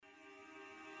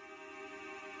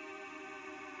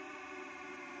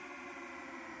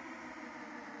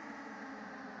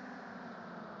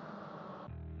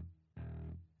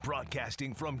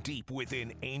Broadcasting from deep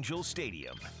within Angel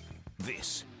Stadium,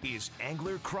 this is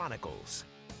Angler Chronicles.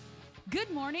 Good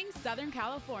morning, Southern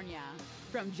California.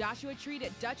 From Joshua Tree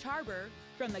at Dutch Harbor,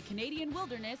 from the Canadian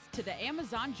wilderness to the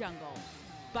Amazon jungle.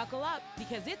 Buckle up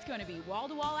because it's going to be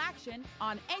wall-to-wall action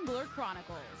on Angler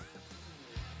Chronicles.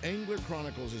 Angler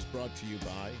Chronicles is brought to you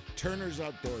by Turner's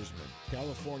Outdoorsman,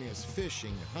 California's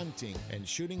fishing, hunting, and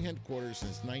shooting headquarters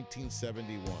since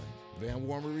 1971. Van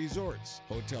Warmer Resorts,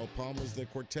 Hotel Palmas de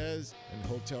Cortez, and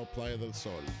Hotel Playa del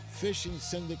Sol. Fishing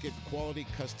Syndicate quality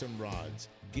custom rods.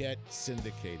 Get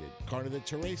syndicated. Carne de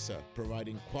Teresa,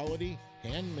 providing quality,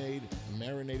 handmade,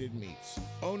 marinated meats.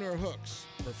 Owner Hooks,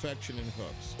 perfection in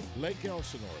hooks. Lake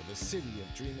Elsinore, the city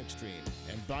of Dream Extreme.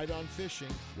 And Bite On Fishing,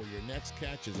 where your next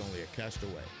catch is only a cast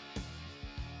away.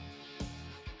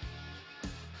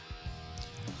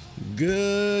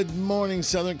 Good morning,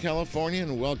 Southern California,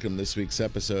 and welcome to this week's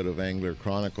episode of Angler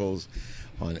Chronicles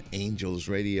on Angels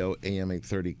Radio, AM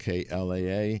 830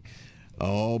 KLAA.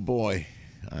 Oh boy,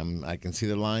 I can see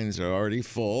the lines are already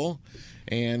full,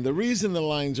 and the reason the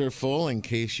lines are full, in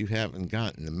case you haven't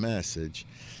gotten the message,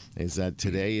 is that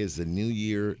today is the New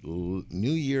Year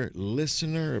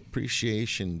Listener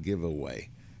Appreciation Giveaway.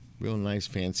 Real nice,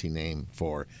 fancy name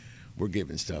for we're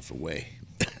giving stuff away.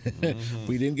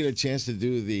 We didn't get a chance to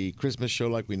do the Christmas show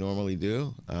like we normally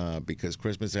do because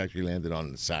Christmas actually landed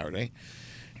on Saturday,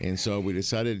 and so we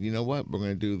decided, you know what, we're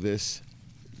going to do this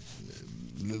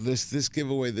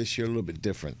giveaway this year a little bit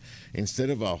different.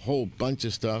 Instead of a whole bunch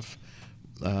of stuff,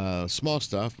 small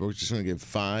stuff, we're just going to give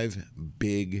 5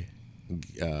 big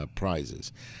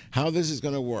prizes. How this is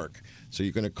going to work? So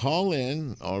you're going to call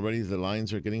in. Already the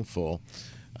lines are getting full.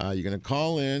 You're going to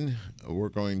call in. We're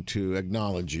going to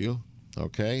acknowledge you.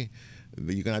 Okay?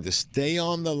 You're going to have to stay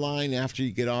on the line after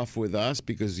you get off with us,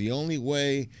 because the only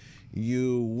way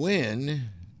you win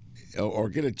or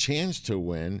get a chance to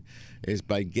win is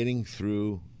by getting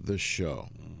through the show.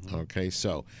 Okay,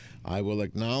 so I will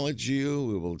acknowledge you.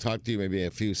 We will talk to you, maybe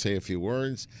say a few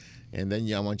words, and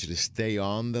then I want you to stay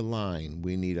on the line.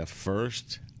 We need a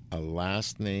first, a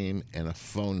last name, and a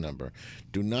phone number.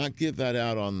 Do not give that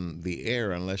out on the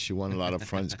air unless you want a lot of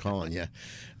friends calling you.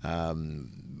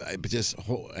 But just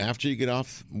after you get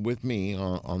off with me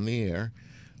on the air,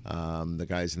 the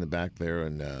guys in the back there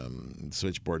and the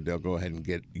switchboard, they'll go ahead and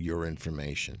get your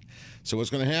information. So what's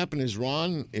going to happen is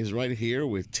Ron is right here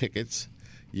with tickets.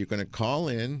 You're going to call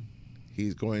in.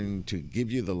 He's going to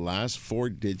give you the last 4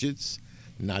 digits.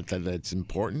 Not that that's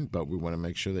important, but we want to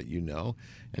make sure that you know.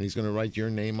 And he's going to write your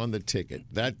name on the ticket.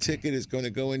 That ticket is going to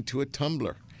go into a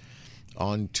tumbler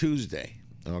on Tuesday.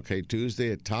 Okay,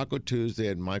 Tuesday at Taco Tuesday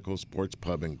at Michael's Sports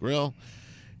Pub and Grill.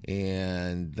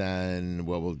 And then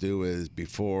what we'll do is,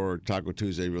 before Taco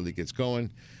Tuesday really gets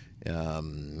going,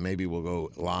 maybe we'll go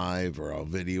live, or I'll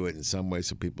video it in some way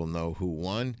so people know who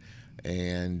won.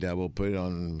 And we'll put it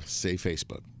on, say,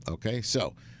 Facebook. Okay,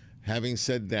 so having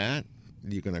said that,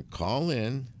 you're going to call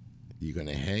in, you're going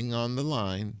to hang on the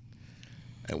line,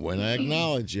 and when I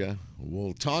acknowledge you,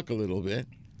 we'll talk a little bit,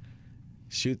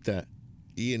 shoot the,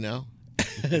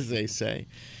 as they say.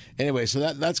 Anyway, so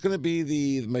that's going to be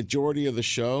the majority of the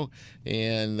show,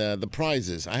 and the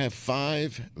prizes. I have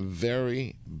 5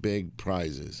 very big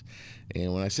prizes.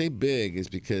 And when I say big, is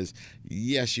because,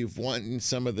 yes, you've won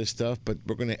some of the stuff, but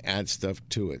we're going to add stuff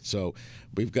to it. So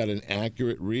we've got an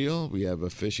Accurate reel. We have a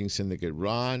Fishing Syndicate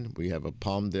rod. We have a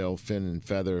Palmdale Fin and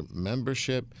Feather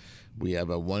membership. We have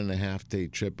a 1.5-day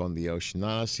trip on the Ocean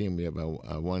Odyssey, and we have a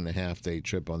 1.5-day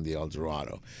trip on the El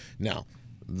Dorado. Now,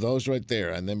 those right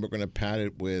there, and then we're going to pad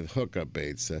it with hookup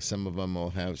baits. Some of them will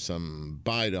have some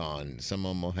bite on, some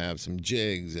of them will have some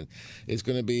jigs, and it's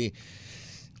going to be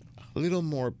a little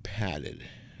more padded.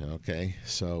 Okay,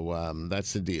 so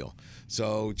that's the deal.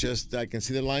 So just, I can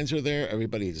see the lines are there.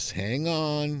 Everybody just hang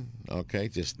on. Okay,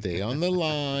 just stay on the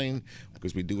line,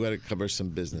 because we do got to cover some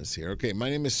business here. Okay, my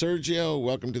name is Sergio.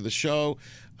 Welcome to the show.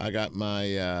 I got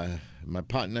my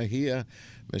partner here,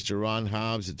 Mr. Ron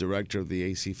Hobbs, the director of the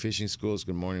AC Fishing Schools.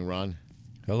 Good morning, Ron.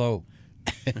 Hello.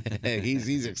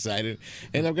 He's excited.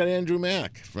 And I've got Andrew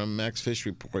Mack from Mack's Fish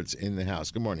Reports in the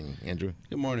house. Good morning, Andrew.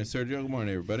 Good morning, Sergio. Good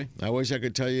morning, everybody. I wish I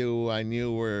could tell you I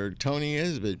knew where Tony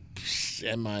is, but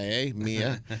MIA,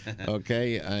 Mia.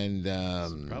 Okay, and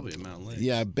It's probably a mountain lake.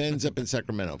 Yeah, Ben's up in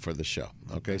Sacramento for the show.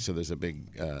 Okay, so there's a big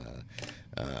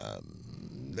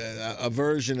a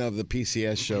version of the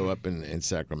PCS show up in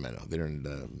Sacramento. They're in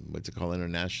the, what's it called,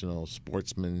 International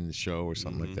Sportsman Show or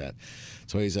something like that.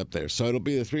 So he's up there. So it'll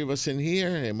be the 3 of us in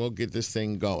here, and we'll get this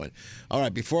thing going. All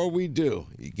right, before we do,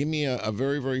 give me a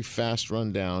very, very fast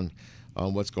rundown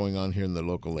on what's going on here in the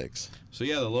local lakes. So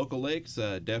yeah, the local lakes,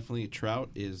 definitely trout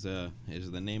is the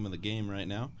name of the game right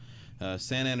now.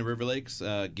 Santa Ana River Lakes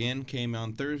again came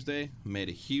on Thursday, made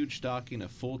a huge stocking, a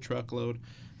full truckload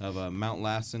of Mount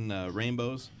Lassen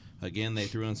rainbows. Again, they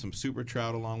threw in some super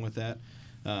trout along with that.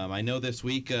 I know this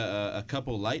week a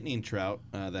couple lightning trout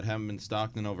that haven't been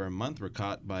stocked in over a month were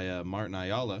caught by Martin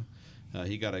Ayala.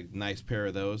 He got a nice pair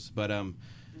of those. But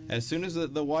as soon as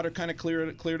the water kind of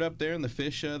cleared up there and the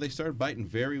fish, they started biting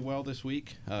very well this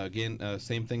week. Again,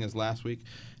 same thing as last week.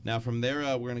 Now from there,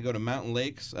 we're going to go to Mountain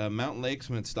Lakes. Mountain Lakes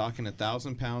have been stocking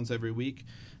 1,000 pounds every week,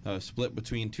 split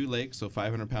between 2 lakes, so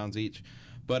 500 pounds each.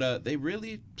 But they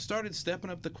really started stepping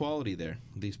up the quality there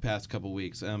these past couple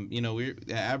weeks. The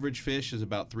average fish is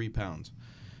about 3 pounds.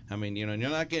 I mean, you're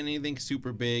not getting anything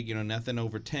super big, nothing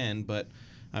over 10, but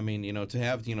I mean, to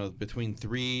have, between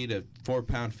 3 to 4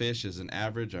 pound fish as an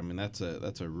average, I mean, that's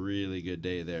a really good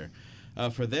day there.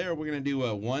 For there, we're going to do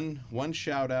one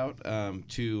shout out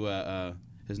to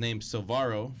his name's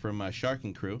Silvaro from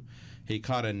Sharking Crew. He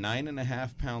caught a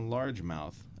 9.5 pound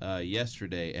largemouth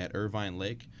yesterday at Irvine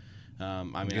Lake.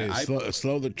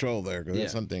 Slow the troll there, because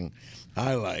that's something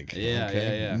I like. Yeah.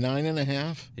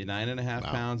 9.5? Yeah, 9.5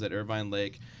 pounds at Irvine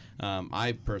Lake.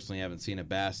 I personally haven't seen a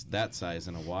bass that size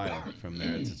in a while from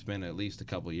there. It's been at least a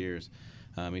couple years.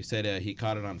 He said he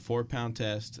caught it on 4-pound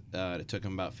test. It took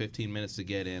him about 15 minutes to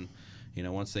get in.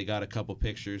 Once they got a couple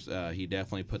pictures, he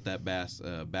definitely put that bass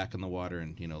back in the water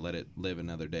and let it live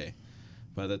another day.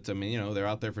 But that's, they're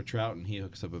out there for trout and he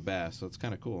hooks up a bass, so it's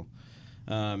kind of cool.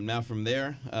 Now from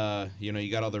there,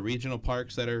 you got all the regional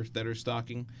parks that are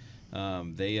stocking.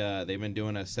 They've been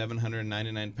doing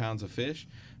 799 pounds of fish,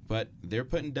 but they're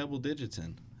putting double digits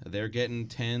in. They're getting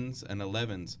 10s and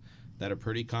 11s that are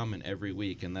pretty common every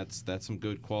week, and that's some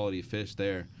good quality fish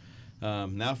there.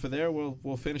 Now for there,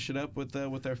 we'll finish it up with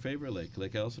our favorite lake,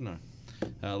 Lake Elsinore.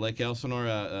 Lake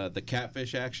Elsinore, the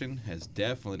catfish action has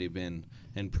definitely been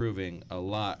improving a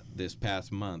lot this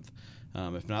past month.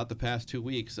 If not the past 2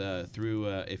 weeks,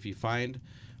 if you find,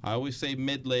 I always say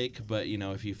mid-lake, but,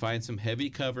 if you find some heavy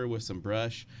cover with some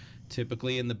brush,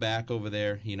 typically in the back over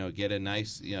there, get a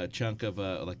nice chunk of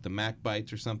like the Mac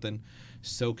bites or something,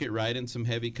 soak it right in some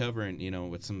heavy cover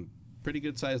and, with some pretty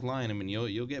good-sized line, I mean,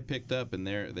 you'll get picked up, and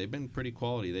they've been pretty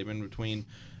quality. They've been between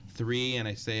 3 and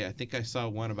I think I saw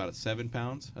one about 7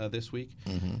 pounds this week.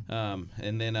 Mm-hmm.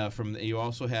 And then you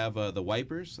also have the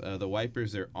wipers. The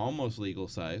wipers, they're almost legal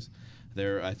size.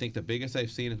 I think the biggest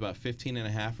I've seen is about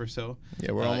 15.5 or so.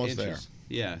 Yeah, we're almost there.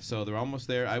 Yeah, so they're almost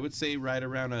there. I would say right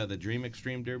around the Dream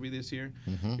Extreme Derby this year.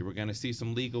 Mm-hmm. We're going to see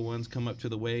some legal ones come up to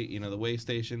the weigh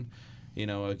station.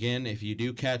 Again, if you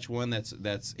do catch one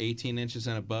that's 18 inches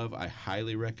and above, I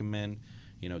highly recommend,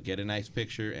 get a nice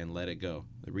picture and let it go.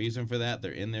 The reason for that,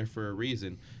 they're in there for a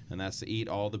reason, and that's to eat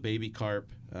all the baby carp.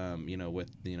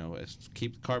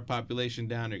 Keep the carp population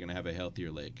down. You're going to have a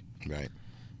healthier lake. Right.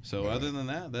 So other than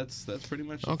that, that's pretty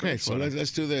much okay. So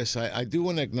let's do this. I do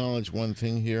want to acknowledge one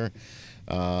thing here.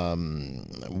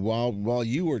 While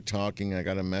you were talking, I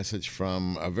got a message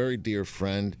from a very dear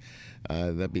friend.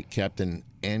 That'd be Captain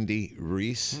Andy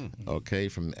Reese. Okay,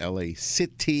 from LA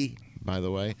City. By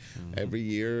the way, every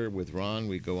year with Ron,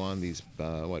 we go on these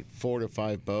 4 to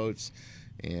 5 boats,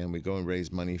 and we go and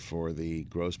raise money for the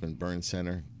Grossman Burn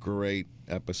Center. Great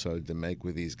episode to make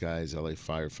with these guys, LA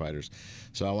firefighters.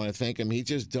 So I want to thank him. He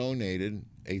just donated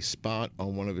a spot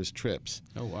on one of his trips.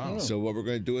 Oh, wow. So what we're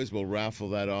going to do is we'll raffle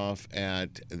that off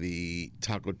at the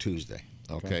Taco Tuesday.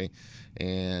 Okay.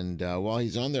 And while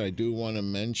he's on there, I do want to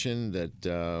mention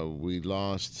that we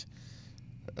lost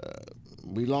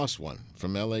one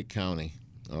from LA County.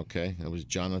 Okay. It was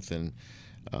Jonathan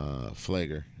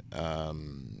Flager.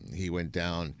 He went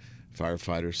down,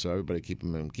 firefighter, so everybody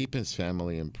keep his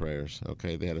family in prayers,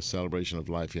 okay? They had a celebration of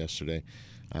life yesterday.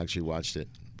 I actually watched it.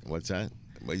 What's that?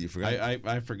 What, you forgot?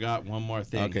 I forgot one more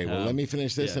thing. Okay, well, let me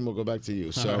finish this, and we'll go back to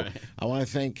you. So right. I want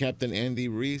to thank Captain Andy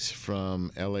Reese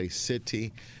from LA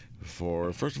City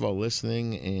for, first of all,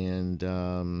 listening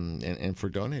and for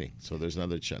donating. So there's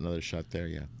another shot there,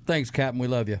 yeah. Thanks, Captain. We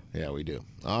love you. Yeah, we do.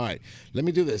 All right. Let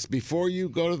me do this. Before you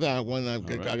go to that one,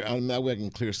 that way I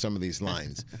can clear some of these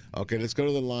lines. Okay, let's go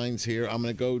to the lines here. I'm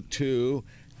going to go to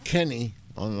Kenny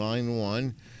on line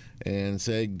 1 and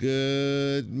say,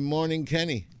 good morning,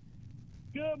 Kenny.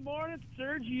 Good morning,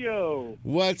 Sergio.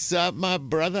 What's up, my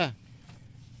brother?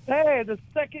 Hey, the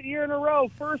second year in a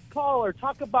row, first caller.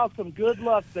 Talk about some good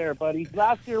luck there, buddy.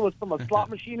 Last year was from a slot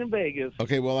machine in Vegas.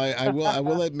 Okay, well, I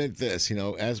will admit this.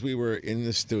 As we were in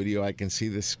the studio, I can see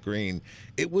the screen.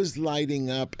 It was lighting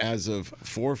up as of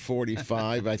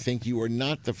 4:45. I think you were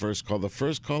not the first call. The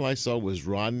first call I saw was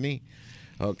Rodney.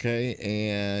 Okay,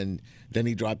 and then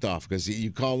he dropped off because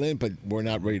you call in, but we're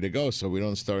not ready to go, so we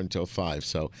don't start until 5.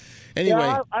 So, anyway,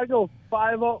 Yeah, I go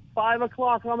 5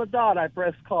 o'clock on the dot. I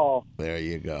press call. there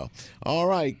you go. All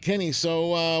right, Kenny.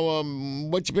 So,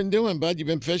 what you been doing, bud? You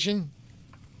been fishing?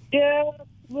 Yeah,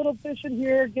 little fishing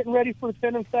here, getting ready for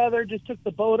Fin and Feather. Just took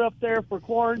the boat up there for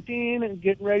quarantine and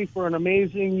getting ready for an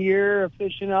amazing year of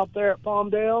fishing out there at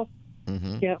Palmdale.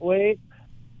 Can't wait.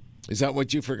 Is that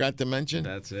what you forgot to mention?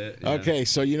 That's it. Yeah. Okay,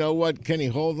 so you know what, Kenny,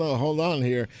 hold on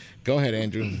here. Go ahead,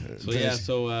 Andrew.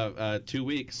 So 2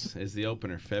 weeks is the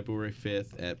opener, February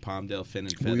 5th at Palmdale Fin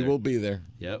and Feather. We will be there.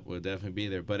 Yep, we'll definitely be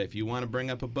there. But if you want to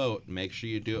bring up a boat, make sure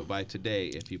you do it by today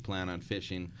if you plan on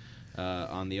fishing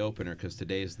on the opener, because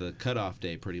today's the cutoff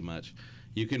day pretty much.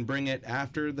 You can bring it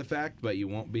after the fact, but you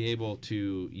won't be able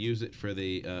to use it for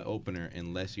the opener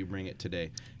unless you bring it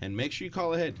today. And make sure you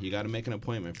call ahead. You got to make an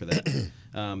appointment for that.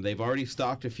 They've already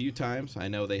stocked a few times. I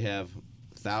know they have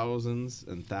thousands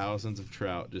and thousands of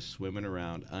trout just swimming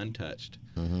around untouched.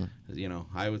 You know,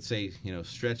 I would say,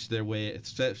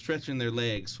 stretching their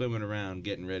legs, swimming around,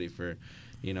 getting ready for,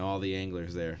 all the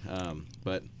anglers there.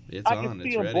 But it's I on. can see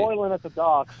It's them ready. boiling at the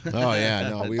dock. Oh yeah,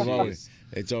 no,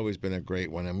 it's always been a great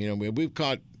one. I mean, we've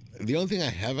caught. The only thing I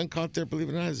haven't caught there, believe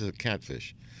it or not, is a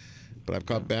catfish. But I've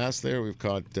caught bass there. We've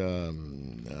caught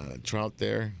trout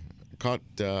there. Caught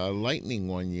lightning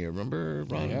one year. Remember,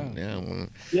 Ron?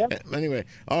 Yeah. Anyway,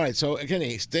 all right. So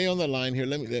Kenny, stay on the line here.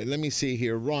 Let me see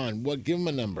here. Ron, give him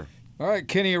a number. All right,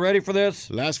 Kenny, you ready for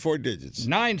this? Last 4 digits.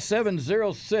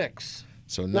 9706.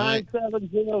 So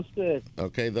 9706.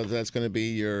 Okay, that's going to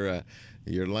be your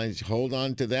lines. Hold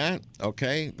on to that.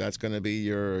 Okay, that's going to be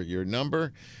your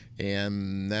number.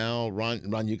 And now,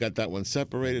 Ron, you got that one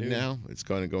separated now. It's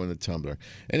going to go in the tumbler.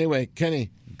 Anyway, Kenny,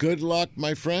 good luck,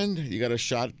 my friend. You got a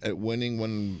shot at winning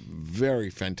one very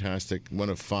fantastic, one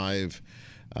of 5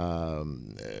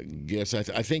 gifts.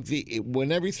 I think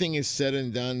when everything is said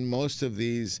and done, most of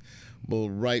these will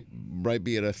right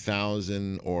be at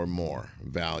 1,000 or more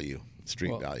value.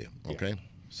 Street value, okay?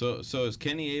 So is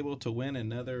Kenny able to win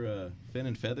another Fin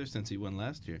and Feather since he won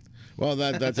last year? Well,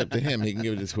 that's up to him. He can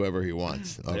give it to whoever he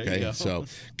wants, There you okay? go. So,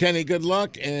 Kenny, good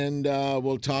luck, and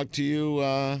we'll talk to you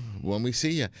when we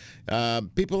see you.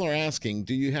 People are asking,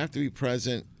 do you have to be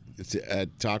present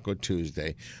at Taco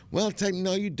Tuesday? Well,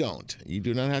 no, you don't. You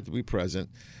do not have to be present.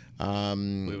 We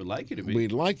would like you to be.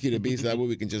 We'd like you to be, so that way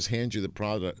we can just hand you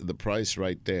the price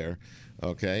right there.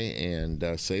 Okay,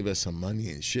 and save us some money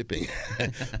in shipping.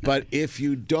 But if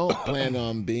you don't plan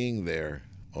on being there,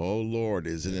 oh Lord,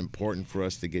 is it important for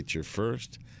us to get your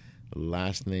first,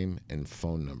 last name, and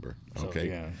phone number?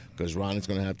 Okay, because Ron is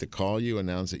going to have to call you,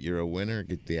 announce that you're a winner,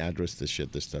 get the address to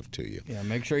ship the stuff to you. Yeah,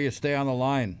 make sure you stay on the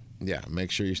line. Yeah,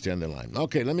 make sure you stay on the line.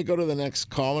 Okay, let me go to the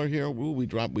next caller here. Ooh, we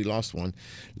lost one.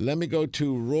 Let me go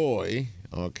to Roy.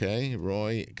 Okay,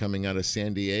 Roy coming out of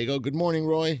San Diego. Good morning,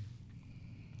 Roy.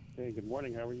 Hey, good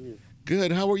morning. How are you?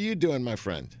 Good. How are you doing, my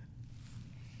friend?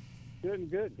 Good.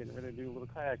 Getting ready to do a little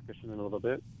kayak fishing in a little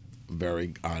bit.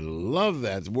 I love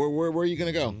that. Where are you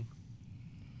going to go?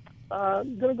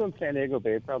 I'm going to go in San Diego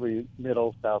Bay, probably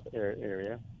middle, south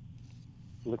area.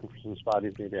 Looking for some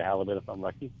spotties, maybe a halibut if I'm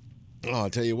lucky. Oh, I'll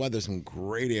tell you what, there's some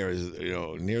great areas,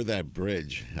 near that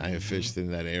bridge. I have fished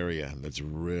in that area. That's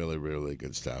really, really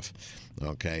good stuff.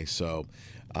 Okay, so,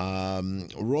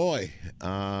 Roy,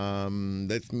 let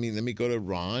me go to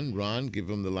Ron. Ron, give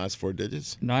him the last 4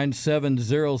 digits.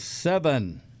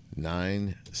 9707.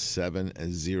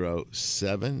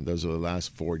 9707. Those are the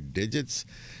last 4 digits.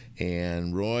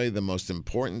 And, Roy, the most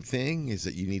important thing is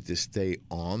that you need to stay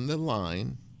on the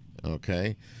line,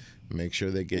 okay? Make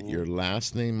sure they get your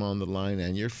last name on the line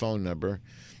and your phone number.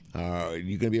 Are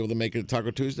you going to be able to make it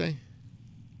Taco Tuesday?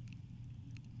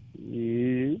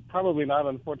 Probably not,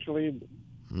 unfortunately.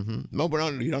 No,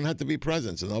 but you don't have to be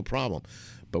present, so no problem.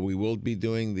 But we will be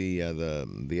doing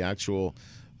the actual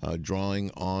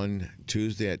drawing on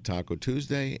Tuesday at Taco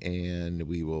Tuesday, and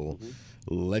we will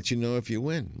let you know if you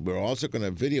win. We're also going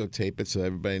to videotape it so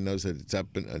everybody knows that it's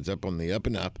up on the up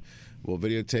and up. We'll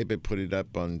videotape it, put it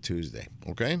up on Tuesday.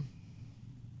 Okay?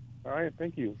 All right,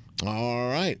 thank you. All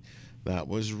right. That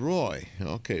was Roy.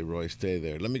 Okay, Roy, stay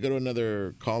there. Let me go to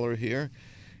another caller here.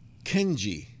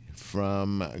 Kenji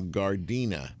from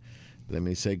Gardena. Let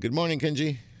me say good morning,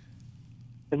 Kenji.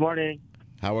 Good morning.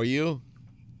 How are you?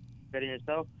 Good, and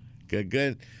yourself?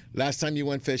 Good. Last time you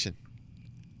went fishing?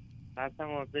 Last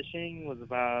time I went fishing was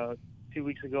about 2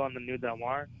 weeks ago on the New Del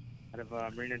Mar out of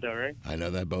Marina Del Rey. I know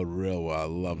that boat real well. I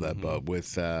love that boat.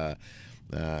 With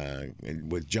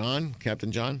John,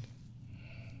 Captain John?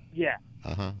 Yeah.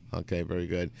 Okay, very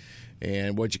good.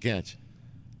 And what'd you catch?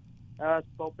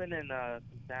 Sculpin and some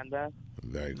sand bass.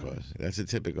 Very close. That's a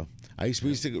typical. We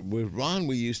used to with Ron.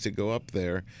 We used to go up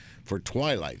there for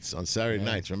twilights on Saturday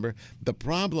nights. Remember? The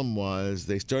problem was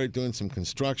they started doing some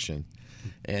construction,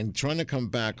 and trying to come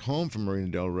back home from Marina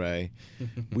Del Rey,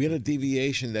 we had a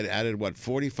deviation that added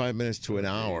 45 minutes to an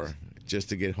hour just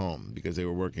to get home because they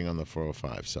were working on the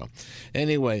 405. So,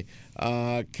 anyway,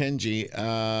 Kenji,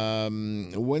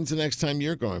 when's the next time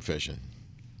you're going fishing?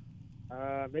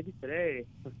 Maybe today.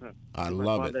 I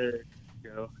love it.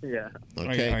 Go. Yeah.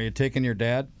 Okay. Are you taking your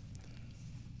dad?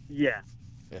 Yeah.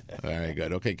 Very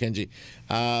good. Okay, Kenji.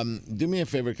 Do me a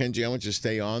favor, Kenji. I want you to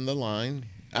stay on the line.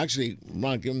 Actually,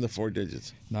 Ron, give him the 4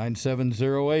 digits.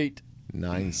 9708.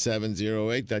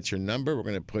 9708. That's your number. We're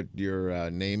going to put your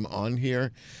name on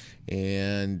here.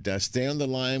 And stay on the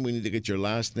line. We need to get your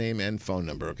last name and phone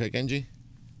number. Okay, Kenji?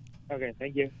 Okay,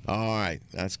 thank you. All right.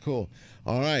 That's cool.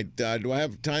 All right. Do I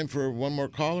have time for one more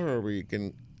caller, or we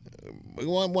can... We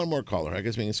want one more caller. I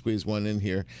guess we can squeeze one in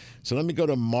here. So let me go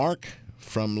to Mark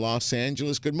from Los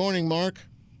Angeles. Good morning, Mark.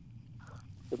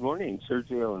 Good morning,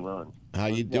 Sergio and Ron. How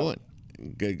you doing?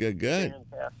 Good. Fantastic.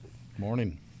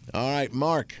 Morning. All right,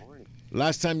 Mark. Morning.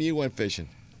 Last time you went fishing?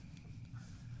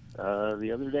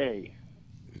 The other day.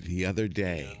 The other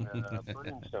day. In,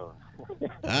 Puddingstone.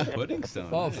 Puddingstone.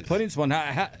 Oh, nice. Puddingstone.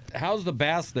 How's the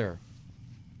bass there?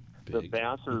 The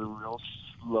bass are real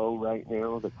slow right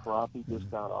now. The crappie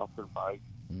just got off their bite,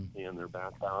 and they're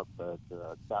back out. But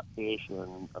catfish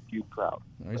and a few trout.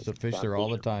 I used to fish there all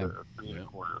the time.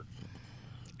 3.25.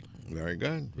 Very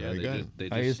good. Yeah, Very good.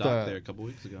 They I just used stopped to- there a couple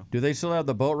weeks ago. Do they still have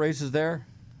the boat races there?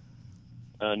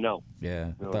 No.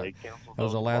 Yeah. No, that they canceled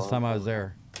was the those last time I was long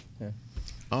there.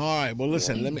 All right. Well,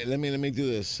 listen. Let me do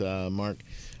this, Mark.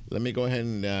 Let me go ahead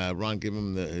and Ron, give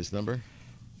him his number.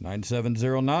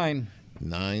 9709.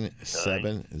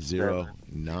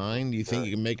 9709. Do you think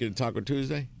you can make it to Taco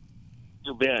Tuesday?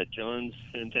 You bet. John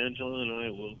Santangelo and I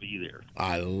will be there.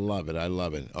 I love it.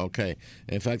 Okay.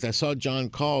 In fact, I saw John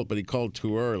called, but he called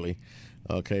too early.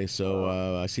 Okay,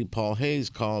 so I see Paul Hayes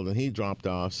called, and he dropped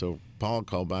off, so Paul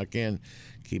called back in.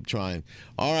 Keep trying.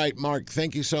 All right, Mark,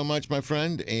 thank you so much, my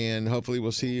friend, and hopefully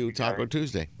we'll see you Taco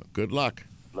Tuesday. Good luck.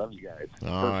 Love you guys.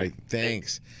 All right,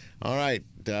 thanks. All right,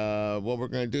 what we're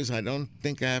going to do is I don't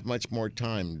think I have much more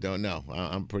time. Don't know.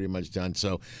 I'm pretty much done.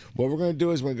 So what we're going to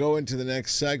do is we'll go into the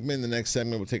next segment. The next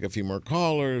segment we'll take a few more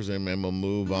callers, and then we'll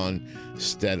move on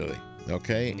steadily.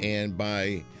 Okay? And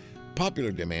by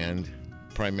popular demand,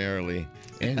 primarily,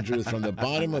 Andrew from the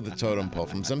bottom of the totem pole,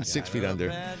 from some 6 feet under,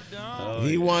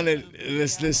 he wanted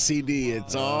this CD.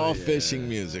 It's all fishing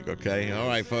music, okay? All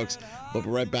right, folks. We'll be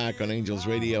right back on Angels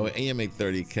Radio, AM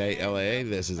 830 KLAA.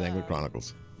 This is Angler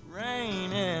Chronicles.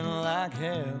 Raining like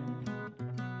hell.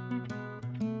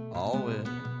 Always.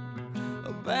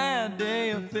 A bad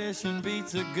day of fishing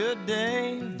beats a good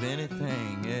day of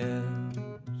anything else.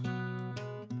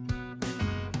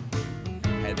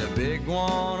 Had the big one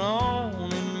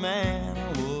on, and man,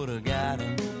 I would have got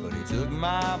him. But he took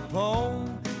my pole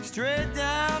straight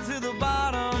down to the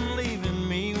bottom, leaving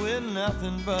me with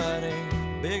nothing but a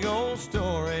big old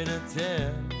story to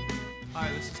tell. Hi,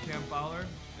 this is Cam Fowler,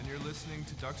 and you're listening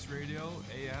to Ducks Radio,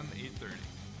 AM 830.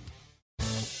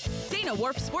 Dana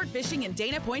Wharf Sport Fishing in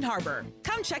Dana Point Harbor.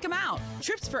 Come check them out.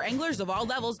 Trips for anglers of all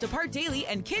levels depart daily,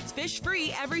 and kids fish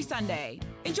free every Sunday.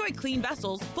 Enjoy clean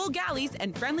vessels, full galleys,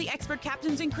 and friendly expert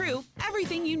captains and crew.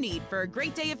 Everything you need for a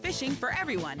great day of fishing for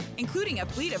everyone, including a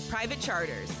fleet of private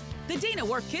charters. The Dana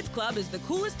Wharf Kids Club is the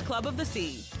coolest club of the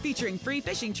sea, featuring free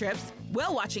fishing trips,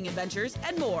 whale-watching adventures,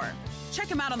 and more. Check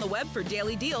them out on the web for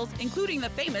daily deals, including the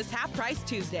famous Half Price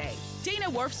Tuesday. Dana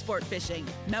Wharf Sport Fishing,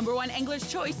 #1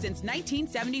 angler's choice since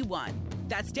 1971.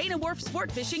 That's Dana Wharf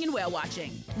Sport Fishing and Whale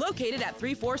Watching, located at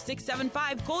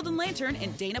 34675 Golden Lantern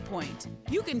in Dana Point.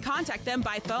 You can contact them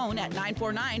by phone at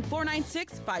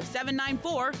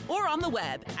 949-496-5794 or on the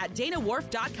web at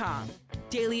danawharf.com.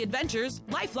 Daily adventures,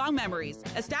 lifelong memories,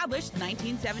 established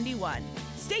 1971.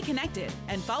 Stay connected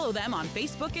and follow them on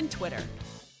Facebook and Twitter.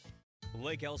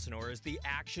 Lake Elsinore is the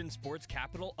action sports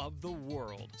capital of the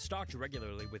world, stocked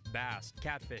regularly with bass,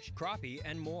 catfish, crappie,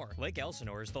 and more. Lake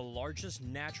Elsinore is the largest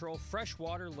natural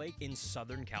freshwater lake in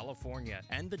Southern California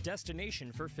and the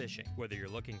destination for fishing. Whether you're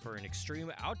looking for an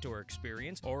extreme outdoor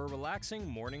experience or a relaxing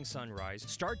morning sunrise,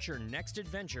 start your next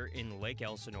adventure in Lake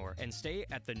Elsinore and stay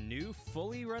at the new,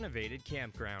 fully renovated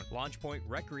campground, Launch Point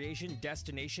Recreation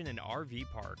Destination and RV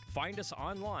Park. Find us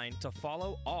online to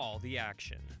follow all the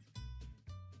action.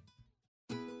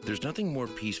 There's nothing more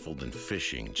peaceful than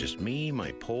fishing. Just me,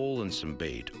 my pole, and some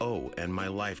bait. Oh, and my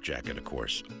life jacket, of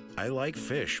course. I like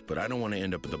fish, but I don't want to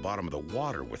end up at the bottom of the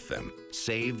water with them.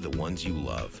 Save the ones you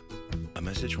love. A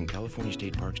message from California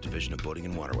State Parks Division of Boating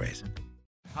and Waterways.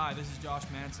 Hi, this is Josh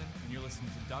Manson, and you're listening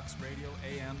to Ducks Radio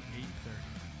AM 830.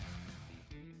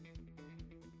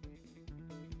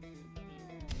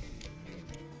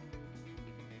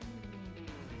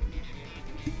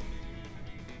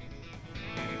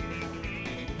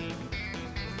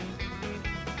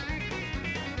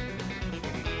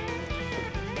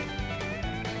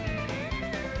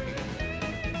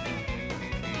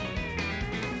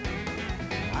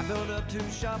 I filled up 2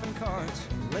 shopping carts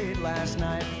late last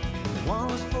night. One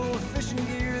was full of fishing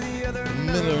gear, the other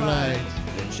Miller Lite.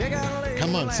 Check out a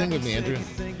Come on, sing with me, Andrew. You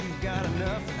think you've got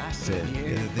enough? And I said,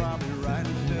 yeah, you're probably right.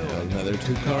 Another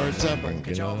 2 cards up. I'm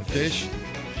getting on the fish.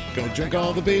 Gonna drink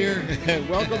all the beer.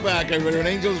 Welcome back, everybody, on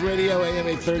Angels Radio, AM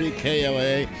 830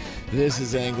 KLA. This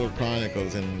is Angler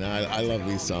Chronicles, and I love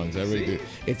these songs. I really do.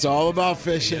 It's all about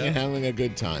fishing and having a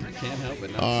good time. I can't help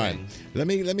it. All right, let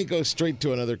me go straight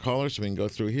to another caller so we can go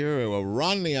through here. Well,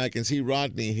 Rodney, I can see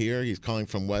Rodney here. He's calling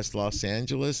from West Los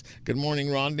Angeles. Good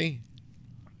morning, Rodney.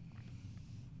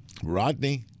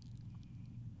 Rodney.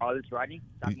 Oh, this is Rodney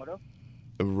Sakamoto?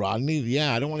 Rodney,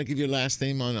 yeah. I don't want to give your last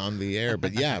name on the air,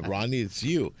 but yeah, Rodney, it's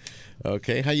you.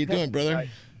 Okay, how you doing, brother?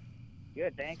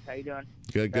 Good, thanks. How you doing?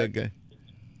 Good.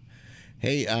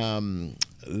 Hey, I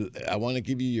want to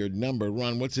give you your number.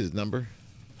 Ron, what's his number?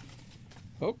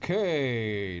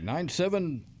 Okay,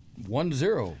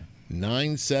 9710.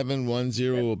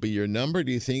 9710 will be your number.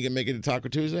 Do you think you can make it to Taco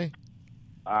Tuesday?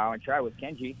 I'm going to try with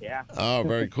Kenji, yeah. Oh,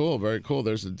 very cool, very cool.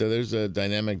 There's a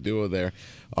dynamic duo there.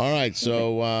 All right,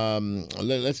 so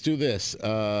let's do this.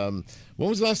 When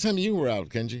was the last time you were out,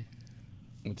 Kenji?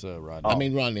 It's Rodney. I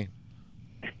mean, Rodney.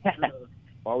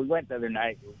 Well, we went the other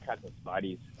night. We caught some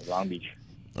spotties at Long Beach.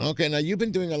 Okay, now you've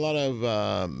been doing a lot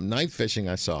of night fishing,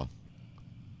 I saw.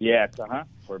 Yeah,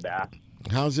 for bass.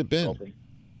 How's it been?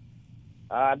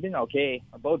 I've been okay.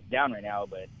 My boat's down right now,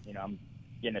 but, I'm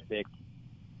getting it fixed.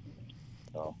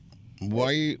 So.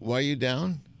 Why are you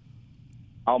down?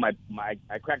 Oh,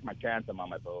 I cracked my transom on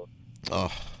my boat.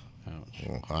 Oh,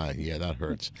 yeah, that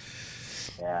hurts.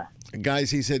 Yeah.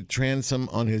 Guys, he said transom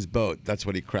on his boat. That's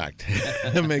what he cracked.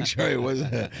 Make sure it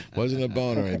wasn't a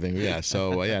bone or anything. Yeah.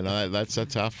 So no, that's a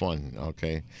tough one.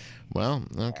 Okay. Well,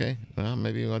 okay. Well,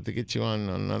 maybe we'll have to get you on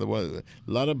another one.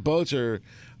 A lot of boats are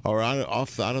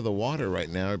out of the water right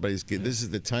now. This is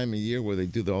the time of year where they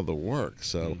do all the work.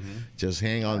 So just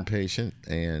hang on patient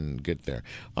and get there.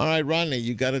 All right, Rodney,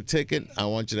 you got a ticket. I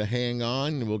want you to hang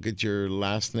on. We'll get your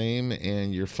last name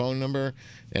and your phone number,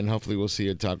 and hopefully we'll see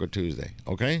you at Taco Tuesday.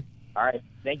 Okay? All right.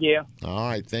 Thank you. All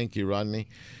right. Thank you, Rodney.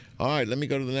 All right, let me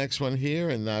go to the next one here,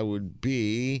 and that would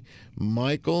be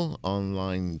Michael on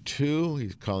line 2.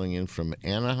 He's calling in from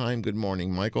Anaheim. Good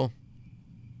morning, Michael.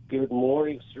 Good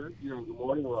morning, sir. Good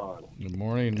morning, Ron. Good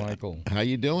morning, Michael. How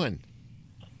you doing?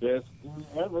 Best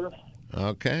ever.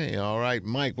 Okay, all right.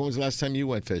 Mike, when was the last time you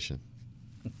went fishing?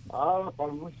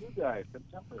 I'm with you guys,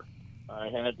 September. I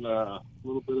had a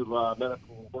little bit of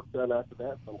medical work done after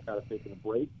that, so I'm kind of taking a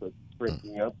break, but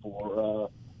breaking up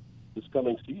for this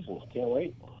coming season. Can't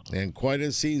wait. And quite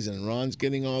a season. Ron's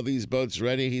getting all these boats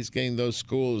ready. He's getting those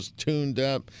schools tuned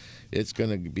up. It's going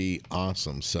to be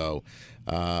awesome. So,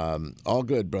 all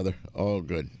good, brother. All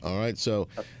good. All right. So,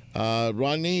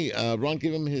 Ron,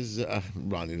 give him his.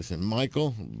 Ronnie, listen.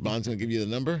 Michael, Ron's going to give you the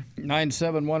number.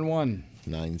 9711.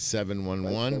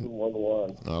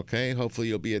 9711. Okay. Hopefully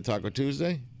you'll be at Taco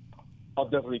Tuesday. I'll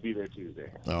definitely be there Tuesday.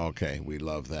 Okay. We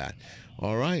love that.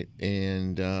 All right.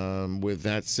 And with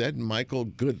that said, Michael,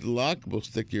 good luck. We'll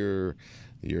stick your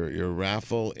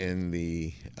raffle in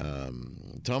the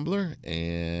tumbler,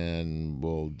 and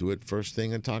we'll do it first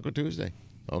thing on Taco Tuesday.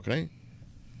 Okay?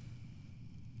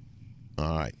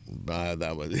 All right.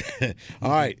 That was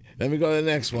all right. Let me go to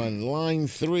the next one. Line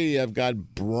 3, I've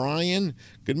got Brian.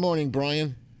 Good morning,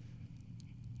 Brian.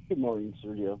 Good morning,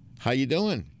 Sergio. How you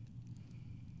doing?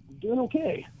 I'm doing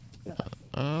okay. Yeah.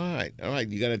 All right.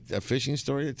 You got a fishing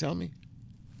story to tell me?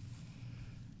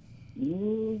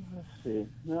 Let's see.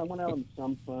 I went out on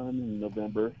some fun in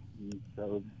November. And it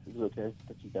was okay.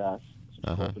 Got some bass.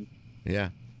 Yeah.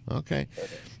 Okay.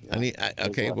 Yeah.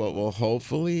 Okay. Well,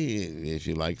 hopefully, if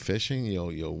you like fishing,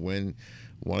 you'll win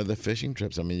one of the fishing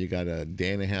trips. I mean, you got a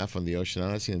day and a half on the Ocean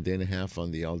Odyssey and a day and a half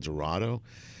on the El Dorado,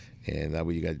 and that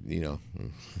way you got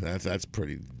that's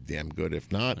pretty damn good.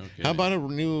 If not, how about a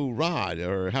new rod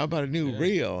or how about a new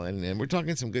reel? And we're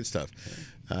talking some good stuff.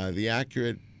 The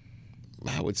Accurate,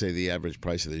 I would say the average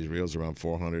price of these reels is around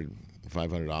 $400,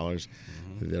 $500.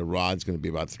 The rod's going to be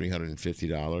about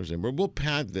 $350, and we'll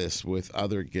pad this with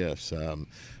other gifts.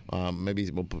 Maybe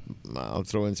I'll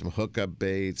throw in some hookup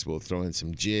baits. We'll throw in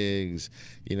some jigs,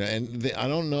 and I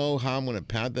don't know how I'm going to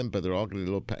pad them, but they're all going to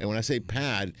be a little. And when I say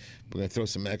pad, we're going to throw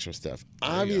some extra stuff.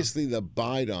 Obviously, the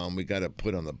bite-on we got to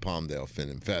put on the Palmdale Fin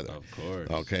and Feather. Of course.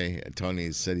 Okay,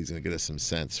 Tony said he's going to get us some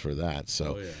cents for that,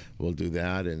 so we'll do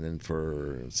that. And then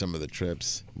for some of the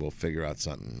trips, we'll figure out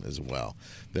something as well.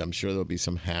 I'm sure there'll be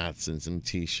some hats and some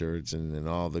T-shirts and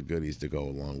all the goodies to go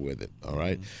along with it. All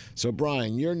right. So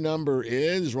Brian, your number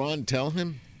is, Ron, tell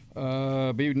him.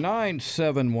 Be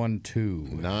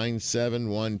 9712.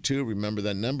 9712. Remember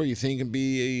that number. You think you can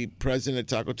be present at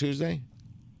Taco Tuesday?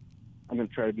 I'm going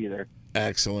to try to be there.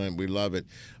 Excellent. We love it.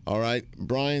 All right,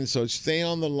 Brian, so stay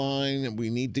on the line. We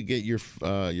need to get your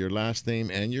last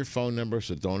name and your phone number,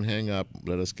 so don't hang up.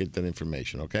 Let us get that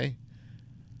information, okay?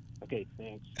 Okay,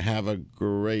 thanks. Have a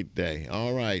great day.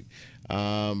 All right.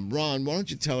 Ron, why don't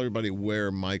you tell everybody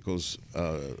where Michael's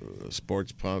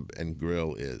Sports Pub and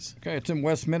Grill is? Okay, it's in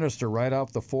Westminster, right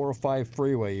off the 405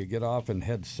 freeway. You get off and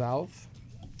head south,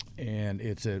 and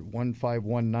it's at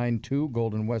 15192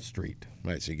 Golden West Street.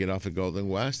 Right, so you get off at Golden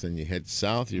West and you head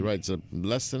south. You're right, it's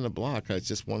less than a block. It's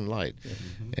just one light.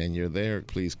 And you're there.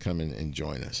 Please come in and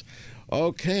join us.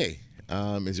 Okay.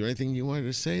 Is there anything you wanted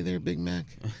to say there, Big Mac?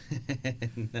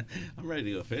 I'm ready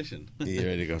to go fishing. You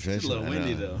ready to go fishing? It's a little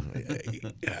windy, though.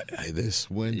 This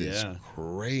wind is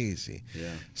crazy.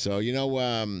 Yeah. So,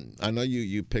 I know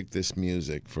you picked this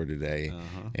music for today.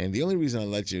 And the only reason I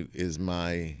let you is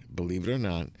believe it or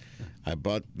not, I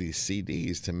bought these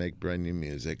CDs to make brand new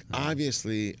music.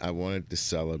 Obviously, I wanted to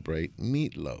celebrate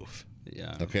Meatloaf.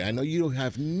 Yeah. Okay, I know you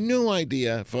have no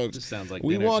idea, folks. Just sounds like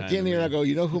we dinner walk time in to here and I me. go,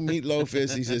 you know who Meatloaf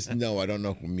is? He says, no, I don't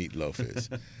know who Meatloaf is.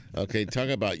 Okay, talk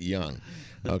about young.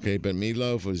 Okay, but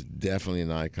Meatloaf was definitely an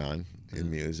icon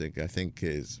in music. I think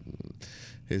his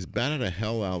Bat Out of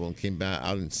Hell album came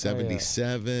out in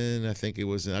 77. I think it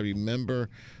was. I remember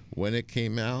when it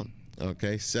came out.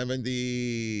 Okay,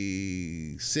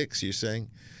 76, you're saying?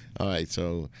 All right,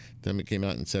 so then it came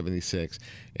out in 76.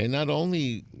 And not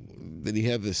only did he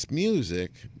have this music,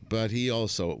 but he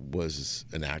also was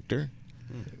an actor.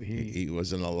 He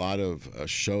was in a lot of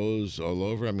shows all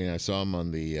over. I mean, I saw him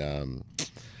on the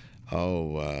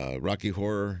Rocky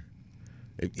Horror.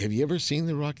 Have you ever seen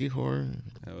the Rocky Horror?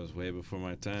 That was way before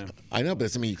my time. I know, but that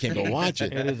doesn't mean you can't go watch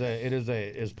it. It is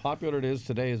as popular it is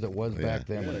today as it was back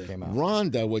then when it came out.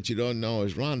 Rhonda, what you don't know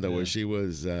is Rhonda, where she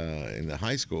was in the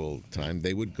high school time,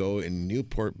 they would go in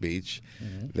Newport Beach.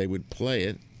 They would play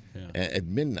it at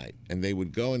midnight, and they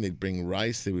would go and they'd bring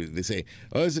rice. They'd say,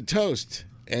 "Oh, it's a toast."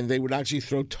 And they would actually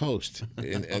throw toast,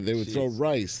 and they would throw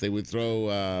rice. They would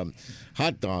throw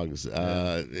hot dogs.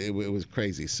 It was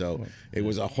crazy. So it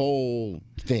was a whole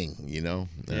thing,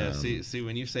 Yeah. See,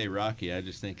 when you say Rocky, I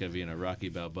just think of Rocky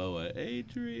Balboa,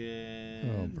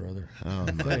 Adrian. Oh, brother. Oh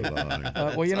my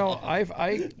Lord. Well,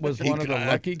 I was one of the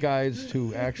lucky guys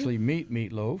to actually meet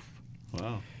Meatloaf.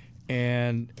 Wow.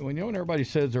 And when everybody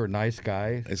says they're a nice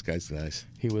guy, this guy's nice.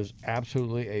 He was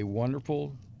absolutely a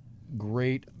wonderful,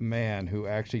 great man who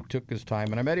actually took his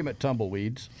time. And I met him at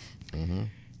Tumbleweeds.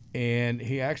 And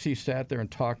he actually sat there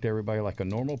and talked to everybody like a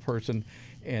normal person.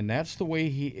 And that's the way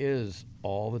he is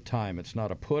all the time. It's not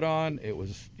a put on. It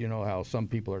was, how some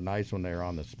people are nice when they're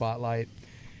on the spotlight.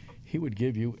 He would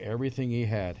give you everything he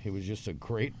had. He was just a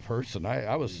great person.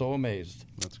 I was so amazed.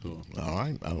 That's cool. All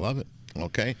right. I love it.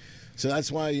 Okay. So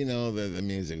that's why, the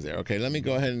music's there. Okay. Let me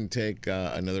go ahead and take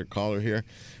another caller here.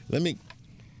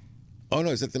 Oh,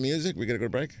 no, is that the music? We got to go to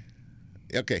break?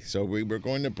 Okay, so we're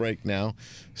going to break now.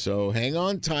 So hang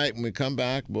on tight. When we come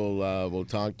back, we'll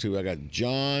talk to, I got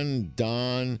John,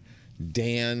 Don,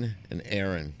 Dan, and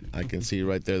Aaron. I can see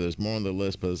right there. There's more on the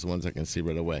list, but those are the ones I can see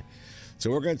right away. So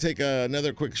we're going to take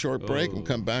another quick short break. We'll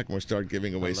come back and we'll start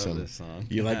giving away I love this song.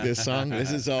 You like this song?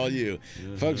 This is all you.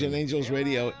 Folks, on Angels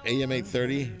Radio, AM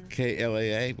 830,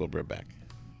 KLAA. We'll be right back.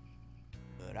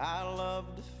 But I love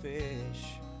to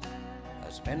fish.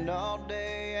 I spend all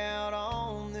day out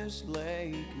on this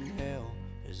lake, and hell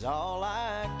is all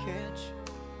I catch.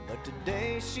 But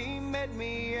today she met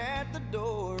me at the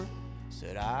door,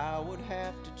 said I would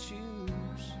have to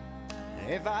choose. And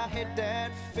if I hit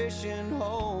that fishing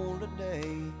hole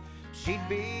today, she'd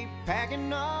be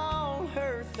packing all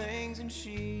her things and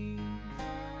she'd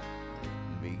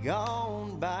be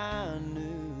gone by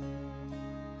noon.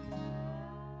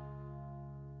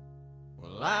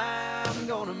 Well, I'm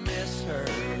gonna miss her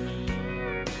when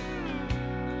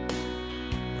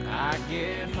I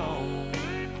get home.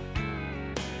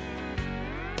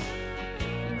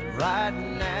 But right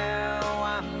now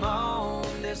I'm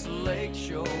on this lake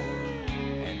shore,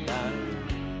 and I'm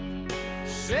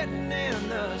Sitting in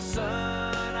the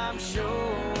sun, I'm sure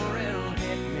it'll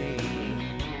hit me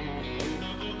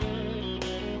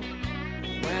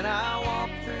when I walk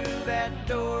through that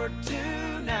door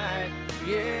tonight.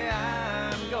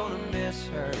 Yeah, I'm gonna miss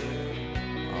her.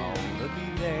 Oh, looky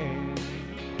there,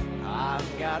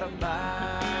 I've got a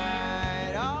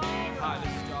bite. All right. Hi,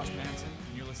 this is Josh Manson,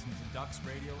 and you're listening to Ducks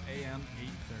Radio AM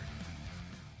 830.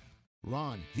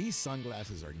 Ron, these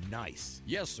sunglasses are nice.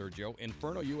 Yes, Sergio.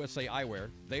 Inferno USA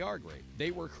Eyewear, they are great. They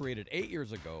were created 8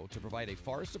 years ago to provide a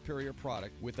far superior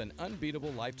product with an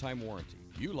unbeatable lifetime warranty.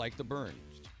 You like the burns.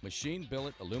 Machine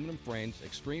billet aluminum frames,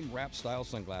 extreme wrap style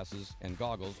sunglasses, and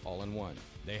goggles all in one.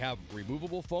 They have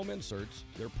removable foam inserts,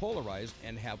 they're polarized,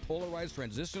 and have polarized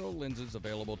transitional lenses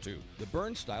available too. The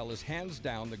Burn style is hands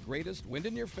down the greatest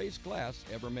wind-in-your-face glass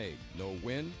ever made. No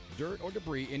wind, dirt, or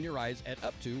debris in your eyes at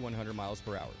up to 100 miles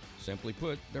per hour. Simply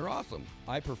put, they're awesome.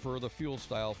 I prefer the Fuel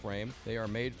style frame. They are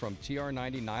made from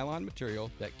TR90 nylon material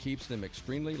that keeps them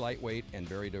extremely lightweight and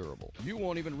very durable. You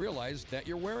won't even realize that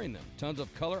you're wearing them. Tons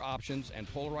of color options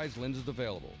and polarized lenses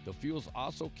available. The Fuels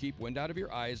also keep wind out of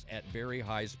your eyes at very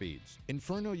high speeds.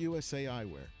 Inferno USA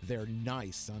Eyewear. They're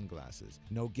nice sunglasses.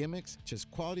 No gimmicks, just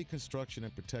quality construction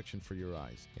and protection for your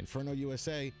eyes. Inferno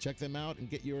USA. Check them out and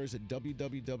get yours at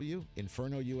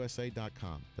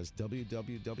www.infernousa.com. That's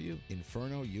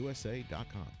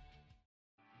www.infernousa.com.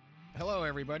 Hello,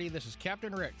 everybody. This is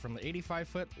Captain Rick from the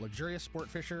 85-foot luxurious sport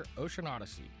fisher Ocean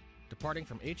Odyssey. Departing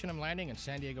from H&M Landing in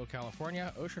San Diego,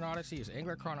 California, Ocean Odyssey is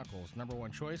Angler Chronicles'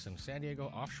 #1 choice in San Diego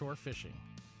offshore fishing.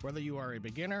 Whether you are a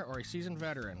beginner or a seasoned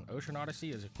veteran, Ocean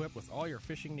Odyssey is equipped with all your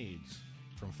fishing needs.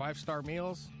 From 5-star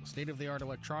meals, state-of-the-art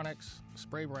electronics,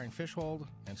 spray brine fish hold,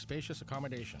 and spacious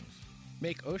accommodations.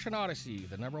 Make Ocean Odyssey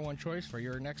the #1 choice for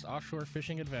your next offshore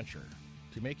fishing adventure.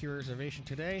 To make your reservation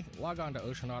today, log on to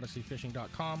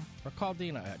oceanodysseyfishing.com or call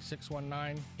Dina at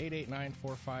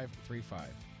 619-889-4535.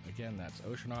 Again, that's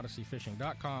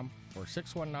oceanodysseyfishing.com or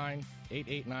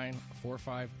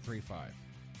 619-889-4535.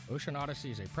 Ocean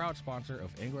Odyssey is a proud sponsor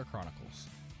of Angler Chronicles.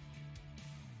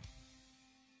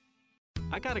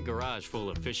 I got a garage full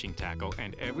of fishing tackle,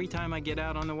 and every time I get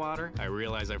out on the water, I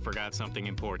realize I forgot something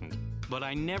important. But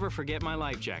I never forget my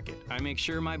life jacket. I make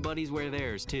sure my buddies wear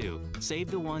theirs, too.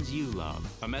 Save the ones you love.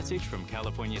 A message from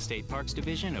California State Parks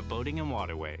Division of Boating and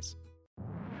Waterways.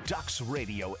 Ducks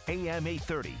Radio AM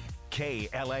 830,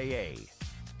 KLAA.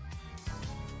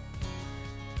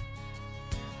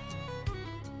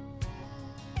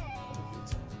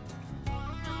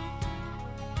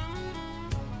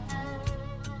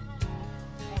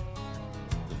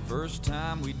 First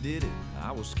time we did it,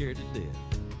 I was scared to death.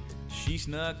 She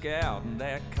snuck out in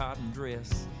that cotton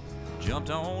dress, jumped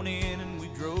on in and we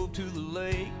drove to the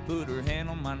lake, put her hand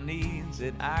on my knee and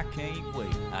said, I can't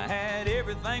wait. I had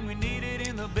everything we needed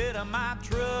in the bed of my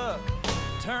truck.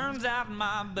 Turns out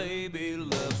my baby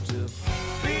loves to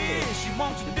fish. She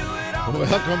wants to do it all.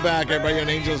 Welcome back, everybody, on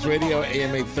Angels Radio,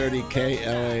 AM 830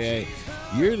 KLAA.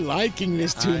 You're liking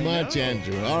this too much,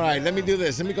 Andrew. All right, let me do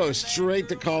this. Let me go straight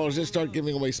to callers. Just start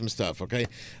giving away some stuff, okay?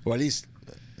 Or at least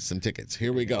some tickets.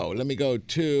 Here we go. Let me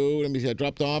see, I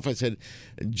dropped off. I said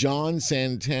John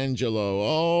Santangelo.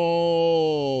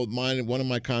 Oh, one of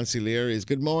my consiglieres.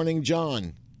 Good morning,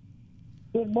 John.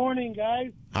 Good morning,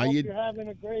 guys. Hope you? You're having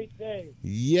a great day.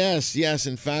 Yes.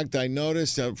 In fact, I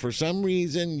noticed for some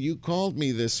reason you called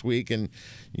me this week, and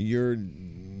your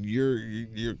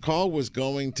call was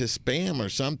going to spam or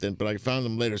something, but I found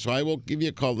them later. So I will give you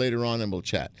a call later on, and we'll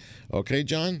chat. Okay,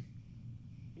 John?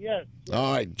 Yes.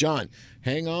 All right, John.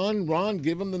 Hang on. Ron,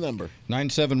 give him the number.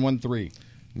 9713.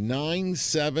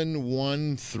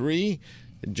 9713.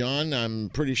 John, I'm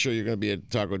pretty sure you're going to be at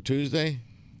Taco Tuesday.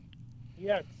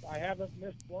 Yes, I haven't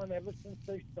missed one ever since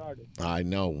they started. I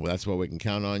know. That's why we can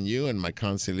count on you and my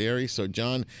consigliere. So,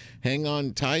 John, hang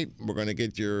on tight. We're going to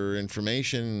get your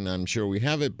information. I'm sure we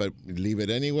have it, but leave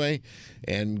it anyway.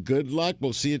 And good luck.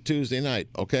 We'll see you Tuesday night,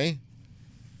 okay?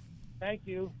 Thank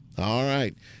you. All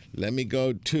right. Let me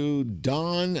go to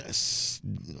Don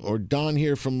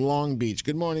here from Long Beach.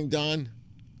 Good morning, Don.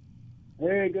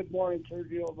 Hey, good morning,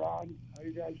 Sergio, Ron. How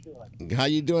you guys doing? How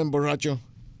you doing, Borracho?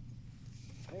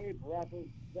 Hey, Baraco's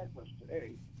breakfast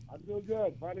today. I'm doing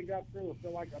good. Finally got through. I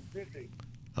feel like I'm fishing.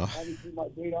 Oh. Finally threw my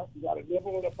bait up and got a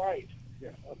nibble and a bite. Yeah.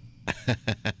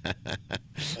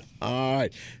 All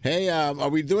right. Hey, are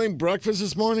we doing breakfast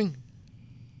this morning?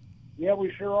 Yeah, we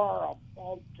sure are.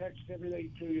 I'll text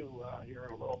everything to you here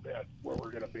in a little bit where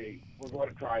we're going to be. We're going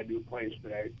to try a new place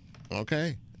today.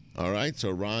 Okay. All right.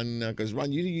 So, Ron, because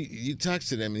Ron, you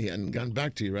texted him and he hadn't gotten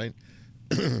back to you, right?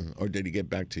 Or did he get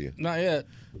back to you? Not yet.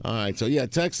 All right. So, yeah,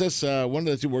 text us. One of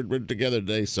the two, we're together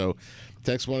today. So,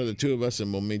 Text one of the two of us,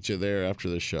 and we'll meet you there after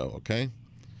the show, okay?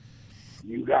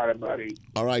 You got it, buddy.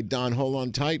 All right, Don, hold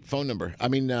on tight. Phone number.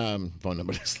 Phone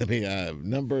number. Let me,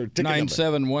 number, ticket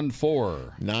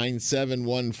 9714.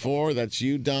 9714. That's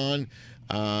you, Don.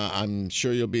 I'm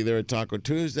sure you'll be there at Taco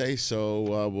Tuesday,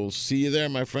 so we'll see you there,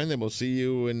 my friend, and we'll see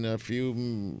you in a few,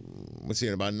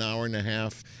 in about an hour and a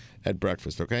half at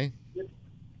breakfast, okay?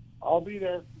 I'll be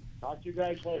there. Talk to you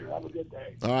guys later. Have a good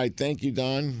day. All right, thank you,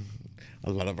 Don.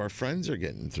 A lot of our friends are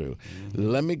getting through.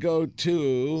 Let me go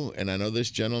to, and I know this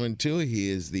gentleman too,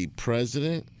 he is the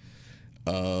president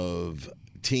of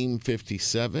Team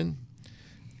 57,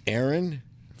 Aaron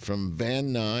from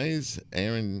Van Nuys.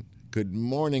 Aaron, good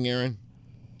morning, Aaron.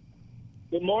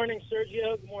 Good morning,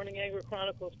 Sergio. Good morning, Angler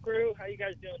Chronicles crew. How you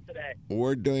guys doing today?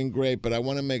 We're doing great, but I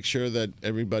want to make sure that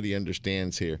everybody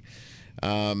understands here.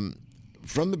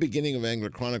 From the beginning of Angler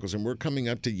Chronicles, and we're coming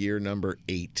up to year number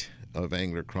 8 of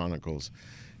Angler Chronicles,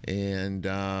 and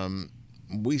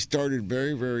we started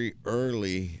very, very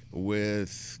early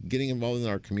with getting involved in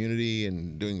our community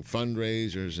and doing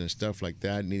fundraisers and stuff like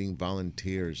that, needing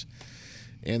volunteers.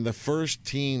 And the first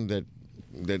team that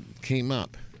came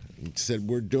up and said,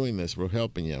 we're doing this, we're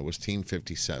helping you, was Team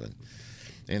 57.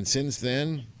 And since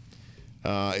then,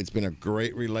 it's been a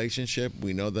great relationship.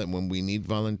 We know that when we need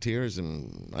volunteers,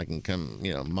 and I can come,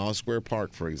 Miles Square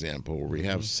Park, for example, where we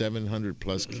have 700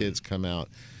 plus kids come out.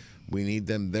 We need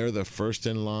them. They're the first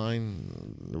in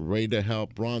line, ready to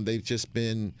help. Ron, they've just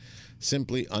been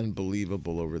simply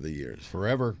unbelievable over the years.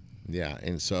 Forever. Yeah,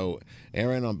 and so,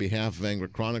 Aaron, on behalf of Angler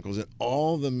Chronicles and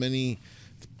all the many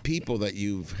people that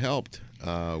you've helped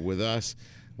with us,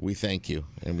 we thank you,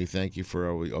 and we thank you for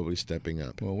always stepping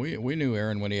up. Well, we knew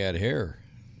Aaron when he had hair.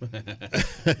 No,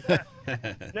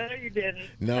 you didn't.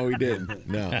 No, we didn't.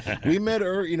 No, we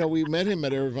met him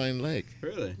at Irvine Lake.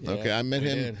 Really? Okay, Yeah, I met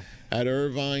him at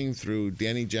Irvine through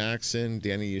Danny Jackson.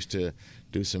 Danny used to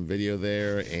do some video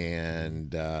there,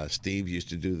 and Steve used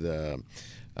to do the.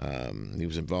 He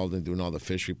was involved in doing all the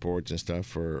fish reports and stuff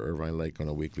for Irvine Lake on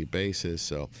a weekly basis.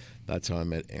 So that's how I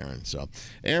met Aaron. So,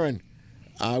 Aaron,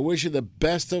 I wish you the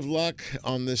best of luck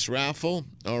on this raffle.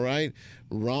 All right.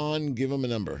 Ron, give him a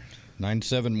number.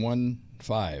 9715.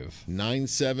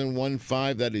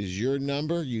 9715. That is your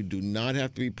number. You do not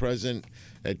have to be present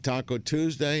at Taco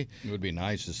Tuesday. It would be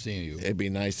nice to see you. It'd be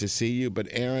nice to see you. But,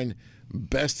 Aaron,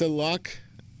 best of luck.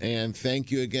 And thank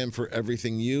you again for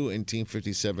everything you and Team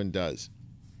 57 does.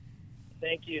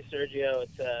 Thank you, Sergio.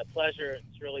 It's a pleasure.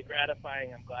 It's really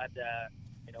gratifying. I'm glad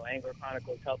Angler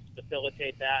Chronicles helps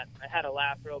facilitate that. I had a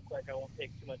laugh real quick. I won't take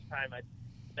too much time.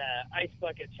 The Ice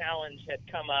Bucket Challenge had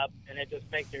come up, and it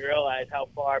just makes me realize how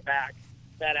far back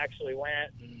that actually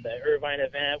went, and the Irvine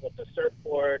event with the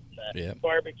surfboard, the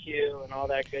barbecue, and all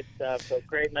that good stuff. So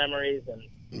great memories, and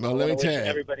well, let me tell you,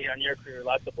 everybody on your crew,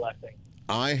 lots of blessings.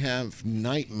 I have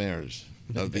nightmares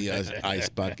of the Ice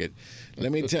Bucket.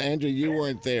 Let me tell Andrew, you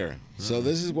weren't there. So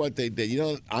this is what they did. You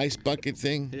know the Ice Bucket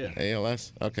thing? Yeah.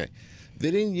 ALS? Okay. They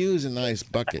didn't use an ice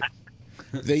bucket.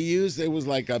 It was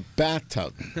like a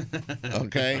bathtub,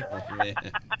 okay?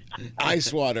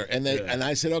 Ice water. And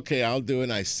I said, okay, I'll do it.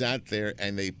 And I sat there,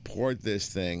 and they poured this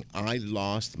thing. I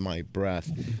lost my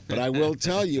breath. But I will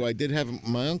tell you, I did have,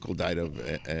 my uncle died of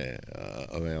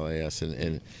LAS,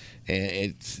 and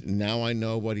it's now I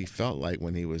know what he felt like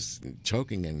when he was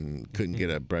choking and couldn't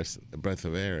get a breath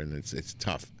of air, and it's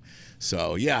tough.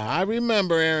 So, yeah, I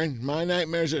remember, Aaron. My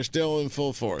nightmares are still in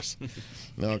full force.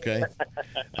 Okay?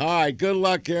 All right, good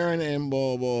luck, Aaron, and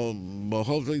we'll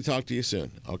hopefully talk to you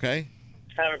soon, okay?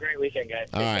 Have a great weekend, guys.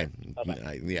 All right.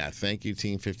 Yeah, thank you,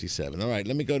 Team 57. All right,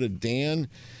 let me go to Dan,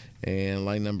 and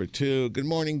line number 2. Good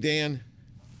morning, Dan.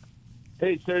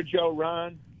 Hey, Sergio,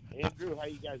 Ron, Andrew, how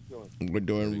you guys doing? We're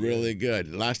doing really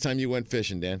good. Last time you went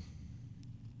fishing, Dan?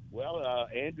 Well,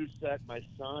 Andrew set my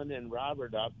son and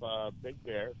Robert up Big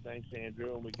Bear. Thanks,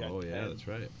 Andrew. And we got that's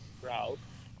right. Trout.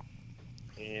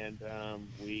 And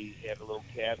we had a little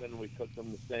cabin. We cooked them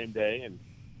the same day, and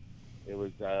it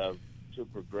was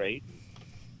super great.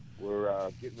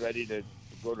 We're getting ready to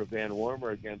go to Van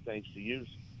Wormer again, thanks to you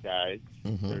guys,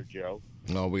 Sergio.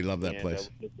 Oh, we love that place.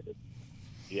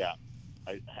 Yeah,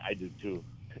 I do too.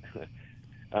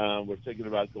 We're thinking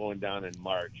about going down in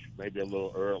March, maybe a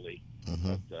little early.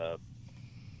 But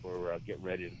we're getting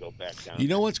ready to go back down. You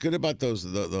know what's good about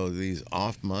these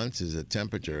off months is the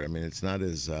temperature. I mean, it's not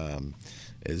as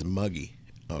muggy,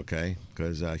 okay?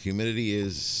 Because humidity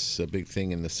is a big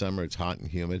thing in the summer. It's hot and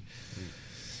humid.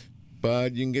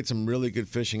 But you can get some really good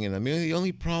fishing in. I mean, the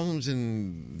only problems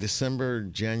in December,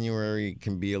 January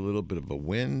can be a little bit of a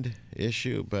wind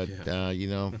issue, but,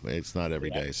 it's not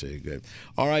every day, so you're good.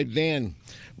 All right, Dan.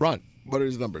 Ron, what are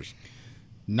his numbers?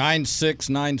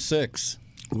 9696.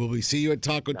 Will we see you at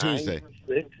Taco Tuesday?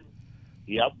 9-6.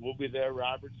 Yep, we'll be there.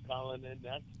 Robert's calling in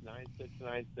next,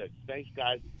 9696. Thanks,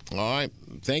 guys. All right.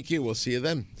 Thank you. We'll see you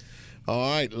then. All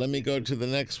right. Let me go to the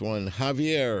next one.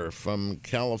 Javier from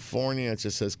California. It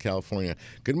just says California.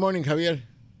 Good morning, Javier.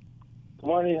 Good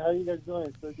morning. How are you guys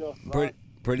doing, Sergio?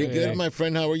 Pretty good, my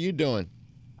friend. How are you doing?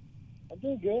 I'm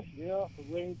doing good.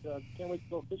 Can't wait to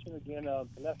go fishing again. The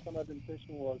last time I've been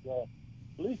fishing was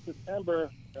at least September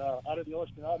out of the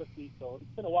Ocean Odyssey, so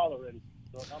it's been a while already.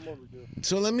 So I'm overdue.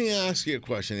 So let me ask you a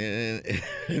question.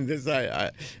 And this,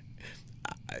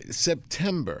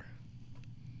 September.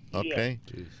 Okay.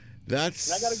 Yeah. That's.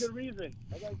 And I got a good reason.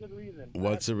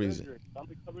 What's the reason? Surgery. I'm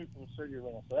recovering from surgery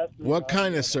right now. So that's What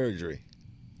kind of surgery?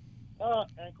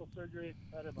 Ankle surgery.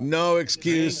 No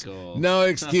excuse. No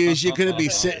excuse. You could be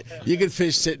You could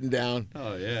fish sitting down.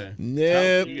 Oh yeah.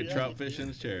 Nope. You could trout fish in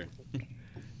his chair.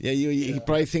 Yeah, he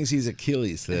probably thinks he's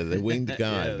Achilles, the winged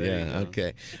god.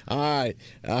 Okay. All right,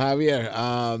 Javier.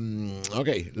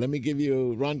 Okay, let me give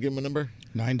you, Ron, give him a number.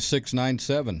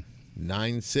 9697.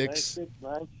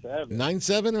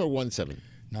 9697 or 17?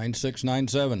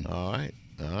 9697. All right.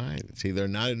 See, they're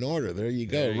not in order. There you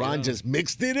go. There you Ron go. just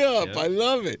mixed it up. Yep. I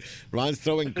love it. Ron's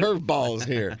throwing curveballs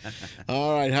here.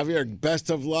 All right, Javier, best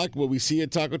of luck. Will we see you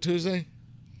at Taco Tuesday?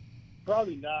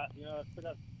 Probably not. I still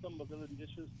got some mobility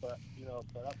issues, but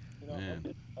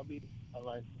I'll be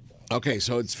online. Okay,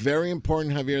 so it's very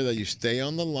important, Javier, that you stay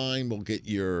on the line. We'll get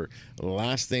your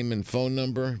last name and phone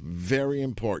number. Very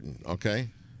important, okay?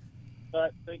 All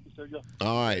right, thank you, Sergio.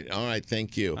 All right,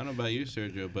 thank you. I don't know about you,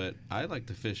 Sergio, but I like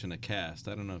to fish in a cast.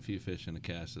 I don't know if you fish in a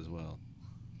cast as well.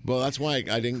 Well, that's why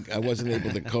I wasn't able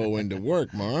to go into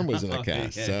work. My arm was in a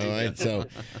cast, so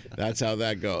that's how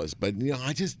that goes. But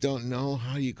I just don't know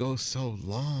how you go so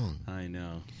long. I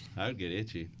know. I would get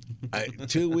itchy.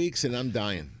 2 weeks and I'm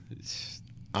dying.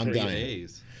 I'm 3 dying.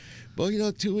 days.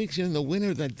 Well, 2 weeks in the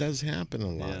winter, that does happen a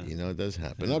lot. It does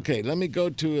happen. Okay, let me go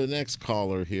to the next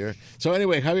caller here. So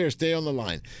anyway, Javier, stay on the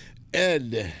line.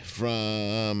 Ed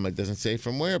from, it doesn't say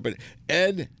from where, but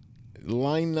Ed,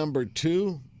 line number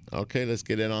 2. Okay, let's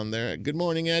get it on there. Good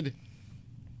morning, Ed.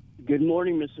 Good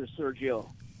morning, Mr. Sergio.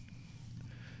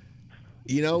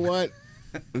 You know what?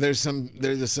 There's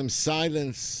some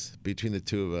silence between the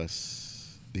two of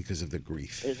us because of the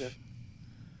grief. Is it?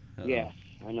 Yes,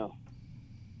 I know.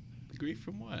 Grief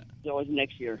from what? It's always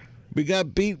next year. We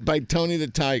got beat by Tony the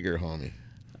Tiger, homie.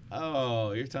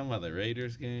 Oh, you're talking about the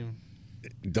Raiders game?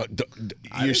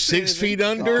 You're 6 feet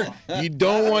under. You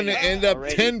don't want to end up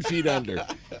 10 feet under.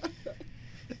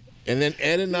 And then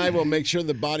Ed and I will make sure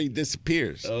the body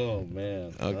disappears. Oh,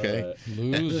 man. Okay. Right.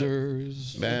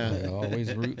 Losers. They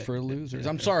always root for losers.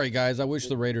 I'm sorry, guys. I wish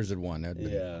the Raiders had won. That'd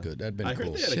been good. That'd been I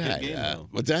cool. heard they had a good game, though.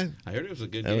 What's that? I heard it was a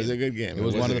good game. It was a good game. It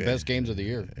was one of the best games of the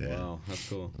year. Yeah. Wow, that's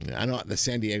cool. I know the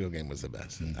San Diego game was the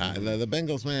best. The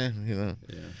Bengals, man,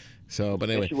 Yeah. So, but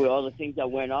anyway. Especially with all the things that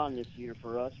went on this year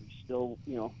for us, we still,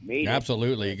 made it.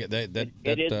 Absolutely. It is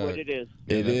what it is.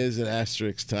 It is an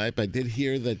asterisk type. I did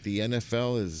hear that the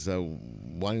NFL is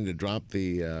wanting to drop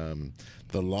the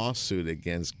lawsuit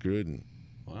against Gruden.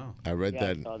 Wow. I read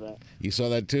that. I saw that. You saw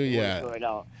that too? They Yeah. want to throw it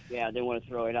out. Yeah, they want to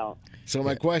throw it out. So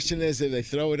my question is, if they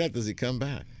throw it out, does he come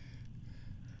back?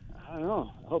 I don't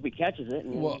know. I hope he catches it.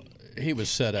 Well, he was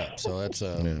set up, so that's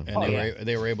and Yeah.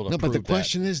 they were able to No, but prove the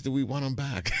question is, do we want him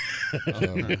back?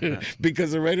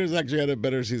 Because the Raiders actually had a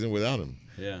better season without him.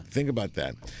 Yeah. Think about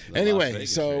that. The Anyway, Las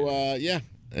Vegas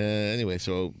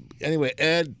so anyway,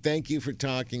 Ed, thank you for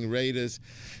talking Raiders,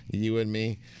 you and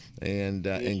me, and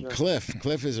sir.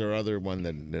 Cliff is our other one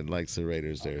that likes the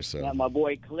Raiders there. So Yeah, my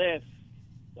boy Cliff.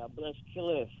 God bless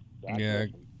Cliff. God Yeah. bless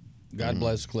him. God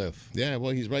bless Cliff. Yeah,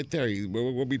 well, he's right there.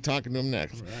 We'll be talking to him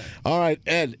next. All right,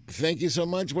 Ed, thank you so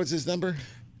much. What's his number?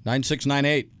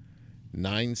 9698.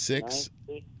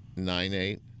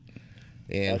 9698.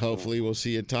 And hopefully we'll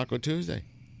see you at Taco Tuesday.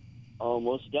 Oh,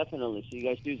 most definitely. See you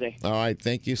guys Tuesday. All right,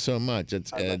 thank you so much.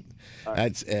 That's Ed. All right.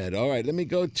 That's Ed. All right, let me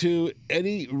go to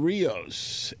Eddie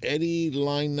Rios. Eddie,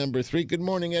 line number 3. Good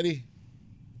morning, Eddie.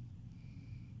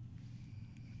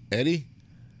 Eddie,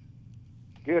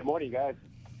 Good morning, guys.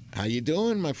 how you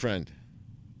doing, my friend?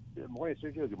 Good morning,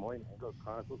 Sergio. Good morning, Anglo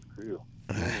Chronicles crew.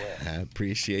 I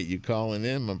appreciate you calling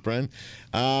in, my friend.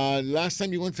 Last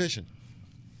time you went fishing?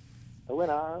 I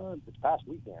went on this past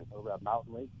weekend over at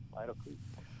Mountain Lake, Idle Creek.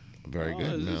 Very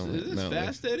good. Is this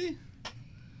fast, Eddie?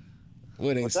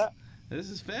 What What's that? This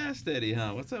is fast, Eddie,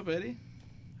 huh? What's up, Eddie?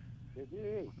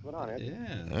 Hey, what's going on, Ed?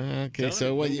 Yeah. Okay, Tony,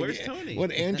 so what? where's Tony? What,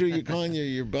 Andrew? You calling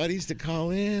your buddies to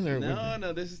call in, or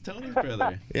No, this is Tony's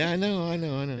brother. Yeah, I know.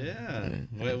 Yeah.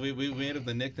 Well, we made up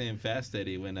the nickname Fast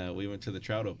Eddie when we went to the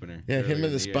trout opener. Yeah, him earlier and the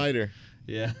in year. Spider.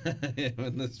 Yeah.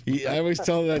 I always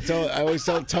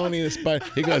tell Tony the Spider.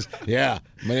 He goes, "Yeah,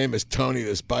 my name is Tony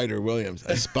the Spider Williams."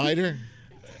 A spider?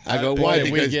 I go, Boy, "Why?"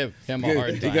 did we give him a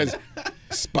hard He time. goes,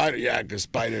 "Spider, yeah, because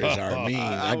spiders are mean."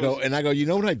 I go, "You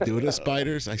know what I do to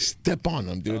spiders? I step on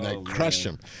them, dude, and I crush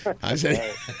them." I said,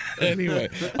 anyway.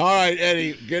 All right,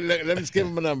 Eddie, let's give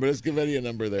him a number. Let's give Eddie a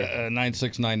number there.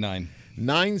 9699.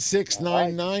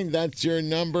 9699. That's your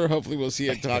number. Hopefully, we'll see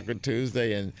you at Taco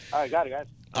Tuesday. And All right, got it, guys.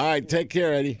 all right, take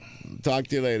care, Eddie. Talk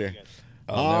to you later.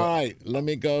 All right, let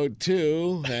me go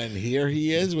to, and here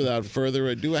he is. Without further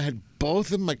ado, I had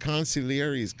both of my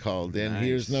consiglieres called in. Nice.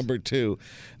 Here's number 2,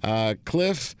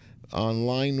 Cliff on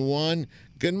line 1.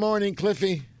 Good morning,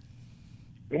 Cliffy.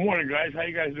 Good morning, guys. How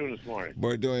you guys doing this morning?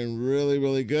 We're doing really,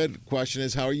 really good. Question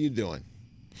is, how are you doing?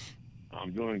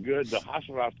 I'm doing good. The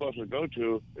hospital I'm supposed to go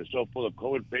to is so full of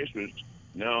COVID patients.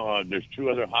 Now there's 2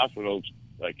 other hospitals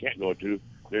that I can't go to.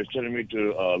 They're sending me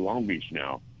to Long Beach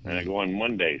now, and I go on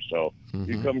Monday. So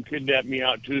you come kidnap me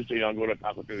out Tuesday, I'll go to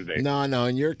Taco Tuesday. No.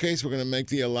 In your case, we're going to make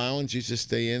the allowance. You just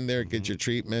stay in there, get your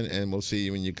treatment, and we'll see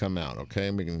you when you come out, okay?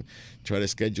 And we can try to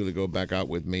schedule to go back out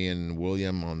with me and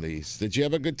William on these. Did you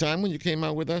have a good time when you came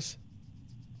out with us?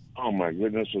 Oh my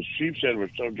goodness, the sheep's head was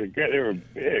so gigantic. They were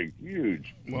big,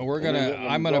 huge. Well,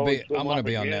 I'm gonna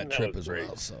be on that trip as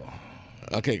well. So.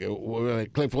 Okay,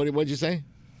 Cliff, what'd you say?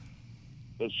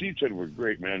 The sheep's head were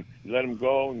great, man. You let them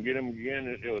go and get them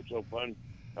again. It was so fun.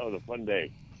 That was a fun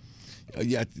day.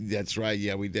 Yeah, that's right.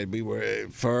 Yeah, we did. We were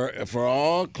for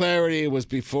all clarity. It was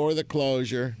before the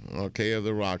closure, okay, of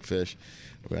the Rockfish.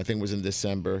 I think it was in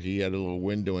December. He had a little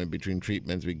window in between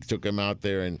treatments. We took him out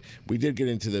there, and we did get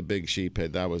into the big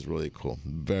sheephead. That was really cool.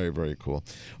 Very, very cool.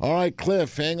 All right,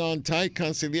 Cliff, hang on tight.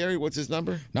 Consigliere, what's his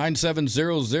number?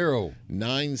 9700.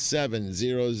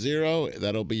 9700.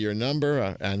 That'll be your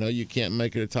number. I know you can't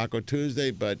make it a Taco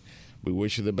Tuesday, but we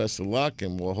wish you the best of luck,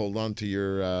 and we'll hold on to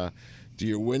your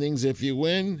winnings if you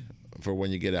win for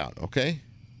when you get out, okay?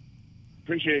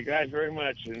 Appreciate it, guys, very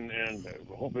much, and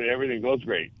hopefully everything goes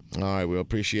great. All right, we'll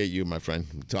appreciate you, my friend.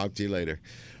 Talk to you later.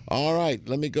 All right,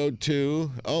 let me go to.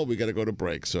 Oh, we got to go to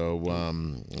break. So,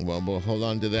 we'll hold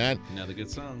on to that. Another good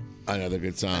song.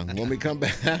 When we come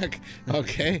back,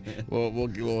 okay,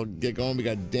 we'll get going. We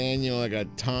got Daniel. I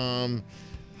got Tom,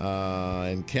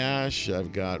 and Cash.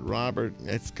 I've got Robert.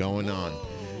 It's going on.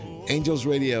 Angels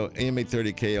Radio, AM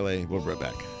 830 KLA. We'll be right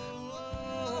back.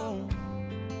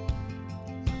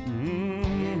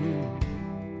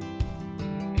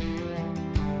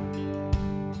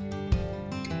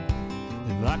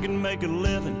 If I can make a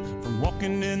living from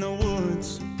walking in the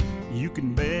woods, you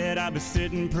can bet I'd be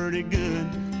sitting pretty good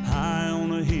high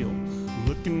on a hill,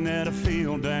 looking at a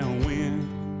field downwind.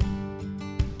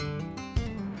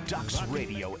 Ducks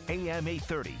Radio, AM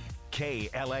 830,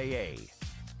 KLAA.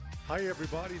 Hi,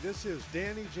 everybody. This is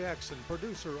Danny Jackson,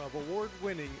 producer of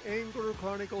award-winning Angler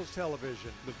Chronicles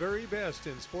Television. The very best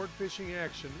in sport fishing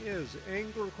action is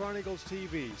Angler Chronicles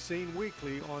TV, seen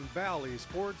weekly on Valley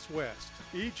Sports West.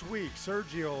 Each week,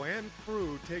 Sergio and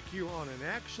crew take you on an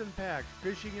action-packed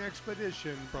fishing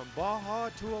expedition from Baja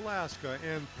to Alaska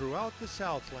and throughout the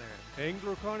Southland.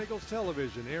 Angler Chronicles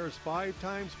Television airs 5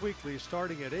 times weekly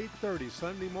starting at 8:30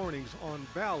 Sunday mornings on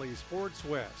Valley Sports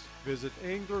West. Visit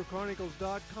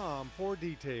anglerchronicles.com for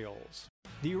details.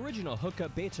 The original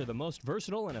hookup baits are the most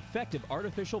versatile and effective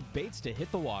artificial baits to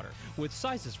hit the water. With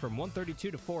sizes from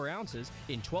 132 to 4 ounces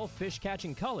in 12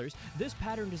 fish-catching colors, this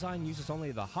pattern design uses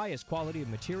only the highest quality of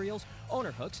materials,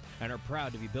 owner hooks, and are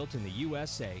proud to be built in the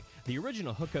USA. The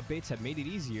original hookup baits have made it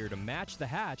easier to match the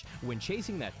hatch when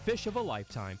chasing that fish of a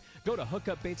lifetime. Go to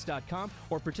hookupbaits.com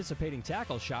or participating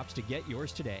tackle shops to get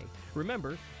yours today.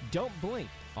 Remember, don't blink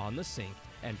on the sink,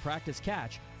 and practice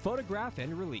catch, photograph,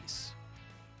 and release.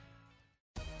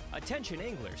 Attention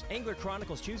anglers, Angler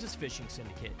Chronicles chooses Fishing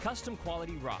Syndicate. Custom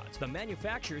quality rods, the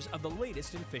manufacturers of the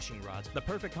latest in fishing rods. The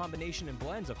perfect combination and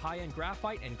blends of high-end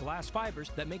graphite and glass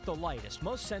fibers that make the lightest,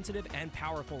 most sensitive, and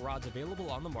powerful rods available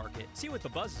on the market. See what the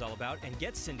buzz is all about and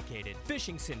get syndicated.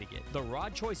 Fishing Syndicate, the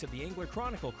rod choice of the Angler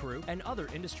Chronicle crew and other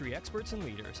industry experts and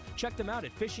leaders. Check them out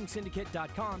at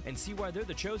fishingsyndicate.com and see why they're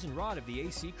the chosen rod of the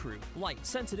AC crew. Light,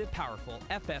 sensitive, powerful,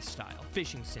 FS style.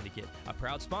 Fishing Syndicate, a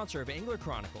proud sponsor of Angler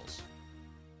Chronicles.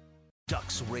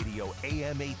 Ducks Radio,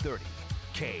 AM 830,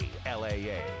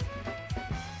 KLAA.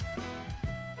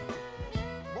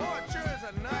 Boy, it sure is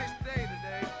a nice day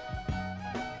today.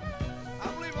 I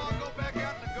believe I'll go back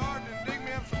out in the garden and dig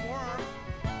me up some worms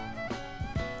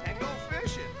and go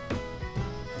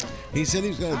He said he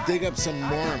was going to dig up some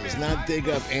worms, not dig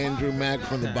up Andrew Mack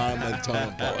from the bottom of the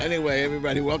totem pole. Anyway,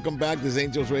 everybody, welcome back. This is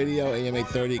Angels Radio, AM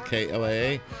 830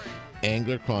 KLAA.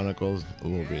 Angler Chronicles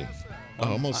will be. I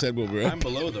almost said we'll be. I'm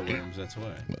below the worms, that's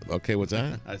why. Okay, what's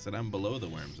that? I said I'm below the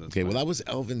worms. That's Okay, why. well, that was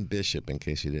Elvin Bishop, in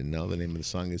case you didn't know. The name of the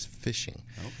song is Fishing.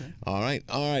 Okay. All right.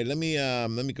 Let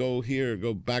me go here,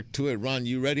 go back to it. Ron,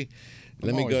 you ready?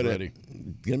 Let me go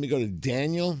to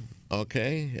Daniel.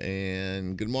 Okay,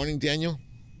 and good morning, Daniel.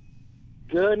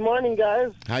 Good morning,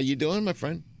 guys. How you doing, my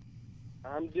friend?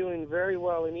 I'm doing very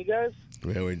well, and you guys?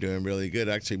 Yeah, we're doing really good.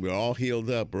 Actually, we're all healed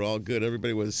up. We're all good.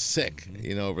 Everybody was sick,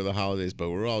 over the holidays, but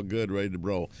we're all good, ready to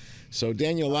roll. So,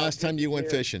 Daniel, last time you went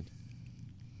fishing?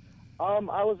 I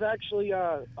was actually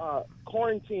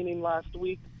quarantining last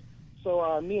week.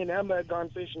 So me and Emma had gone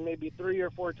fishing maybe 3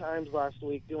 or 4 times last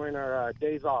week during our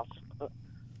days off.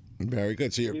 Very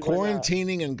good. So you're We went,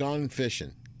 quarantining and gone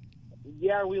fishing.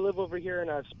 Yeah, we live over here in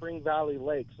Spring Valley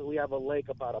Lake, so we have a lake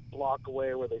about a block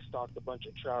away where they stocked a bunch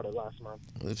of trout last month.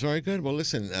 That's very good. Well,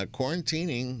 listen,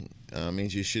 quarantining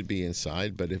means you should be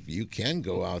inside, but if you can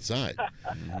go outside,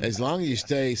 as long as you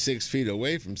stay 6 feet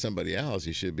away from somebody else,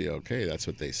 you should be okay. That's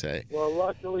what they say. Well,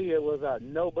 luckily it was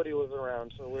nobody was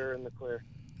around, so we're in the clear.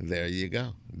 There you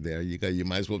go. There you go. You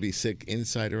might as well be sick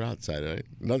inside or outside, right?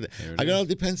 It all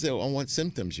depends on what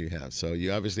symptoms you have. So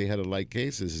you obviously had a light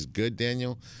case. This is good,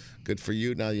 Daniel. Good for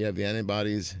you. Now you have the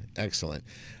antibodies. Excellent.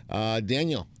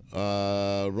 Daniel,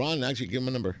 Ron, actually give him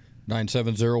a number.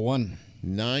 9701.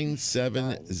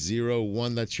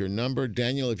 9701. That's your number.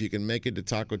 Daniel, if you can make it to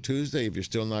Taco Tuesday, if you're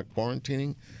still not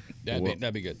quarantining.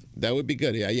 That'd be good. That would be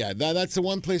good. Yeah. That's the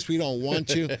one place we don't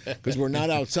want you because we're not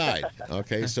outside.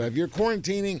 Okay, so if you're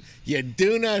quarantining, you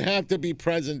do not have to be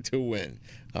present to win.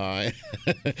 All right.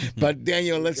 But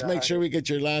Daniel, let's make sure we get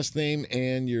your last name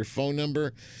and your phone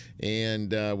number,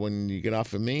 and when you get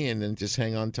off of me, and then just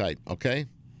hang on tight. Okay.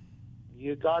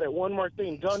 You got it. One more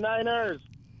thing. Go Niners.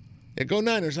 Yeah, go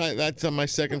Niners. That's my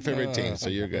second favorite team, so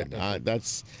you're good.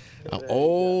 That's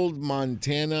old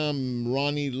Montana,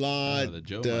 Ronnie Lott. The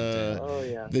Joe Montana. Oh,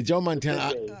 yeah. The Joe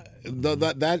Montana.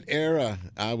 That era,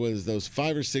 I was those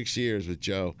 5 or 6 years with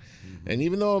Joe. And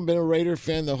even though I've been a Raider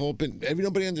fan,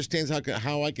 nobody understands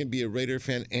how I can be a Raider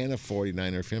fan and a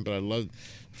 49er fan, but I love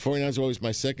 49ers were always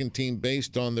my second team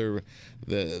based on the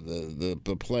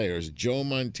players. Joe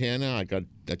Montana, I got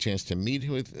a chance to meet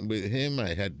with him.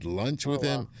 I had lunch with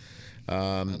him.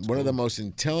 One of the most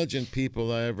intelligent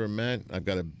people I ever met. I've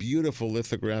got a beautiful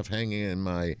lithograph hanging in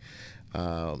my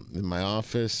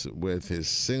office with his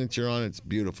signature on it. It's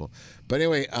beautiful. But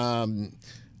anyway,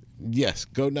 yes,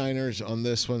 go Niners on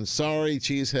this one. Sorry,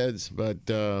 cheeseheads, but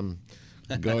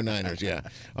go Niners, yeah.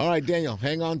 All right, Daniel,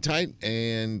 hang on tight,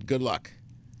 and good luck.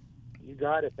 You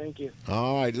got it. Thank you.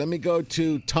 All right, let me go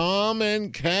to Tom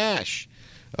and Cash.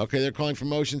 Okay, they're calling from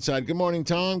Oceanside. Good morning,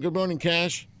 Tom. Good morning,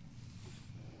 Cash.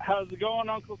 How's it going,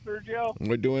 Uncle Sergio?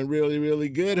 We're doing really, really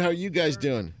good. How are you guys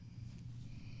doing?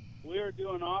 We are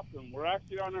doing awesome. We're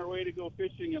actually on our way to go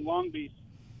fishing in Long Beach,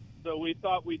 so we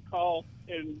thought we'd call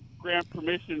and grant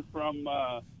permission from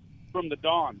the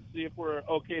Dawn, see if we're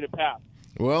okay to pass.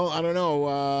 Well, I don't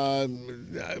know.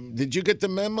 Did you get the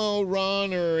memo,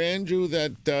 Ron or Andrew,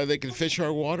 that they can fish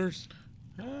our waters?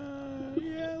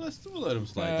 Yeah, we'll let them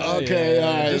slide. Okay,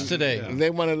 all right. Just today. They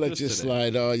want to let you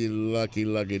slide. Oh, you lucky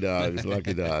dogs.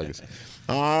 Lucky dogs.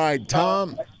 All right,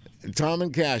 Tom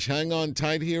and Cash, hang on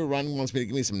tight here. Ron wants me to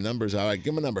give me some numbers. All right,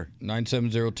 give him a number.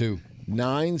 9702.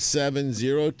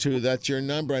 9702. That's your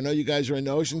number. I know you guys are in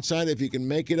Oceanside. If you can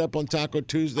make it up on Taco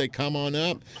Tuesday, come on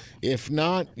up. If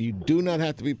not, you do not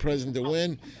have to be present to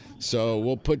win. So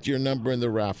we'll put your number in the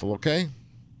raffle, okay?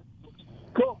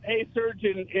 Cool. Hey, Serge,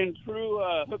 in true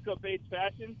hookup bait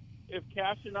fashion, if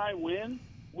Cash and I win,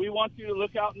 we want you to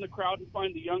look out in the crowd and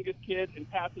find the youngest kid and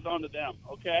pass it on to them,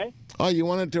 okay? Oh, you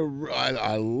wanted to...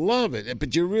 I love it.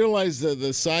 But you realize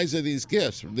the size of these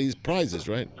gifts, these prizes,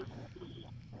 right?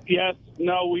 Yes,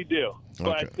 no, we do.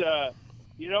 Okay. But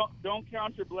you don't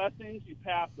count your blessings, you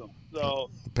pass them. So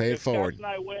Pay it if forward. Cash and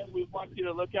I win, we want you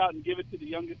to look out and give it to the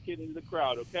youngest kid in the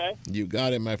crowd, okay? You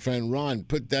got it, my friend. Ron,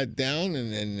 put that down,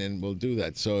 and we'll do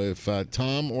that. So if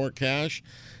Tom or Cash,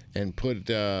 and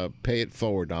pay it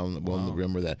forward, we'll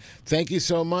remember that. Thank you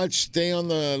so much. Stay on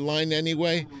the line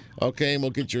anyway, okay, and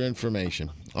we'll get your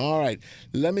information. All right,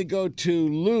 let me go to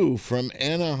Lou from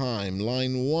Anaheim,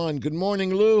 line 1. Good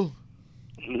morning, Lou.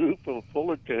 Lou from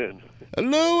Fullerton.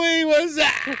 Louie, what's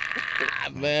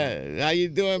up? Man, how you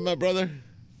doing, my brother?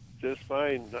 Just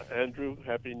fine. Andrew,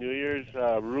 Happy New Year's.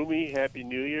 Rumi, Happy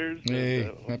New Year's.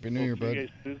 Hey, Happy New Year, bud. You guys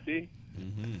Tuesday.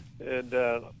 And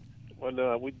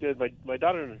when we did, my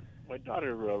daughter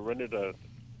rented a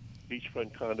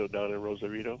beachfront condo down in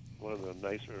Rosarito, one of the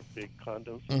nicer big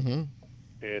condos. Mm-hmm.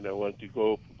 And I wanted to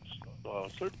go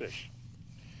surf fish.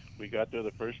 We got there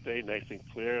the first day, nice and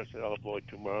clear. I said, "Oh boy,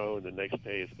 tomorrow and the next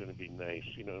day it's going to be nice."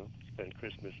 Spend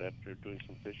Christmas after doing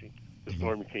some fishing. The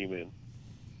storm came in,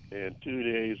 and 2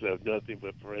 days of nothing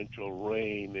but torrential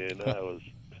rain, and I was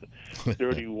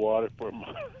dirty water for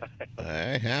miles.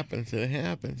 It happens. It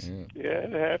happens. Yeah,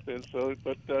 it happens. So,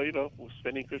 but we're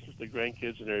spending Christmas with the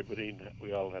grandkids and everybody, and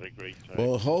we all had a great time.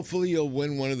 Well, hopefully you'll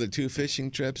win one of the 2 fishing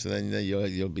trips, and then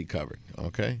you'll be covered.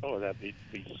 Okay. Oh, that'd be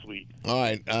sweet. All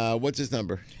right. What's his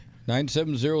number?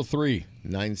 9703.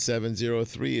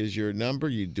 9703 is your number.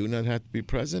 You do not have to be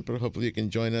present, but hopefully you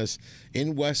can join us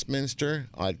in Westminster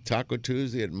on Taco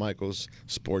Tuesday at Michael's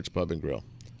Sports Pub and Grill.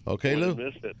 Okay, Lou?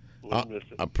 Wouldn't miss it.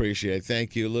 Appreciate it.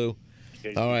 Thank you, Lou.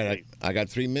 Okay, all right, I got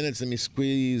 3 minutes. Let me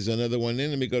squeeze another one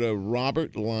in. Let me go to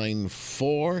Robert, line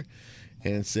 4,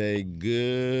 and say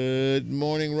good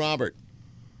morning, Robert.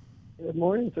 Good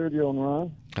morning, Sergio and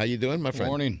Ron. How you doing, my friend?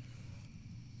 Morning.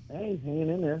 Hey, hanging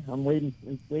in there. I'm waiting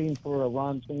for a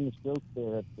Ron famous joke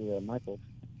there at the Michael's.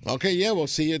 Okay, yeah, we'll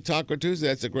see you at Taco Tuesday.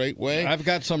 That's a great way. I've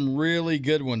got some really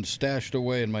good ones stashed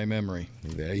away in my memory.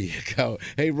 There you go.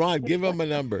 Hey, Ron, give him a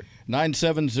number.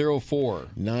 9704.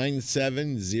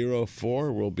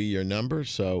 9704 will be your number.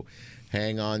 So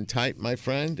hang on tight, my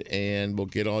friend, and we'll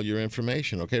get all your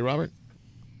information. Okay, Robert?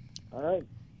 All right.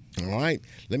 All right.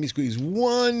 Let me squeeze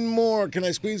one more. Can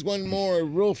I squeeze one more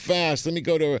real fast? Let me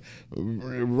go to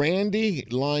Randy,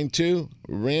 line 2.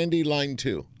 Randy, line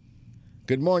 2.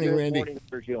 Good morning, Randy. Good morning,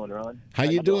 Sergio and Ron. How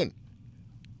you doing?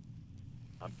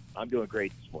 I'm doing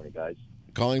great this morning, guys.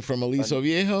 Calling from Aliso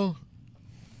Viejo?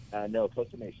 No,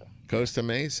 Costa Mesa. Costa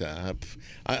Mesa.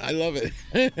 I love it.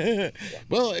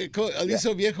 Well,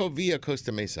 Aliso Viejo via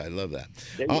Costa Mesa. I love that.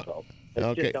 There you go. That's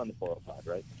okay. just down the 405,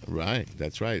 right? Right.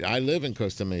 That's right. I live in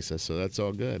Costa Mesa, so that's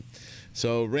all good.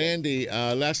 So, Randy,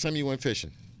 last time you went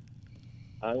fishing?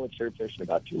 I went surf fishing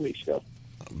about 2 weeks ago.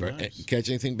 Nice. Catch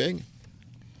anything big?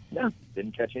 No,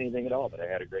 didn't catch anything at all, but I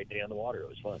had a great day on the water. It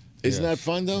was fun. Isn't that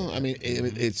fun, though? I mean,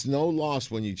 it's no loss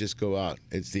when you just go out.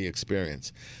 It's the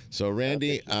experience. So,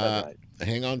 Randy,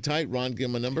 hang on tight. Ron, give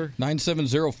him a number.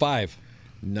 9705.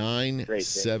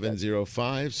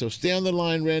 9705. So stay on the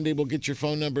line, Randy. We'll get your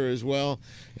phone number as well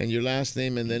and your last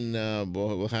name, and then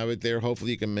we'll have it there.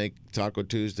 Hopefully you can make Taco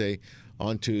Tuesday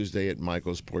on Tuesday at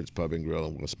Michael's Sports Pub and Grill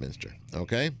in Westminster.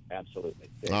 Okay?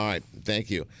 Absolutely. All right. Thank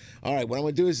you. All right. What I'm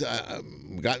going to do is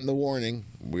we've gotten the warning.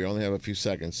 We only have a few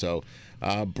seconds. So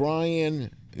Brian,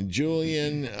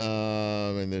 Julian,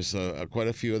 and there's quite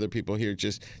a few other people here.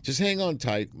 Just hang on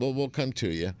tight. We'll come to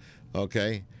you.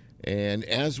 Okay? And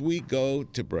as we go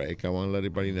to break, I want to let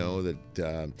everybody know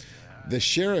that the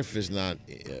sheriff is not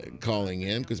calling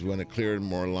in because we want to clear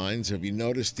more lines. Have you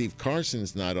noticed Steve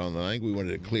Carson's not on the line? We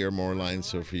wanted to clear more lines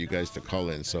so for you guys to call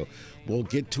in. So we'll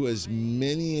get to as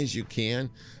many as you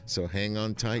can. So hang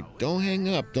on tight. Don't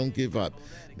hang up. Don't give up.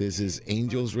 This is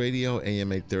Angels Radio,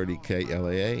 AM 830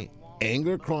 KLAA.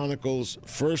 Angler Chronicles,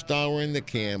 first hour in the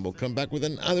can. We'll come back with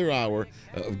another hour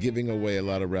of giving away a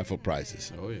lot of raffle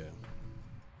prizes. Oh, yeah.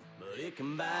 It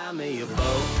can buy me a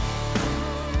boat.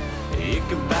 It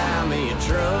can buy me a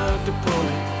truck to pull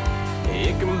it.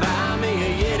 It can buy me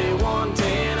a Yeti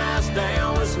 110 ice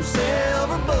down with some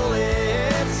silver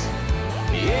bullets.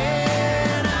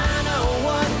 Yeah, and I know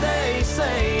what they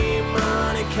say,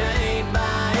 money can't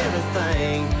buy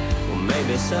everything. Well,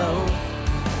 maybe so,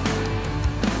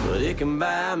 but it can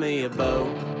buy me a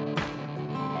boat.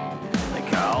 They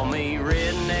call me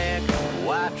redneck,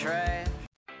 white trash.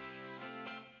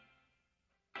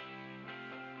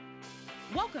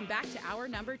 Welcome back to hour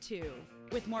number 2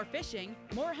 with more fishing,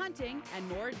 more hunting, and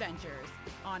more adventures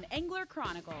on Angler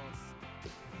Chronicles.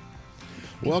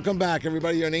 Welcome back,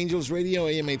 everybody. You're on Angels Radio,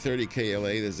 AM 830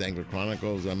 KLA. This is Angler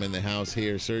Chronicles. I'm in the house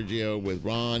here, Sergio, with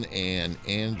Ron and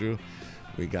Andrew.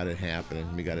 We got it happening.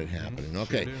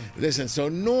 Okay, sure listen, so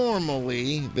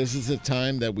normally this is the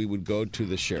time that we would go to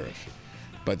the sheriff.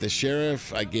 But the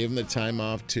sheriff, I gave him the time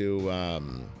off to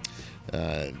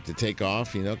take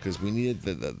off, because we needed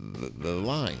the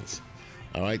lines.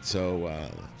 All right, so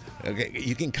okay,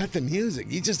 you can cut the music.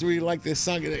 You just really like this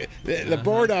song. The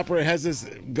board operator has this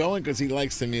going because he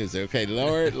likes the music. Okay,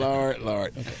 lower it.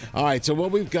 Okay. All right, so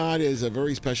what we've got is a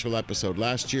very special episode.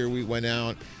 Last year we went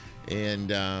out and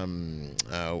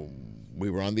we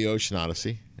were on the Ocean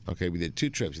Odyssey. Okay, we did 2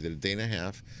 trips. We did a day and a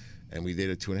half, and we did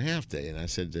a 2.5 day. And I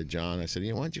said to John, why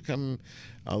don't you come?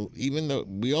 Even though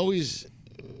we always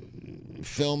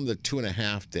film the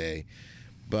 2.5 day,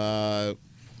 but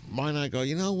why not go,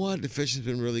 you know what, the fishing's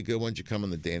been really good, why don't you come on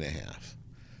the day and a half?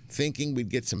 thinking we'd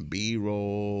get some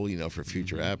B-roll, for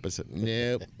future episodes.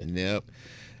 Nope.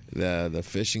 The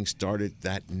fishing started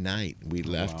that night. We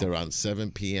left around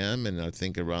 7 p.m. and I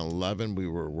think around 11 we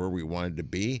were where we wanted to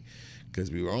be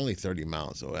because we were only 30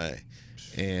 miles away.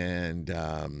 And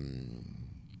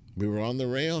we were on the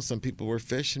rail. Some people were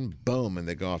fishing. Boom, and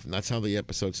they go off. And that's how the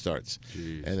episode starts.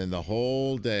 Jeez. And then the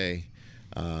whole day,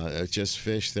 it's just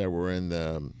fish that were in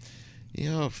the,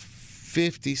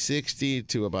 50, 60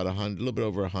 to about 100, a little bit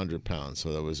over 100 pounds.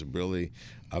 So that was really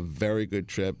a very good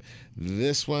trip.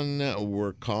 This one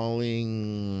we're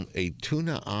calling a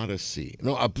tuna odyssey.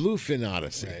 No, a bluefin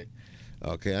odyssey. Right.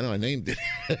 Okay, I know I named it.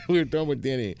 We were talking with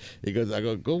Danny. He goes,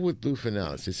 go with bluefin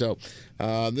odyssey. So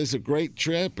this is a great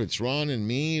trip. It's Ron and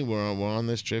me. We're on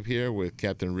this trip here with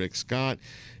Captain Rick Scott.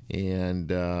 And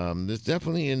there's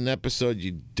definitely an episode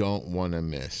you don't want to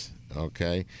miss.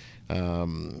 Okay?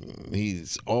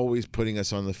 He's always putting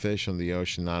us on the fish on the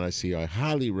Ocean Odyssey. I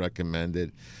highly recommend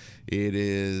it. It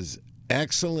is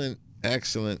excellent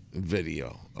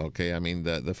video. Okay, I mean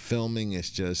the filming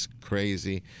is just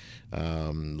crazy.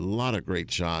 A lot of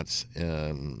great shots,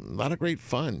 a lot of great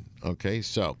fun. Okay,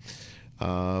 so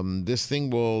this thing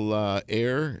will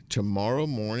air tomorrow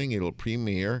morning. It'll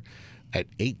premiere at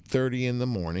 8:30 in the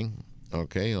morning.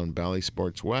 Okay, on Bally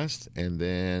Sports West, and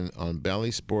then on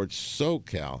Bally Sports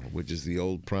SoCal, which is the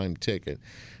old Prime ticket.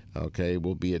 Okay,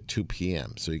 will be at 2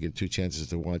 p.m. So you get 2 chances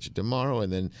to watch it tomorrow,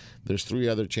 and then there's 3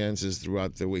 other chances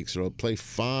throughout the week. So it'll play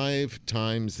 5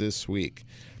 times this week.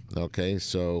 Okay,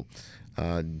 so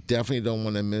definitely don't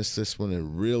want to miss this one. It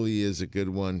really is a good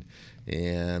one.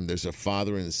 And there's a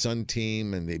father and son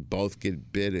team, and they both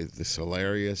get bit. It's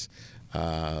hilarious.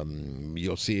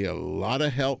 You'll see a lot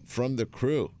of help from the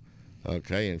crew.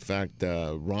 Okay, in fact,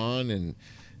 Ron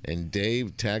and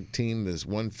Dave tag team this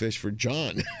one fish for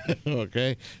John.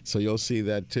 Okay, so you'll see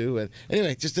that too. And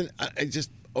anyway, just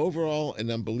overall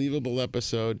an unbelievable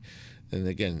episode. And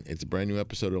again, it's a brand new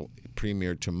episode. It'll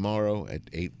premiere tomorrow at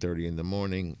 8:30 in the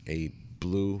morning. A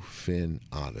Bluefin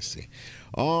Odyssey.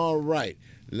 All right,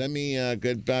 let me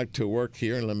get back to work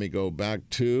here, and let me go back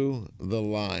to the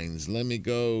lines. Let me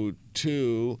go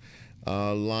to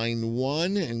line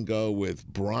 1 and go with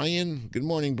Brian. Good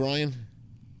morning, Brian.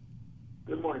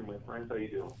 Good morning, my friends. How you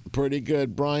doing? Pretty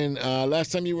good, Brian.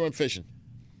 Last time you went fishing?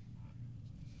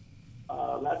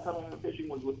 Last time I went fishing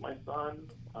was with my son.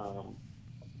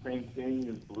 Same thing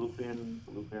as bluefin.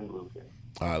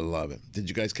 I love it. Did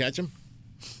you guys catch him?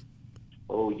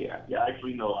 Oh, yeah. Yeah,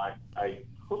 actually, no. I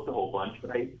hooked a whole bunch, but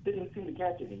I didn't seem to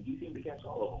catch any. You seem to catch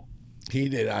all of them. He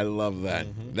did. I love that.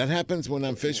 Mm-hmm. That happens when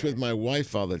I'm fishing with my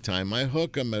wife all the time. I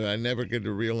hook them, and I never get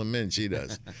to reel them in. She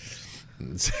does.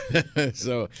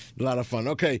 So, a lot of fun.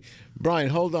 Okay, Brian,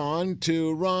 hold on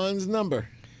to Ron's number.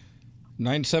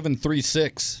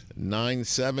 9736.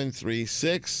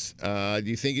 9736. Do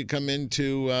you think you'd come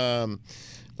into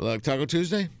Taco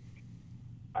Tuesday?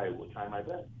 I will try my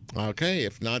best. Okay,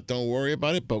 if not, don't worry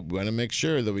about it, but we want to make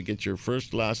sure that we get your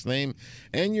first, last name,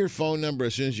 and your phone number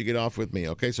as soon as you get off with me,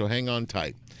 okay? So hang on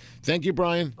tight. Thank you,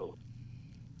 Brian. Oh.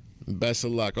 Best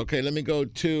of luck. Okay, let me go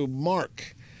to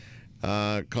Mark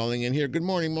calling in here. Good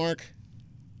morning, Mark.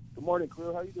 Good morning,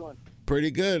 crew. How you doing?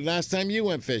 Pretty good. Last time you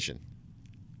went fishing?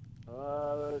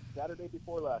 Saturday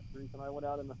before last. Reese and I went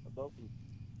out in the boat and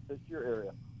fished your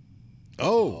area.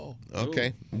 Oh,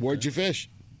 okay. Where'd you fish?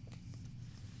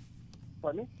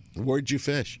 Pardon me? Where'd you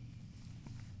fish?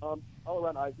 All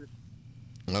around Isers.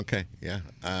 Okay, yeah.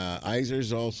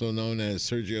 Isers, also known as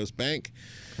Sergio's Bank.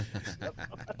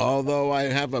 Although I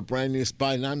have a brand new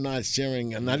spot, and I'm not sharing,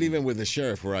 not even with the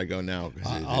sheriff where I go now.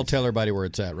 I'll tell everybody where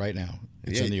it's at right now.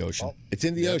 It's in the ocean. It's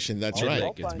in the ocean, that's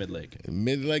right. It's Mid-Lake.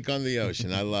 Mid-Lake on the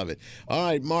ocean. I love it. All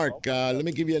right, Mark, let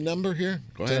me give you a number here.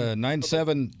 Go ahead.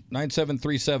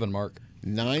 9737, Mark.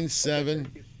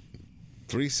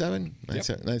 9737?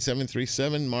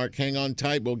 9737. Mark, hang on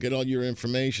tight. We'll get all your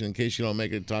information in case you don't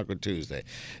make it to Taco Tuesday.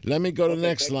 Let me go to the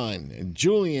next line.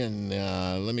 Julian.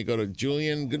 Let me go to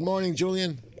Julian. Good morning,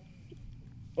 Julian.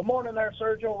 Good morning there,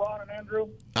 Sergio, Ron, and Andrew.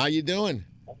 How you doing?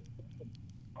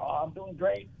 I'm doing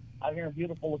great out here in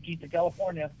beautiful La Quinta,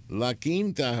 California. La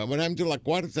Quinta. What happened to La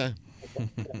Cuarta?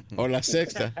 Or La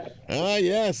Sexta? Oh,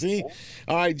 yeah, see?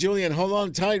 All right, Julian, hold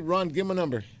on tight. Ron, give him a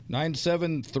number.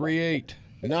 9738.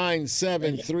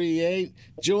 9738.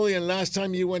 Julian, last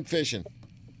time you went fishing?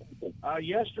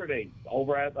 Yesterday,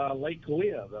 over at Lake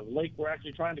Cahuilla, the lake we're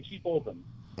actually trying to keep open.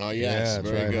 Oh, yes. Yeah,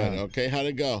 very right, good. huh? Okay, how'd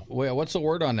it go? Wait, what's the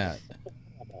word on that?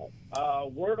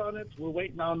 Word on it, we're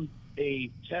waiting on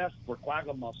a test for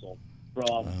quagga mussel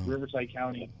from Riverside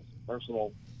County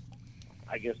Personal,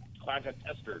 I guess, quagga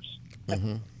testers.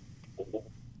 Mm-hmm.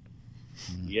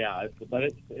 Yeah, but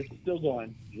it's still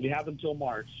going. We have until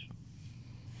March.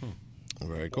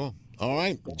 Very cool. All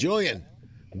right, Julian.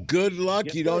 Good luck.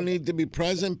 Yes, you don't sir. need to be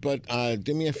present, but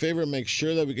do me a favor. Make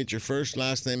sure that we get your first,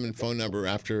 last name, and phone number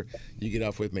after you get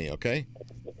off with me, okay?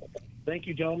 Thank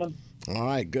you, gentlemen. All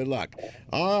right, good luck.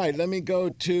 All right, let me go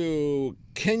to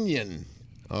Kenyon,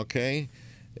 okay?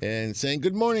 And saying,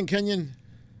 good morning, Kenyon.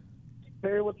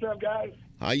 Hey, what's up, guys?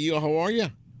 How are you?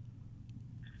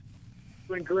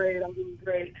 Doing great. I'm doing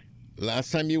great.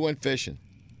 Last time you went fishing.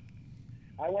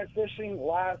 I went fishing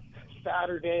last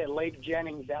Saturday at Lake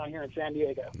Jennings down here in San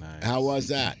Diego. Nice. How was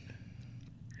that?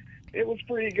 It was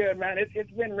pretty good, man.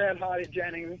 It's been red hot at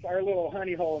Jennings. It's our little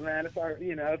honey hole, man. It's our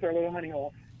little honey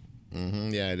hole.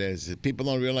 Yeah, it is. People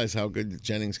don't realize how good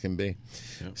Jennings can be.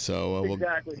 Yep. So,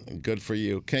 Exactly. good for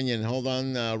you. Kenyon, hold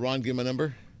on. Ron, give me a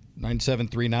number.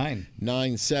 9739.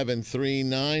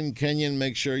 9739. Kenyon,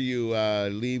 make sure you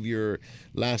leave your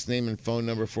last name and phone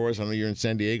number for us. I know you're in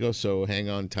San Diego, so hang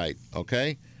on tight,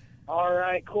 okay? All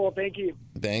right, cool. Thank you.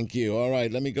 Thank you. All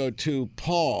right, let me go to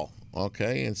Paul,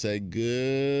 okay, and say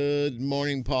good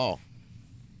morning, Paul.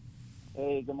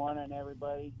 Hey, good morning,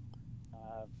 everybody.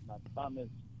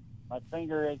 My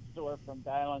finger is sore from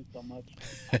dialing so much.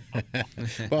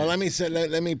 Well,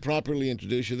 let me properly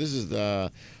introduce you. This is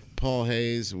Paul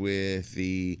Hayes with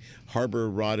the Harbor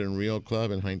Rod and Reel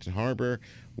Club in Huntington Harbor,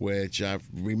 which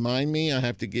remind me I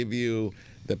have to give you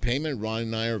the payment. Ron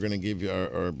and I are going to give you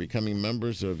are becoming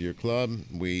members of your club.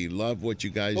 We love what you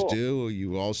guys do.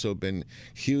 You've also been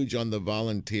huge on the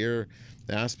volunteer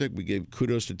aspect. We gave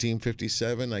kudos to Team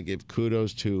 57. I give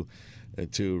kudos to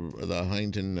the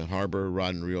Huntington Harbor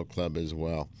Rod and Reel Club as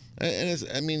well. And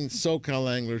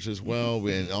SoCal Anglers as well,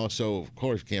 and also, of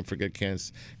course, can't forget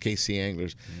KC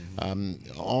Anglers.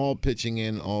 All pitching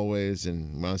in always,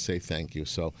 and I want to say thank you.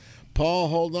 So, Paul,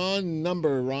 hold on.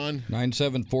 Number, Ron?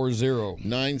 9740.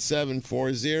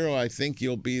 9740. I think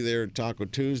you'll be there Taco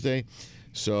Tuesday,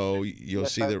 so you'll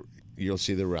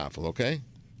see the raffle. Okay?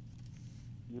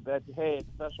 You bet. Hey,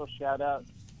 special shout out,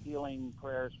 healing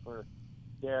prayers for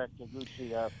Derek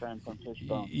Taguchi, our friend from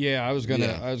Fishbone. Yeah, I was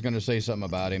gonna say something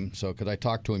about him. So, because I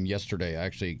talked to him yesterday, I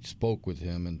actually spoke with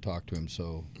him and talked to him.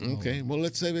 So, okay. Well,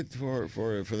 let's save it for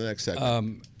the next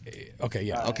segment. Okay,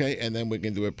 yeah. Okay, and then we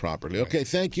can do it properly. Okay,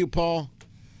 thank you, Paul.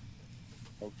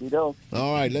 Okey-doke.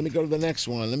 All right, let me go to the next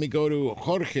one. Let me go to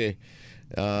Jorge.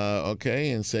 Okay,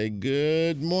 and say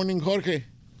good morning, Jorge.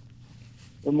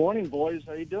 Good morning, boys.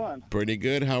 How you doing? Pretty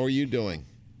good. How are you doing?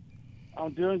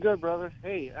 I'm doing good, brother.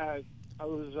 Hey, I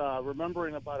was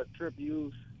remembering about a trip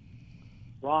you,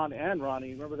 Ron and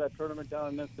Ronnie. Remember that tournament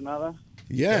down in Ensenada?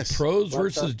 Yes. Pros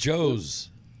versus Joes.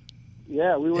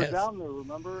 Yeah, we were down there,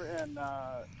 remember? And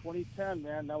 2010,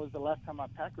 man, that was the last time our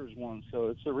Packers won. So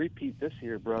it's a repeat this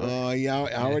year, brother. Oh, yeah,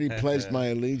 I already pledged my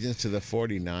allegiance to the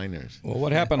 49ers. Well,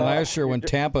 what happened last year when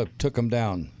Tampa took them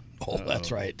down? Oh,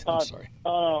 that's right. I'm sorry.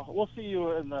 We'll see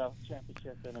you in the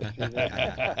championship.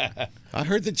 I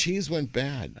heard the cheese went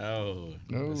bad. Oh.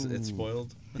 It's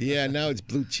spoiled? Yeah, now it's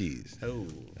blue cheese. Oh,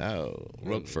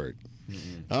 Roquefort.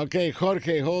 Okay,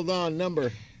 Jorge, hold on.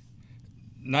 Number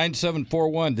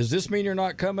 9741. Does this mean you're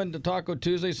not coming to Taco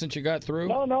Tuesday since you got through?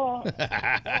 No,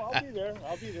 I'll be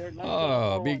there.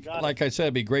 Oh, like I said,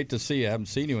 it'd be great to see you. I haven't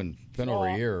seen you in been over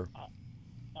a year.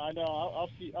 I know.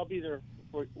 I'll be there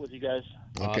with you guys.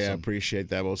 Okay, Awesome. I appreciate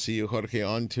that. We'll see you, Jorge,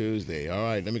 on Tuesday. All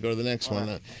right, let me go to the next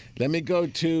one. Let me go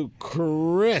to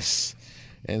Chris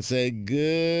and say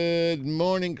good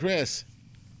morning, Chris.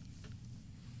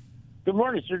 Good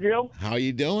morning, Sergio. How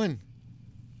you doing?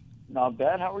 Not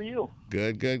bad. How are you?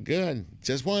 Good.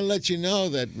 Just want to let you know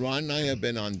that Ron and I have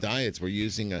been on diets. We're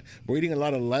eating a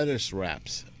lot of lettuce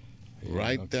wraps.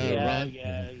 Right, Ron?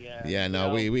 Yeah,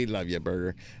 no, we love you,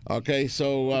 Burger. Okay,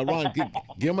 so, Ron,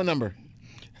 give him a number.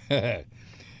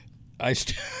 I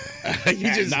just got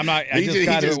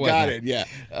it. Yeah.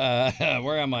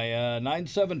 Where am I?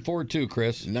 9742,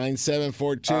 Chris.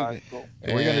 9742. Right, cool.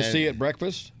 We're going to see you at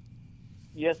breakfast?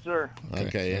 Yes, sir.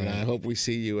 Okay, and I hope we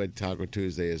see you at Taco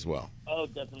Tuesday as well. Oh,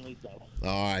 definitely so.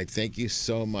 All right, thank you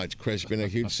so much, Chris. You've been a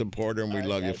huge supporter, and we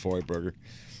love you for it, Burger.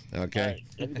 Okay.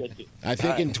 I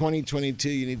think in 2022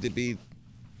 you need to be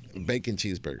bacon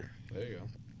cheeseburger. There you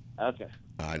go. Okay.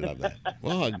 I love that.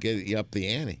 Well, I'll get you up the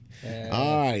ante.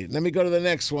 All right, let me go to the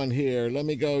next one here. Let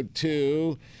me go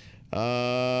to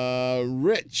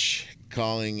Rich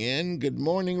calling in. Good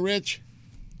morning, Rich.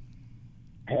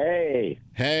 Hey.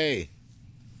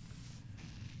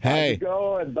 How's it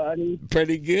going, buddy?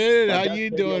 Pretty good. How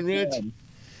you doing, Rich?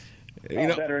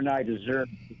 Better than I deserve.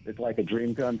 It's like a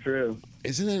dream come true.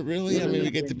 Isn't it really? I mean,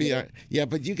 we get to be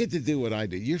but you get to do what I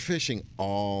do. You're fishing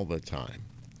all the time.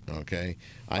 Okay,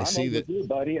 I'm see with that. you,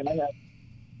 buddy.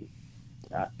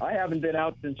 I haven't been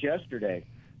out since yesterday.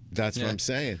 That's what I'm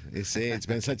saying. You see, it's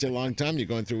been such a long time. You're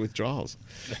going through withdrawals.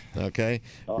 Okay,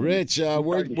 Rich, give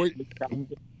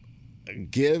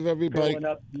everybody. Going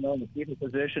up, in the fetal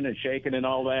position and shaking and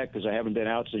all that because I haven't been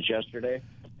out since yesterday.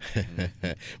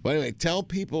 Well, anyway, tell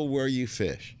people where you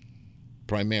fish,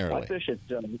 primarily. I fish at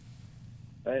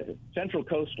Central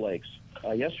Coast Lakes.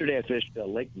 Yesterday I fished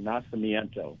Lake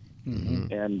Nacimiento,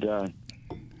 and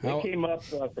it came up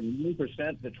from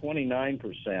 9% to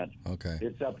 29%. Okay.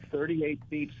 It's up 38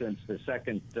 feet since the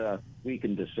second week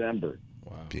in December.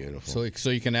 Wow. Beautiful.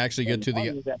 So you can actually get to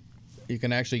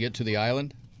the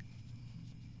island?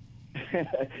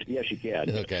 Yes, you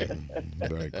can. Okay.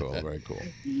 Very cool. Very cool.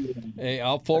 Hey,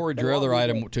 I'll forward your other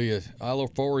item to you. I'll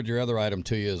forward your other item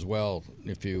to you as well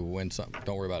if you win something.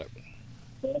 Don't worry about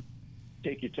it.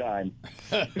 Take your time.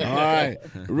 All right,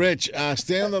 Rich,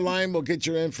 stay on the line. We'll get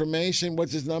your information.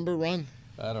 What's his number, Ron?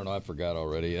 I don't know. I forgot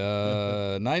already.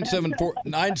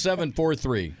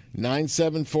 9743.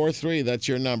 9743. That's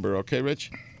your number. Okay,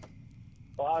 Rich?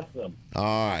 Awesome.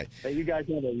 All right. Hey, you guys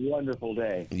have a wonderful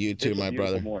day. You too, my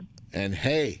brother. Morning. And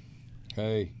hey.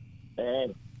 Hey.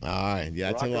 All right.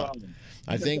 Yeah, that's a lot.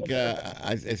 I think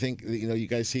I think you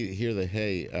guys hear the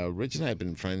hey. Rich and I have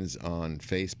been friends on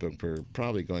Facebook for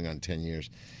probably going on 10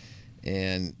 years,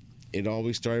 and it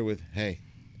always started with hey,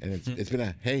 and it's been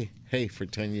a hey for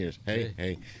 10 years.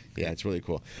 Hey. Yeah, it's really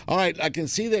cool. All right, I can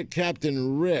see that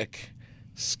Captain Rick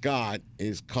Scott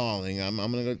is calling.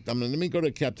 Let me go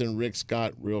to Captain Rick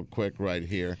Scott real quick right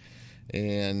here,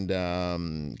 and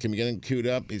can we get him queued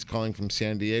up? He's calling from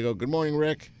San Diego. Good morning,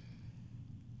 Rick.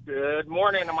 Good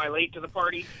morning. Am I late to the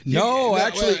party? No,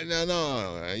 actually,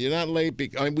 no. You're not late.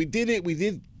 We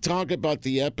did talk about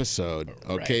the episode,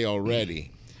 okay,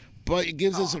 already. But it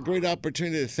gives us a great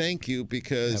opportunity to thank you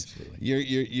because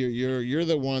you're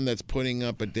the one that's putting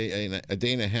up a day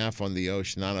and a half on the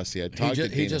Ocean Odyssey.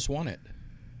 He just won it.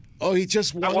 Oh, he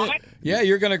just won it? Yeah,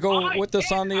 you're going to go with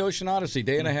us on the Ocean Odyssey,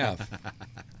 day and a half.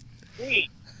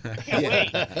 Sweet.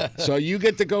 Yeah. So you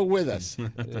get to go with us.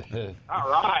 All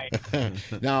right.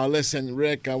 Now, listen,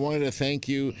 Rick, I wanted to thank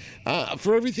you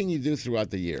for everything you do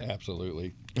throughout the year.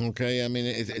 Absolutely. Okay, I mean,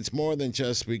 it's more than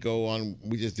just we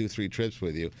just do 3 trips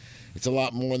with you. It's a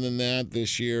lot more than that.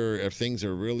 This year, if things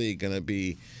are really going to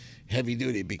be heavy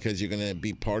duty because you're going to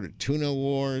be part of Tuna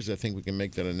Wars. I think we can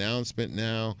make that announcement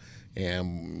now.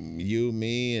 And you,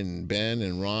 me, and Ben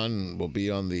and Ron will be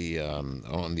on the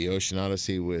Ocean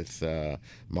Odyssey with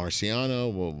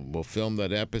Marciano. We'll film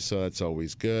that episode. That's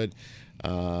always good. I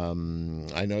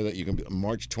know that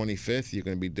March 25th. You're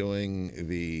going to be doing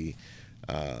the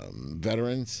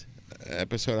veterans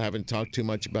episode. I haven't talked too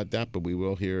much about that, but we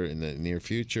will here in the near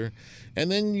future. And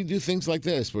then you do things like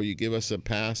this, where you give us a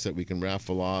pass that we can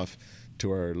raffle off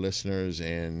to our listeners,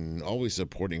 and always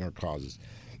supporting our causes.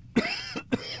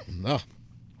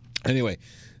 Anyway,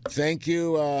 thank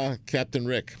you, Captain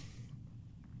Rick.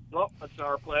 Well, it's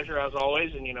our pleasure as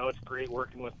always, and it's great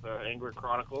working with Angler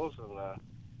Chronicles, and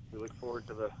we look forward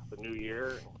to the new year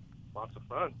and lots of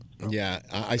fun. So. Yeah,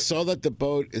 I saw that the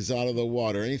boat is out of the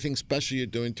water. Anything special you're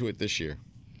doing to it this year?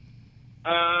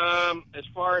 As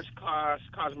far as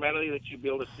cosmetically that you'll be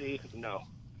able to see, no.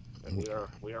 And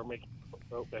we are making the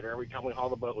boat better. Every time we haul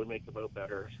the boat, we make the boat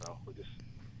better. So we just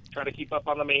try to keep up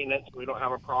on the maintenance. We don't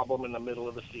have a problem in the middle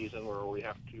of the season where we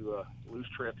have to lose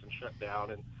trips and shut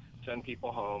down and send people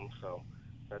home. So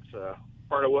that's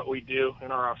part of what we do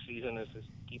in our off season is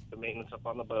keep the maintenance up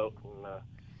on the boat and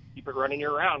keep it running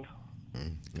year round.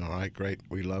 All right, great.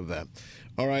 We love that.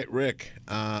 All right, Rick,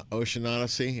 Ocean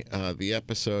Odyssey, the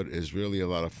episode is really a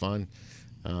lot of fun.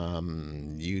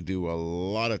 You do a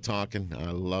lot of talking.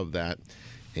 I love that.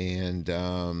 And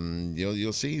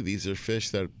you'll see these are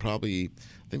fish that probably, I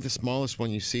think the smallest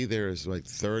one you see there is like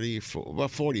 40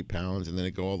 pounds, and then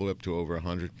it go all the way up to over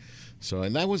 100. So,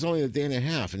 and that was only a day and a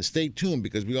half. And stay tuned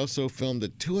because we also filmed a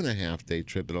 2.5-day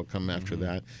trip that'll come after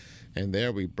that. And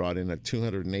there we brought in a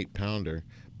 208-pounder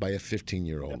by a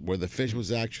 15-year-old, where the fish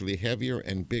was actually heavier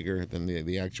and bigger than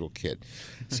the actual kid.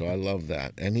 So I love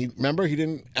that. And he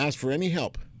didn't ask for any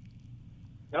help.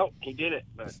 No, he did it.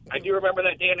 But I do remember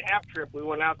that day and a half trip. We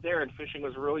went out there and fishing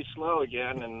was really slow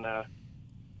again, and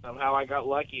somehow I got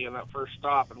lucky in that first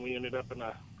stop, and we ended up in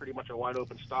pretty much a wide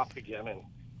open stop again. And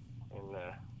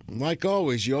like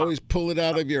always, you always pull it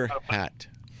out of your hat.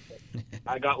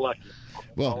 I got lucky.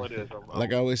 Well, all it is.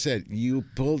 like I always said, you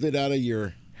pulled it out of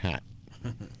your hat.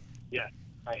 Yeah,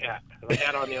 I had. I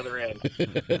had on the other end.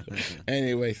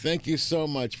 Anyway, thank you so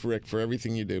much, Rick, for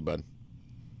everything you do, bud.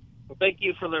 Well, thank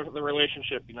you for the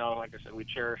relationship. Like I said, we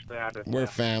cherish that. And, we're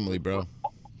family, bro.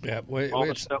 Yeah, well, all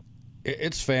the stuff.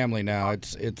 it's family now.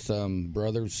 It's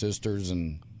brothers, sisters,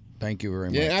 and thank you very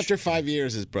much. Yeah, after 5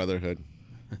 years is brotherhood.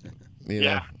 You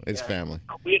know, it's family.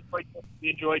 We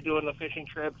enjoy doing the fishing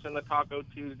trips and the Taco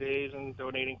Tuesdays and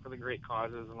donating for the great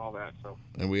causes and all that. So.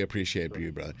 And we appreciate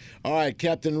you, brother. All right,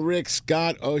 Captain Rick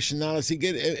Scott, Ocean Odyssey.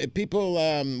 If people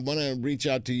want to reach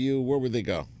out to you, where would they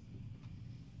go?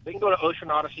 They can go to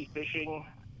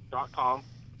oceanodysseyfishing.com.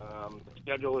 The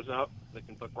schedule is up. They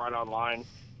can book right online.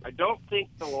 I don't think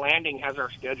the landing has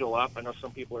our schedule up. I know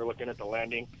some people are looking at the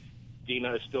landing.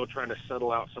 Dina is still trying to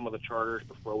settle out some of the charters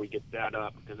before we get that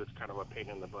up because it's kind of a pain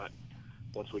in the butt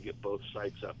once we get both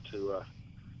sites up to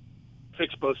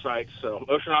fix both sites. So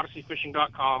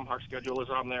oceanodysseyfishing.com. Our schedule is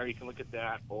on there. You can look at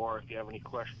that. Or if you have any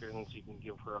questions, you can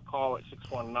give her a call at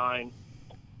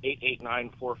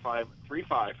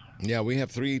 619-889-4535. Yeah, we have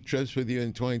 3 trips with you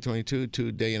in 2022,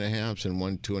 2 day-and-a-halves and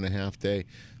 1 2.5 day.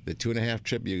 The 2.5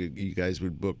 trip you guys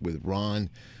would book with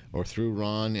Ron or through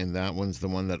Ron, and that one's the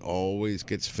one that always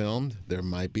gets filmed. There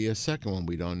might be a second one.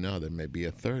 We don't know. There may be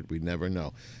a third. We never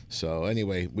know. So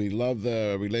anyway, we love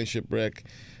the relationship, Rick.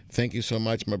 Thank you so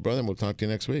much, my brother, and we'll talk to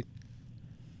you next week.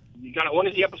 You got it. When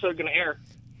is the episode going to air?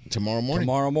 Tomorrow morning.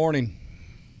 Tomorrow morning.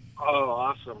 Oh,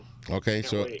 awesome. Okay,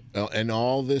 Can't wait. And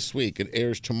all this week. It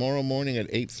airs tomorrow morning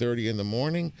at 8:30 in the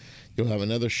morning. You'll have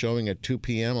another showing at 2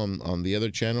 p.m. on the other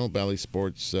channel, Valley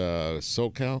Sports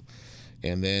SoCal.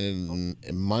 And then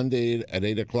Monday at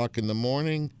 8 o'clock in the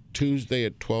morning, Tuesday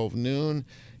at 12 noon,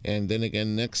 and then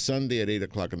again next Sunday at 8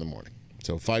 o'clock in the morning.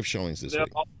 So 5 showings this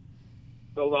week.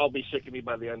 They'll all be sick of me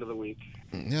by the end of the week.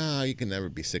 No, you can never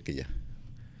be sick of you.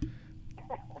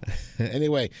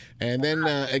 Anyway, and then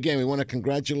again, we want to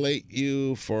congratulate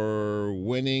you for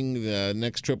winning. The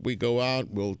next trip we go out,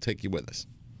 we'll take you with us.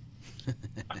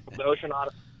 The Ocean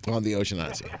Odyssey. On the Ocean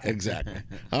Odyssey, exactly.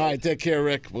 All right, take care,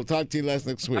 Rick. We'll talk to you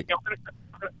next week.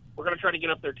 We're going to try to get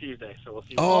up there Tuesday, so we'll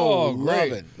see. Oh,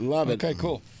 great. Love it. Okay,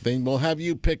 cool. Then we'll have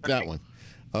you pick that one.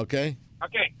 Okay?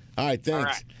 Okay. All right,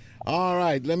 thanks. All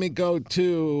right, let me go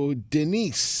to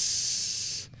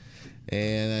Denise.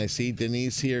 And I see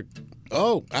Denise here.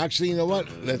 Oh, actually, you know what?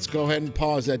 Let's go ahead and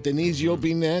pause that. Denise, you'll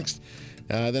be next.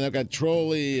 Then I've got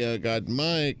Trolley, got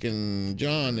Mike and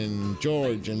John and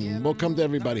George, and we'll come to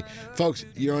everybody. Folks,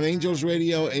 you're on Angels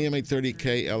Radio, AM 830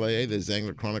 KLAA. This is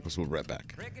Angler Chronicles. We'll be right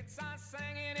back. Crickets are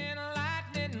singing and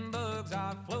lightning bugs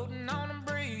are floating on the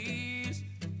breeze.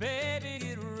 Baby,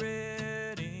 get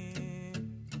ready.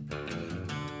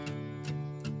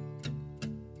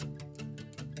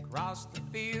 Across the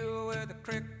field where the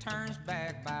creek turns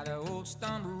back by the old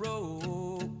stone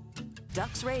road.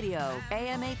 Ducks Radio,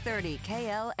 AM 830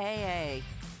 KLAA.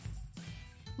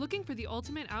 Looking for the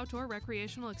ultimate outdoor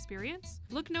recreational experience?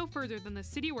 Look no further than the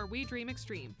city where we dream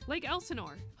extreme, Lake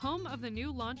Elsinore, home of the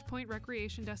new Launch Point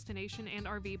Recreation Destination and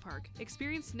RV Park.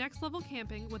 Experience next-level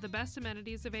camping with the best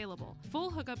amenities available.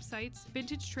 Full hookup sites,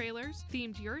 vintage trailers,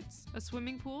 themed yurts, a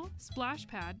swimming pool, splash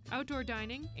pad, outdoor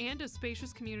dining, and a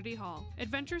spacious community hall.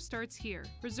 Adventure starts here.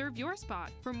 Reserve your spot.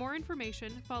 For more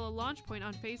information, follow Launch Point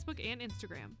on Facebook and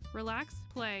Instagram. Relax,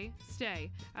 play,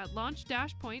 stay at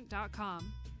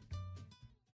launch-point.com.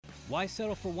 Why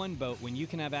settle for one boat when you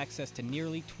can have access to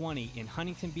nearly 20 in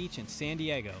Huntington Beach and San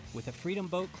Diego? With a Freedom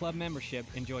Boat Club membership,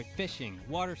 enjoy fishing,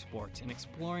 water sports, and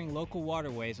exploring local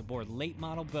waterways aboard late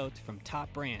model boats from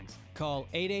top brands. Call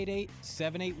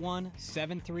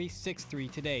 888-781-7363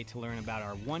 today to learn about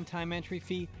our one-time entry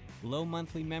fee, low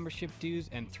monthly membership dues,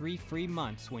 and 3 free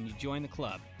months when you join the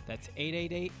club. That's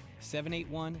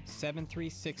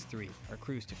 888-781-7363 or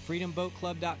cruise to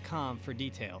freedomboatclub.com for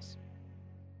details.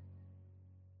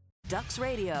 Ducks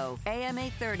Radio, AM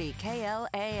 830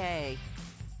 KLAA.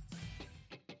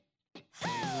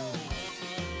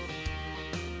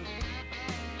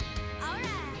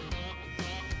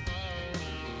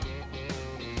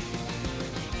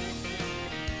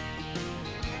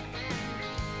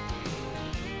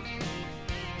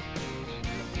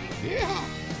 Yeah.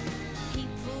 He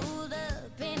pulled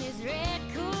up in his red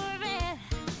Corvette,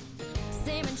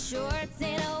 salmon shorts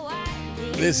and a white.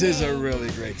 This is a really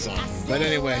great song. But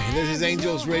anyway, this is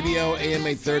Angels Radio, AM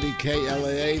 830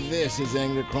 KLAA. This is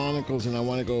Angler Chronicles, and I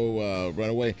want to go right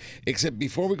away. Except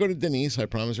before we go to Denise, I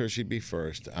promised her she'd be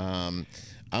first. I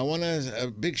want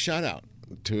a big shout out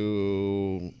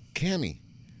to Cami,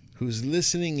 who's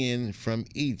listening in from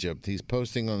Egypt. He's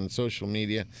posting on social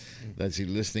media that he's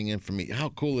listening in from Egypt. How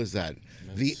cool is that?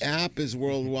 The app is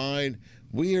worldwide.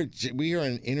 We are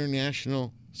an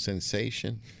international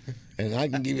sensation. And I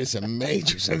can give you some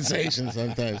major sensations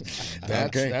sometimes.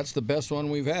 That's the best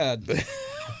one we've had.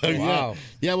 Wow.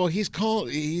 Yeah, well, he's called.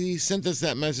 He sent us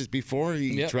that message before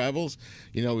he travels.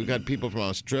 You know, we've got people from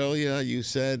Australia, you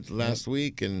said, last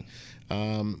week, and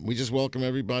we just welcome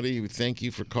everybody. We thank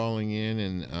you for calling in,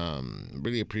 and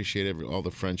really appreciate all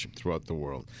the friendship throughout the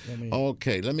world.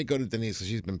 Okay, let me go to Denise, because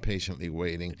she's been patiently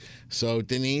waiting. So,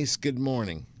 Denise, good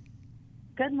morning.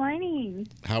 Good morning.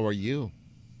 How are you?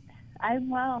 I'm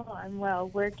well.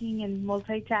 Working and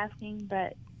multitasking,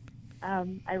 but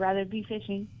I'd rather be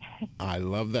fishing. I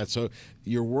love that. So,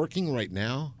 you're working right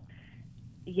now?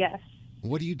 Yes.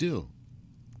 What do you do?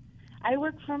 I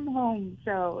work from home,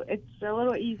 so it's a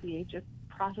little easy, just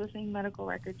processing medical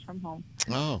records from home.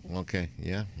 Oh, okay.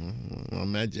 Yeah. Well,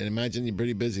 imagine you're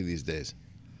pretty busy these days.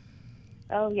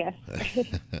 Oh, yes.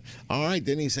 All right,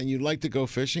 Denise, and you'd like to go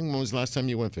fishing? When was the last time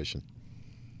you went fishing?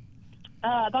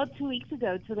 About 2 weeks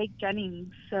ago to Lake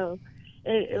Jennings, so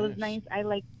it was nice. I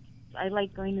like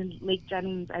going to Lake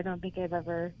Jennings. I don't think I've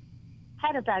ever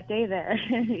had a bad day there.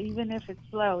 Even if it's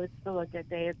slow, it's still a good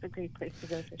day. It's a great place to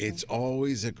go fishing. It's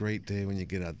always a great day when you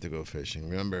get out to go fishing.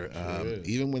 Remember,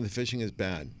 even when the fishing is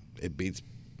bad, it beats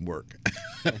work.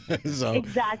 So,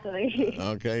 exactly.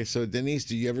 Okay, so Denise,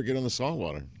 do you ever get on the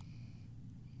saltwater?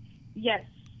 Yes.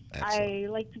 Excellent. I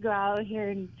like to go out here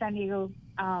in San Diego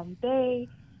Bay,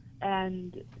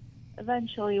 and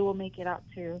eventually we'll make it out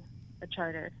to a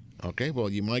charter. Okay, well,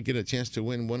 you might get a chance to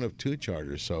win one of 2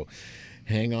 charters, so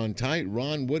hang on tight.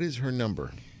 Ron, what is her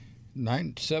number?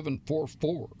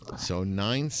 9744. So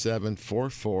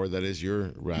 9744, that is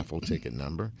your raffle ticket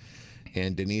number.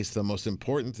 And Denise, the most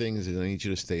important thing is that I need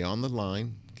you to stay on the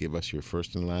line. Give us your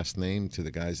first and last name to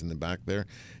the guys in the back there,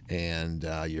 and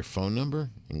your phone number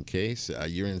in case.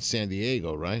 You're in San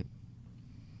Diego, right?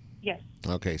 Yes.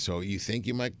 Okay, so you think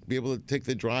you might be able to take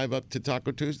the drive up to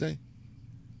Taco Tuesday?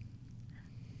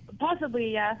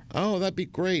 Possibly, yeah. Oh, that'd be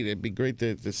great. It'd be great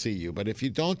to see you. But if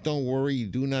you don't worry. You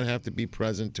do not have to be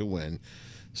present to win.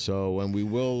 So, and we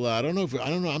will. I don't know.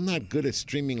 I'm not good at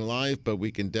streaming live, but we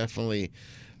can definitely.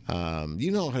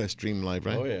 You know how to stream live,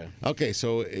 right? Oh, yeah. Okay,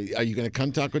 so are you going to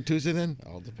come Taco Tuesday then?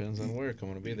 All depends on where. I'm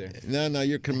going to be there. No,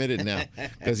 you're committed now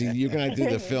because you're going to do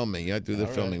the filming. You have to do the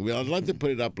All filming. right. I'd love to put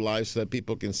it up live so that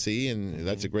people can see, and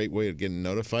that's a great way of getting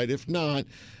notified. If not,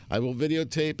 I will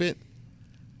videotape it.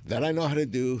 That I know how to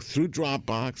do through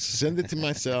Dropbox, send it to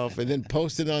myself, and then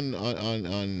post it on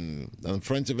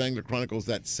Friends of Angler Chronicles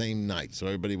that same night, so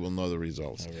everybody will know the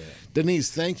results. All right. Denise,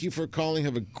 thank you for calling.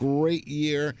 Have a great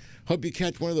year. Hope you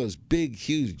catch one of those big,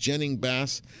 huge Jennings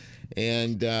bass,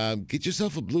 and get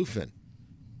yourself a bluefin.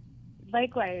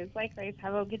 Likewise.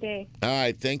 Have a good day. All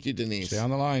right, thank you, Denise. Stay on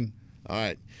the line. All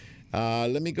right.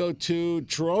 Let me go to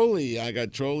Trolley. I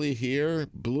got Trolley here,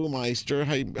 Bluemeister.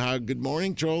 Hi, good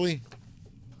morning, Trolley.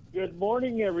 Good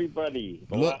morning, everybody.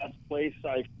 The last place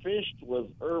I fished was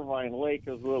Irvine Lake.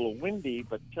 It was a little windy,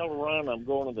 but tell Ron I'm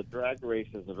going to the drag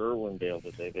races at Irwindale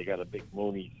today. They got a big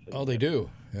Mooney. Oh, they do?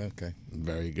 Okay.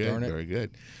 Very good, Darn it. very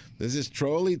good. This is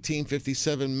Trolley, Team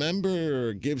 57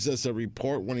 member, gives us a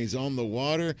report when he's on the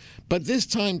water. But this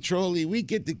time, Trolley, we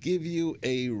get to give you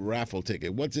a raffle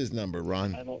ticket. What's his number,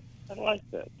 Ron? I like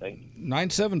that. Thank you.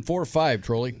 9745,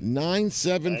 Trolley.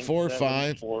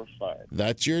 9745. 9745.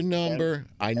 That's your number.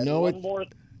 I And know one it. More,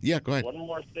 Yeah, go ahead. One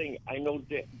more thing. I know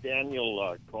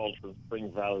Daniel called from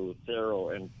Spring Valley Lucero,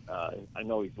 and I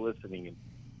know he's listening. And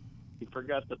he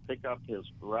forgot to pick up his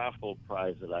raffle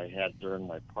prize that I had during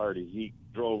my party. He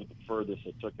drove the furthest.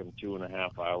 It took him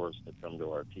 2.5 hours to come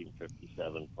to our Team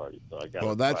 57 party. So I got.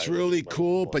 Well, that's really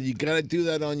cool, but you got to do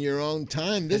that on your own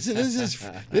time. This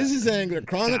is Angler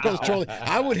Chronicles, Trolley.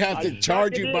 I would have to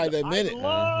charge you by the minute.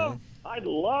 I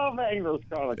love Anglers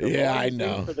Chronicles. Yeah, I All the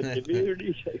know. things for the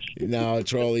community. No,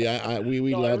 Trolley,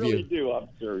 we No, love I really you. do. I'm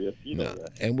serious. You know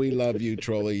that. And we love you,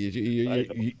 Trolley.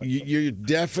 You're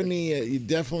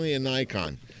definitely an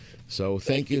icon. So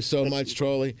thank you so much,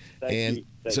 Trolley. Thank you.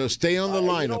 So stay on the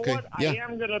line, you know okay? What? Yeah.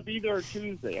 I am going to be there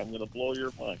Tuesday. I'm going to blow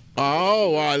your mind.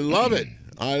 Oh, I love it.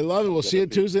 We'll see you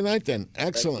Tuesday night then.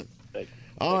 Excellent. Thank you.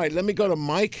 All right, let me go to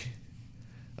Mike.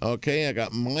 Okay, I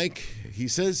got Mike. He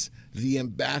says the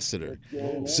ambassador.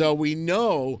 So we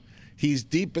know he's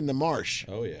deep in the marsh.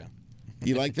 Oh, yeah.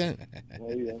 You like that?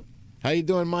 Oh, yeah. How you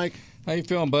doing, Mike? How you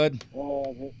feeling, bud?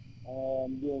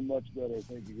 I'm doing much better.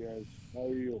 Thank you, guys. How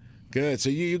are you? Good. So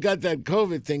you got that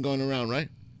COVID thing going around, right?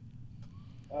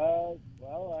 Well,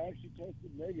 I actually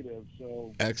tested negative,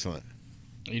 so. Excellent.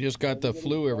 You just got the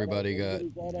flu everybody got.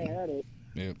 Thought I had it.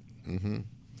 Yeah. Mm-hmm.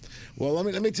 Well,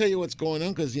 let me tell you what's going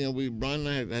on, because Ron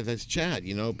and I had this chat,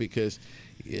 because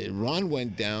Ron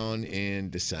went down in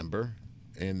December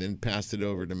and then passed it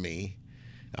over to me.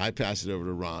 I passed it over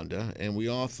to Rhonda, and we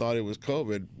all thought it was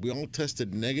COVID. We all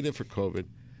tested negative for COVID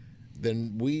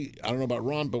then I don't know about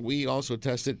Ron, but we also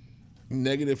tested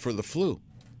negative for the flu.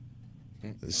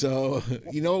 So,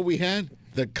 you know what we had?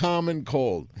 The common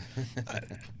cold.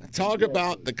 Talk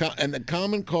about the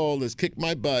common cold has kicked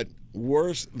my butt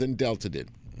worse than Delta did.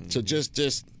 So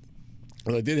just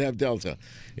well, I did have Delta.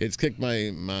 It's kicked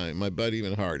my butt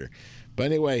even harder. But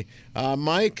anyway,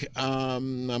 Mike,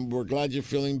 we're glad you're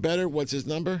feeling better. What's his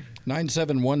number?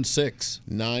 9716.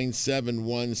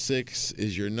 9716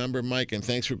 is your number, Mike, and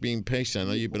thanks for being patient. I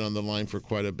know you've been on the line for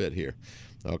quite a bit here.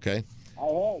 Okay? I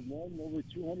have, man. Over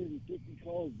 250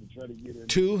 calls to try to get in.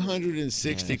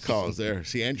 260 calls there.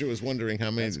 See, Andrew was wondering how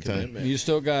many at the time. You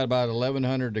still got about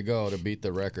 1,100 to go to beat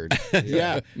the record.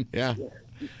 Yeah.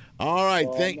 All right.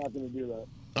 I'm not going to do that.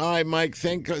 All right, Mike.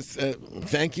 Thank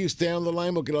you. Stay on the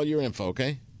line. We'll get all your info,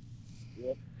 okay?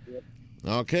 Yep.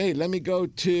 Okay, let me go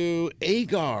to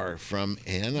Agar from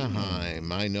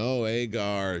Anaheim. I know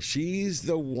Agar. She's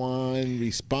the one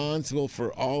responsible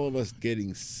for all of us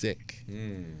getting sick.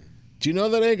 Do you know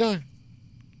that, Agar?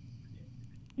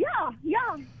 Yeah.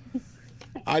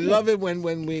 I love it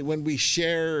when we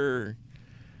share.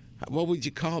 What would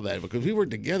you call that? Because we were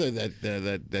together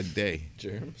that day.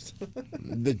 Germs.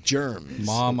 The germs.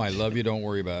 Mom, I love you. Don't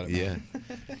worry about it. Yeah.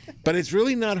 But it's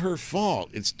really not her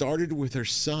fault. It started with her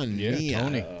son, Mia.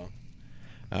 Tony.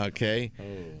 Okay.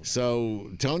 So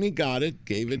Tony got it,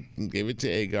 gave it to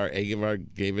Agar. Agar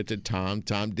gave it to Tom.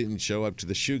 Tom didn't show up to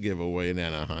the shoe giveaway in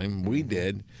Anaheim. We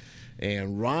did.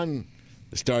 And Ron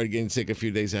started getting sick a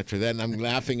few days after that, and I'm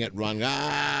laughing at Ron.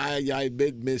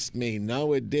 It missed me.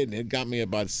 No, it didn't. It got me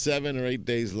about 7 or 8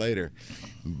 days later.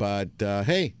 But,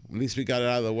 hey, at least we got it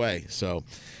out of the way. So,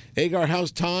 Agar,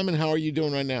 how's Tom, and how are you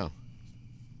doing right now?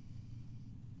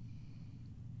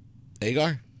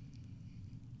 Agar?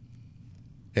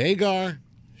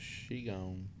 She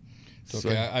gone. It's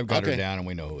okay. I've got her down, and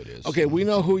we know who it is. Okay, we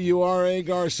know who you are,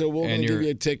 Agar, so we'll give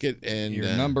you a ticket. And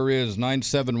your number is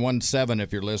 9717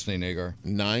 if you're listening, Agar.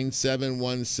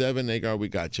 9717, Agar, we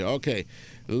got you. Okay,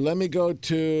 let me go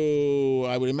to,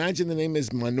 I would imagine the name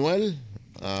is Manuel.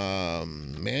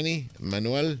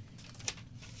 Manuel.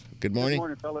 Good morning. Good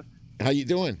morning, fellas. How you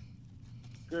doing?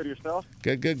 Good, yourself?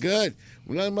 Good.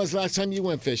 When was the last time you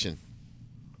went fishing?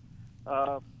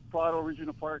 Prado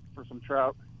Regional Park for some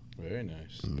trout. Very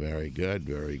nice. Very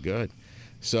good.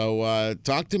 So,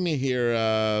 talk to me here.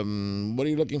 What are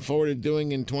you looking forward to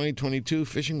doing in 2022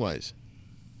 fishing-wise?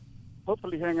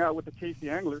 Hopefully hang out with the Casey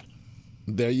Anglers.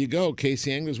 There you go.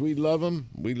 Casey Anglers. We love them.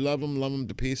 Love them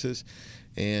to pieces.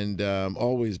 And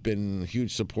always been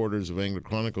huge supporters of Angler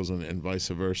Chronicles and vice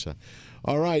versa.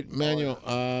 All right, Manuel,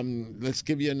 let's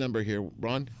give you a number here.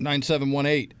 Ron?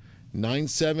 9718.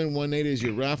 9718 is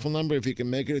your raffle number. If you can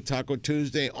make it to Taco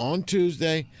Tuesday on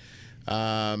Tuesday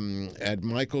at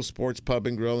Michael's Sports Pub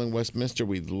and Grill in Westminster,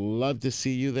 we'd love to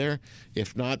see you there.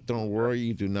 If not, don't worry.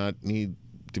 You do not need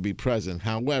to be present.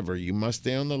 However, you must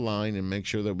stay on the line and make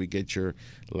sure that we get your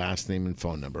last name and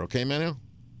phone number. Okay, Manuel?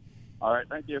 All right,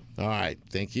 thank you. All right,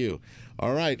 thank you.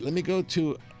 All right, let me go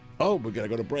to... Oh, we got to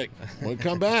go to break. When we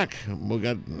come back,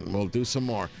 we'll do some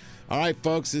more. All right,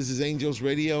 folks, this is Angels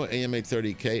Radio, AM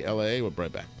 830 KLAA. We'll be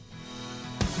right back.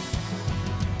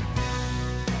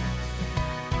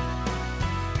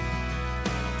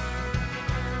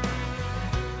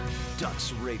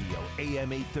 Ducks Radio,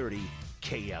 AM 830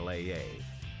 KLAA.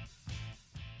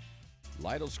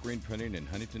 Lytle Screen Printing in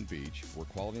Huntington Beach, where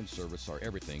quality and service are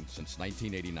everything since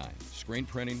 1989. Screen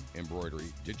printing, embroidery,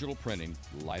 digital printing,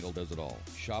 Lytle does it all.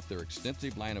 Shop their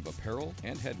extensive line of apparel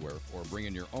and headwear, or bring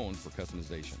in your own for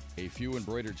customization. A few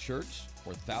embroidered shirts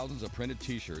or thousands of printed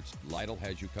t-shirts, Lytle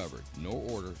has you covered. No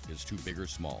order is too big or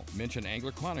small. Mention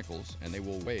Angler Chronicles and they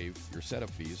will waive your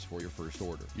setup fees for your first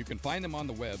order. You can find them on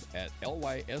the web at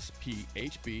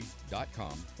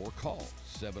lySPHB.com or call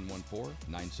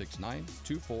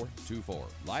 714-969-2424.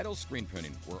 Lytle Screen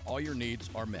Printing, where all your needs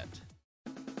are met.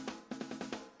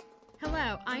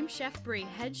 Hello, I'm Chef Brie,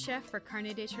 head chef for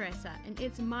Carne de Teresa, and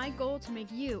it's my goal to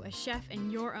make you a chef in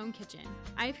your own kitchen.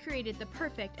 I've created the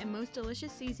perfect and most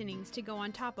delicious seasonings to go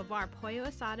on top of our pollo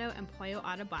asado and pollo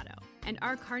adobado. And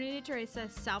our Carne de Teresa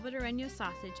Salvadoreño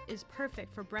sausage is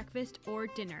perfect for breakfast or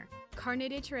dinner. Carne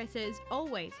de Teresa is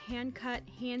always hand-cut,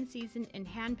 hand-seasoned, and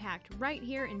hand-packed right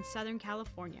here in Southern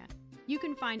California. You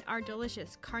can find our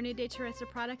delicious Carne de Teresa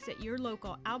products at your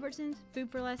local Albertsons, Food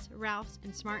for Less, Ralph's,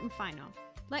 and Smart & Final.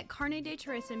 Let Carne de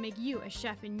Teresa make you a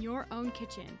chef in your own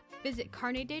kitchen. Visit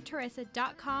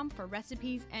carnedeteresa.com for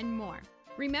recipes and more.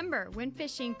 Remember, when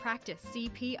fishing, practice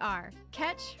CPR.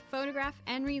 Catch, photograph,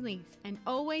 and release, and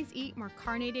always eat more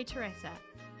Carne de Teresa.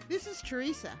 This is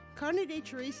Teresa. Carne de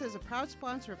Teresa is a proud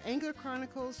sponsor of Angler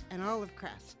Chronicles and Olive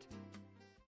Crest.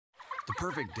 The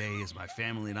perfect day is my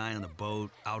family and I on the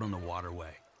boat out on the waterway.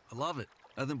 I love it.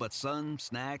 Nothing but sun,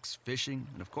 snacks, fishing,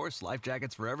 and of course, life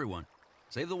jackets for everyone.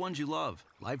 Save the ones you love.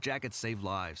 Life jackets save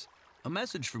lives. A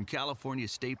message from California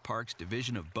State Parks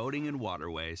Division of Boating and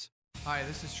Waterways. Hi,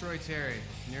 this is Troy Terry,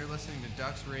 and you're listening to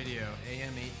Ducks Radio,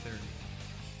 AM 830.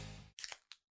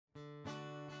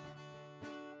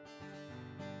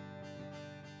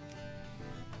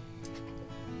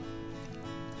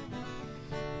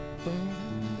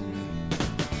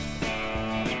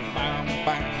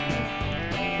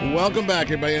 Welcome back,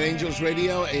 everybody, on Angels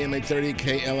Radio, AM 830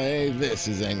 KLAA. This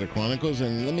is Angler Chronicles,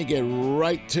 and let me get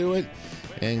right to it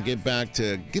and get back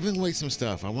to giving away some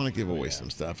stuff. I want to give away some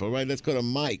stuff. All right, let's go to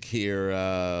Mike here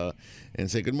and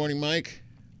say good morning, Mike.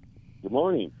 Good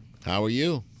morning. How are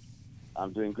you?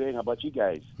 I'm doing great. How about you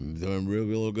guys? I'm doing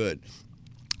real good.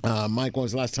 Mike, when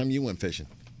was the last time you went fishing?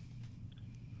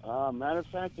 Matter of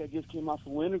fact, I just came off a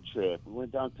winter trip. We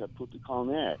went down to Punta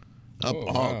Colonette.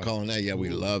 Colonette. Yeah, we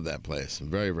love that place.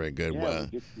 Very good. Yeah,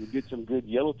 we did some good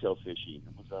yellowtail fishing.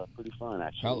 It was pretty fun,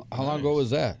 actually. How long ago was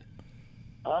that?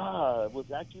 It was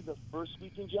actually the first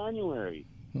week in January.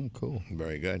 Oh, cool.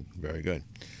 Very good.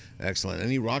 Excellent.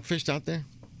 Any rockfish out there?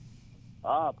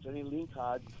 Plenty of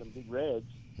lingcod, some big reds.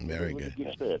 Very good.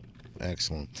 Good trip.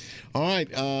 Excellent. All right,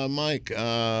 Mike.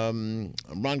 Ron,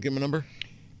 give me a number.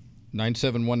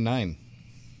 9719.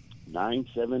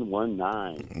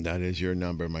 9719. That is your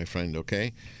number, my friend,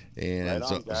 okay? And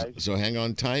right on, guys. so hang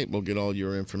on tight. We'll get all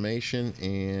your information,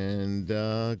 and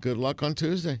good luck on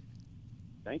Tuesday.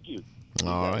 Thank you.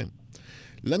 All right.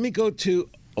 Let me go to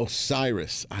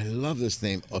Osiris. I love this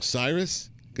name. Osiris,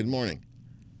 good morning.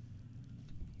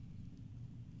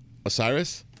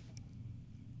 Osiris?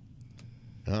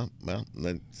 Well,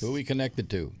 who are we connected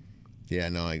to? Yeah,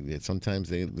 no, sometimes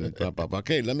they pop up.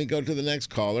 Okay, let me go to the next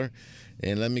caller,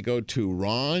 and let me go to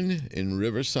Ron in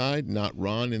Riverside, not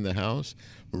Ron in the house.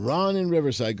 Ron in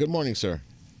Riverside. Good morning, sir.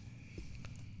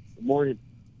 Good morning.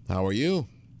 How are you?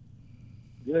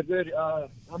 Good.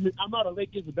 I'm out of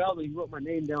Lake Isabella. You wrote my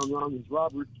name down wrong as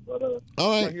Robert, but all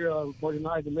right. I'm here reporting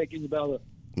live in Lake Isabella.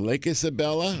 Lake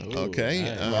Isabella. Ooh,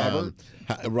 okay. Robert.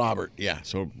 Robert. Yeah.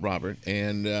 So Robert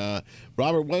and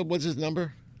Robert. What's his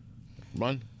number?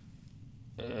 Ron.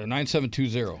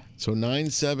 9720. So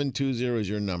 9720 is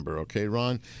your number, okay,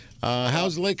 Ron?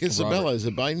 How's Lake Isabella? Robert. Is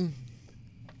it biting?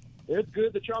 It's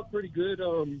good. The trout's pretty good.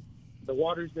 The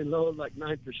water's been low, like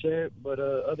 9%, but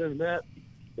other than that,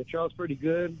 the trout's pretty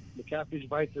good. The catfish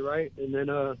bites are right, and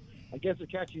then I guess they're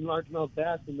catching largemouth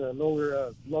bass in the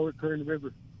lower Kern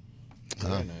River.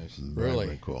 Very nice.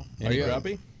 Very cool. Any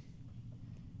crappie?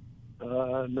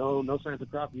 No signs of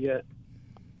crappie yet.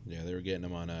 Yeah, they were getting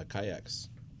them on kayaks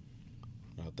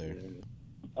out there.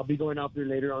 I'll be going out there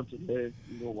later on today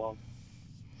in a little while.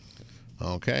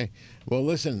 Okay. Well,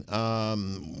 listen,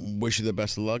 wish you the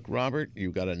best of luck, Robert.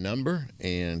 You've got a number,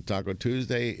 and Taco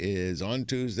Tuesday is on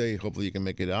Tuesday. Hopefully you can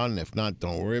make it out, and if not,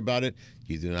 don't worry about it.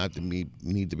 You do not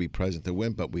need to be present to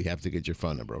win, but we have to get your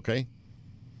phone number, okay?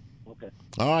 Okay.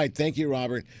 All right. Thank you,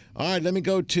 Robert. All right, let me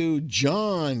go to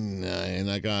John,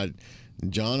 and I got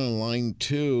John on line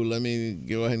 2. Let me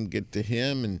go ahead and get to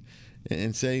him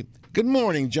and say, good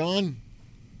morning, John.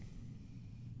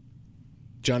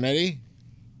 John Eddie?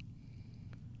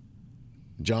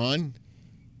 John?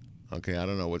 Okay, I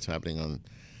don't know what's happening on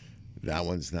that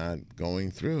one's not going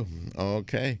through.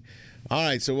 Okay. All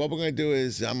right, so what we're going to do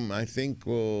is I think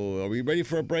are we ready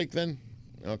for a break then?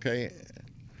 Okay.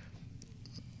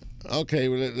 Okay,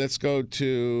 well, let's go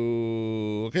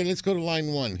to line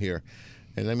 1 here.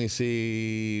 And let me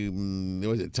see,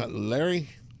 was it Larry?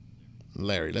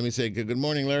 Larry. Let me say good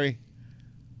morning, Larry.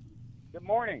 Good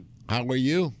morning. How are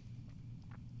you?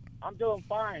 I'm doing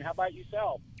fine. How about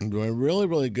yourself? I'm doing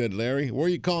really good, Larry. Where are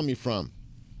you calling me from?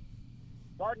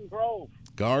 Garden Grove.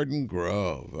 Garden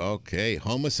Grove. Okay,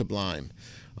 home of Sublime.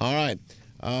 All right.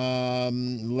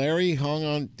 Larry,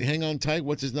 hang on tight.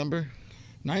 What's his number?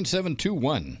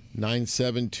 9721.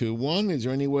 9721. Is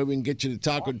there any way we can get you to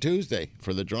Taco Tuesday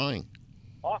for the drawing?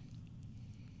 Oh,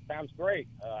 sounds great.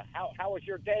 How was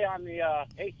your day on the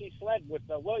AC sled with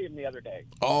William the other day?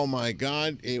 Oh, my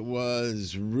God. It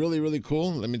was really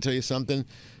cool. Let me tell you something.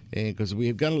 Because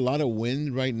we've got a lot of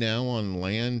wind right now on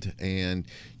land. And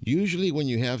usually when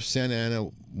you have Santa Ana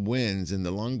winds in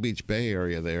the Long Beach Bay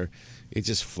area there, it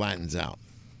just flattens out.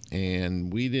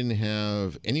 And we didn't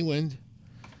have any wind.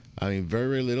 I mean,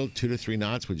 very little, 2 to 3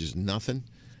 knots, which is nothing.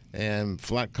 And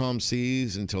flat, calm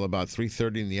seas until about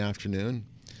 3:30 in the afternoon.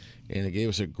 And it gave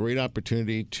us a great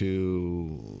opportunity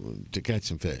to catch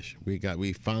some fish. We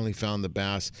finally found the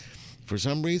bass for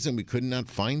some reason, we could not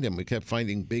find them. We kept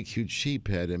finding big, huge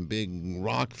sheephead and big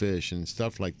rockfish and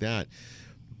stuff like that,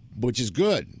 which is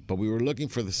good. But we were looking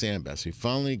for the sand bass. We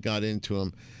finally got into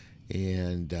them,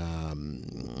 and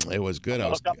it was good.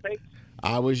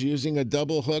 I was using a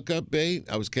double hookup bait.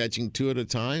 I was catching 2 at a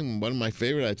time. One of my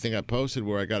favorite, I think I posted,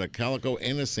 where I got a calico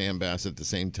and a sand bass at the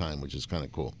same time, which is kind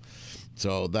of cool.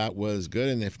 So that was good.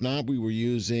 And if not, we were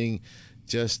using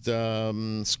just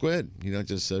squid,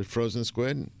 just frozen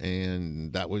squid,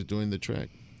 and that was doing the trick.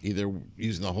 Either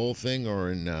using the whole thing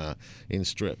or in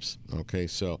strips. Okay,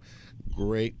 so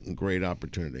great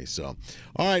opportunity. So,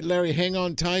 all right, Larry, hang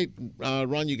on tight.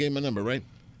 Ron, you gave my number, right?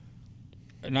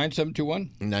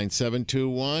 9721?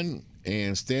 9721.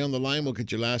 And stay on the line. We'll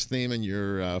get your last name and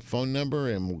your phone number,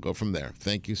 and we'll go from there.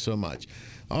 Thank you so much.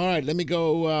 All right, let me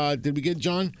go. Did we get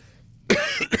John?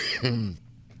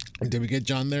 Did we get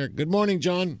John there? Good morning,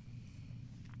 John.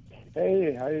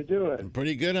 Hey, how you doing?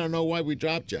 Pretty good. I don't know why we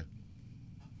dropped you.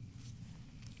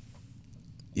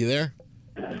 You there?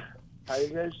 How you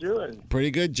guys doing?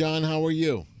 Pretty good, John. How are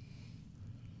you?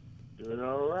 Doing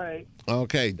all right.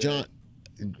 Okay, John.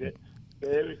 Did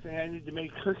everything I need to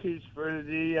make cookies for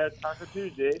the Taco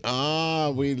Tuesday.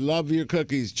 We love your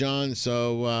cookies, John.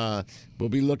 So we'll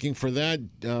be looking for that.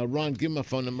 Ron, give him a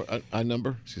phone number. A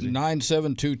number.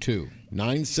 9722.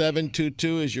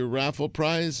 9722 is your raffle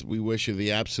prize. We wish you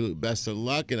the absolute best of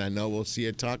luck, and I know we'll see you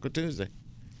at Taco Tuesday.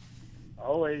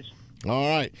 Always. All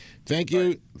right. Thank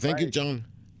you. Thank you, John.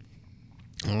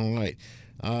 All right.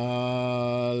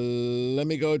 Let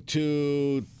me go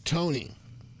to Tony.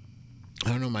 I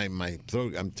don't know, my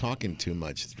throat, I'm talking too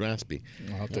much. It's raspy.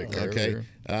 I'll take care of it.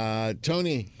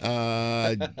 Tony.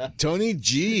 Tony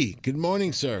G. Good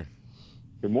morning, sir.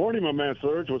 Good morning, my man,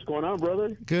 Serge. What's going on,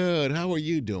 brother? Good. How are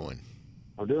you doing?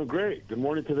 I'm doing great. Good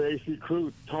morning to the AC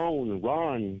crew. Tone,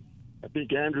 Ron, I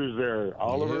think Andrew's there.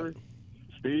 Oliver,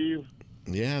 Steve.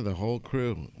 Yeah, the whole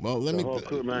crew. Well, let me. The whole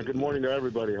crew, man. Good morning to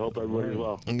everybody. Hope everybody's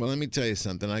well. Well, let me tell you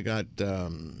something. I got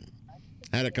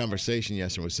had a conversation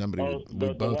yesterday with somebody.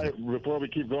 The wife, before we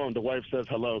keep going, the wife says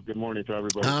hello. Good morning to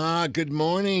everybody. Good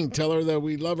morning. Tell her that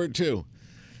we love her too.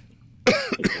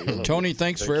 Tony,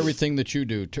 thanks for everything that you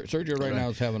do. Sergio right now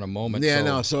is having a moment.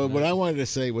 Yeah, So what I wanted to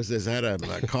say was this. I had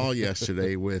a call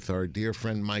yesterday with our dear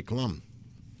friend Mike Lum.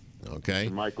 Okay.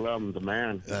 Mike Lum, the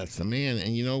man. That's the man.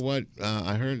 And you know what?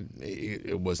 I heard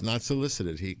it was not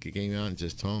solicited. He came out and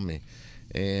just told me.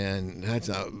 And that's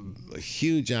a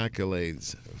huge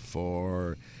accolades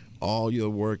for all your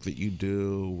work that you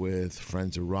do with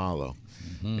Friends of Rollo.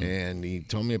 Mm-hmm. And he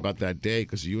told me about that day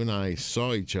because you and I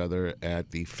saw each other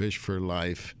at the Fish for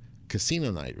Life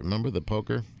casino night. Remember the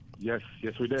poker? Yes,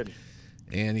 we did.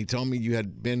 And he told me you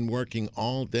had been working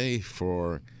all day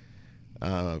for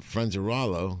Friends of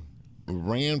Rollo,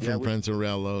 ran from Friends of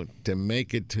Rollo to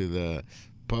make it to the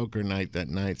poker night that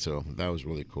night. So that was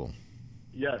really cool.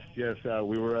 Yes.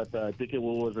 We were at I think it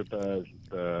was at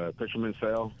the Fisherman's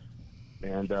Sale.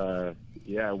 And,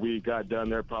 we got done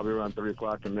there probably around 3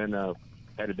 o'clock and then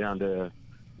headed down to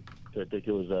I think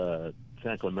it was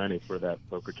San Clemente for that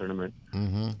poker tournament.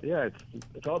 Mm-hmm. Yeah,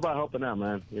 it's all about helping out,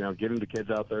 man. Getting the kids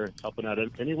out there, helping out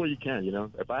any way you can,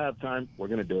 If I have time, we're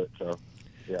going to do it. So,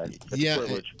 it's a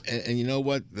privilege. And you know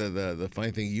what? The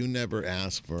funny thing, you never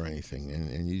ask for anything,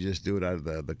 and you just do it out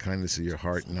of the kindness of your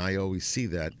heart, and I always see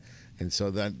that. And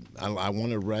so that I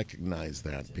want to recognize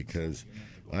that because,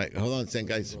 all right, hold on a second,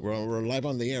 guys. We're live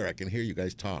on the air. I can hear you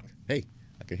guys talk. Hey,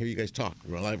 I can hear you guys talk.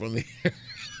 We're live on the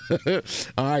air.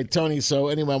 All right, Tony. So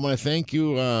anyway, I want to thank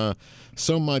you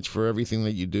so much for everything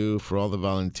that you do, for all the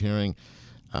volunteering.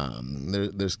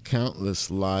 There's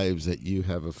countless lives that you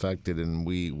have affected, and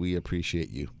we appreciate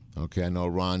you. Okay, I know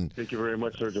Ron. Thank you very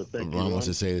much, Sergio. Thank you. Ron wants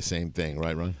to say the same thing,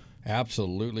 right, Ron?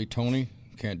 Absolutely, Tony.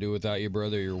 Can't do without you,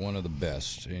 brother. You're one of the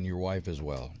best, and your wife as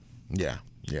well. Yeah.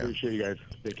 Appreciate you guys.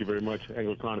 Thank you very much.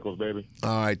 Angler Chronicles, baby.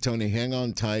 All right, Tony, hang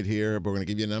on tight here. We're going to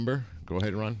give you a number. Go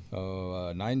ahead, Ron.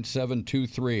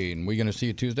 9723. And we going to see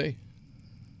you Tuesday?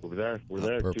 We're there.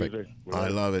 Perfect. Tuesday. I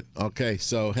love it. Okay,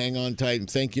 so hang on tight, and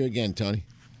thank you again, Tony.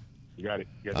 You got it.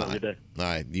 You guys have a good day. All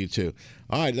right, you too.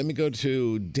 All right, let me go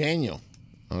to Daniel.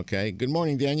 Okay, good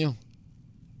morning, Daniel.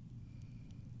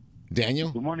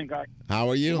 Daniel? Good morning, guys. How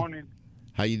are you? Good morning.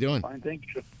 How you doing? Fine, thank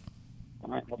you.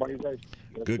 All right, how about you guys?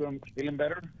 Good. Feeling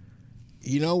better?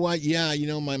 You know what? Yeah,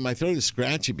 my throat is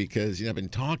scratchy because I've been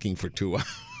talking for 2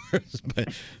 hours.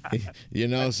 But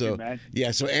so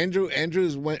yeah. So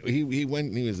Andrews went. He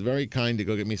went. He was very kind to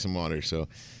go get me some water. So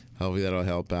hopefully that'll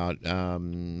help out. Give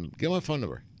him a phone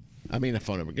number.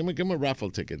 Give him a raffle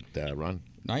ticket, Ron.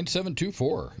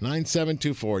 9724.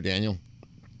 9724, Daniel.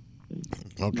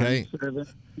 Okay.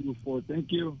 9724.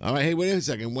 Thank you. All right. Hey, wait a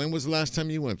second. When was the last time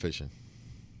you went fishing?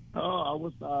 Oh, I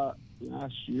was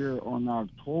last year on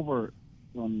October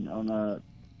on a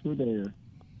 2-dayer.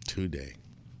 2-day.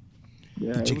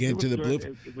 Yeah, Did you get into the blue?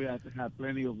 We had to have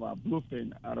plenty of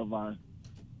bluefin out of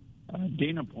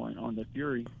Dana Point on the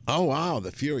Fury. Oh, wow.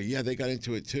 The Fury. Yeah, they got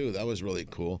into it too. That was really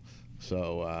cool.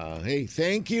 So, hey,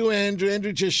 thank you, Andrew.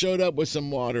 Andrew just showed up with some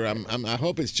water. I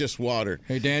hope it's just water.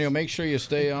 Hey, Daniel, make sure you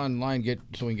stay online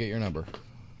so we can get your number.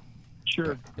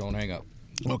 Sure. Don't hang up.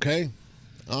 Okay.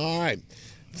 All right.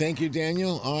 Thank you,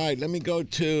 Daniel. All right, let me go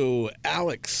to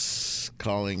Alex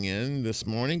calling in this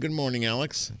morning. Good morning,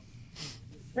 Alex.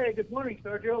 Hey, good morning,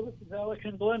 Sergio. This is Alex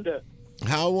and Glenda.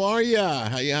 How are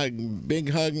ya? Yeah,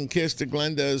 big hug and kiss to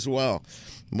Glenda as well.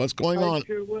 What's going on? I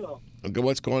sure will.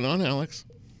 What's going on, Alex?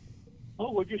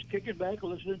 Oh, we're just kicking back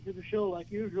and listening to the show like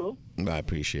usual. I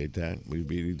appreciate that. We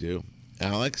really do.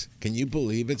 Alex, can you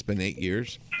believe it's been 8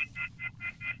 years?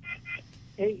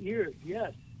 8 years,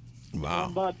 yes. Wow.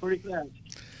 Gone by pretty fast.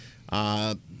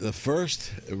 The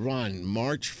first, Ron,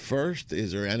 March 1st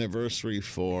is our anniversary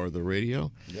for the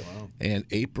radio. Yep. Wow. And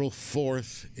April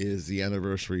 4th is the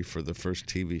anniversary for the first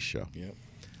TV show. Yep.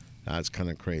 That's kind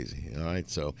of crazy. All right.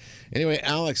 So, anyway,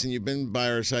 Alex, and you've been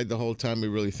by our side the whole time. We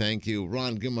really thank you.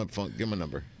 Ron, give him a phone. Give him a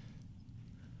number.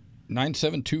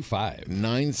 9725.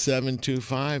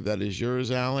 9725. That is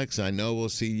yours, Alex. I know we'll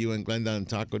see you and Glenda on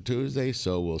Taco Tuesday,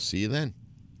 so we'll see you then.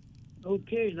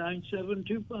 Okay,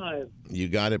 9725. You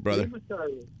got it, brother.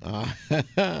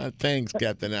 Thanks,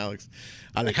 Captain Alex.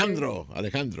 Alejandro.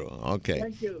 Okay.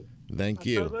 Thank you. Thank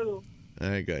you.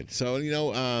 Very good. So,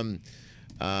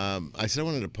 I said I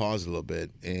wanted to pause a little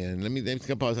bit, and let me take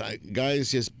a pause.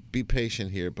 Guys, just be patient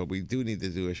here, but we do need to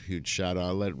do a huge shout out.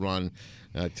 I'll let Ron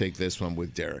take this one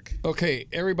with Derek. Okay,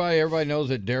 everybody knows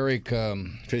that Derek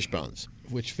Fishbones.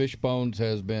 Which Fishbones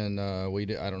has been. I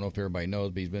don't know if everybody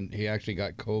knows, but he actually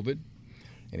got COVID,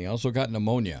 and he also got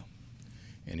pneumonia,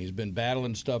 and he's been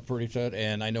battling stuff pretty tough.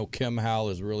 And I know Kim Howell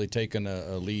has really taken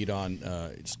a lead on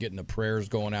it's getting the prayers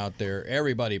going out there.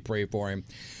 Everybody pray for him.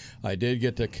 I did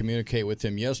get to communicate with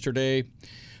him yesterday.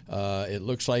 It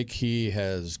looks like he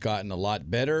has gotten a lot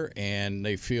better, and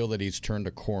they feel that he's turned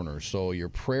a corner. So your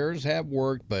prayers have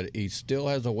worked, but he still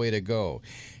has a way to go.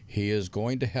 He is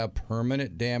going to have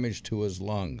permanent damage to his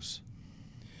lungs.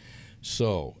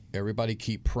 So everybody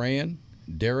keep praying.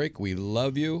 Derek, we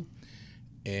love you.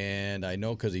 And I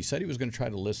know because he said he was going to try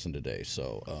to listen today.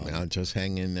 So now just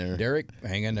hang in there. Derek,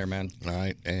 hang in there, man. All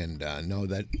right. And know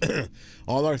that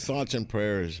all our thoughts and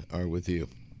prayers are with you.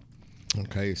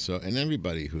 Okay. So, and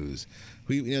everybody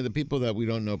the people that we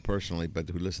don't know personally, but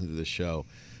who listen to the show,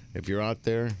 if you're out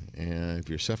there and if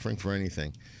you're suffering for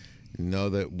anything, know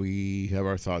that we have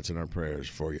our thoughts and our prayers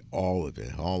for you, all of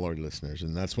it, all our listeners.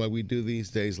 And that's why we do these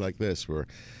days like this, where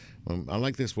I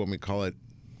like this when we call it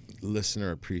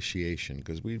listener appreciation,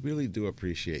 because we really do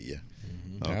appreciate you.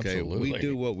 Okay, absolutely. We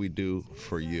do what we do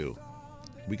for you.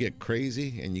 We get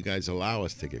crazy, and you guys allow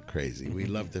us to get crazy. We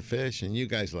love to fish, and you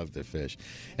guys love to fish.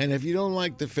 And if you don't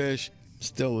like to fish,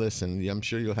 still listen. I'm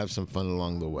sure you'll have some fun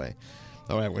along the way.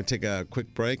 All right, we're going to take a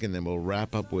quick break, and then we'll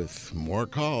wrap up with more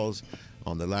calls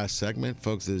on the last segment.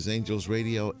 Folks, this is Angels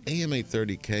Radio, AM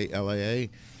 830 KLAA,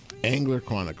 Angler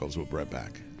Chronicles. We'll be right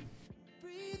back.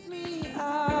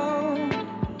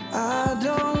 I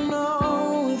don't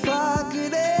know if I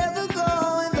could ever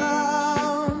go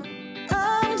without.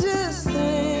 I'm just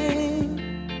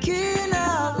thinking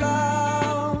out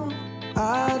loud.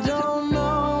 I don't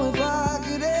know if I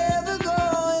could ever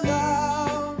go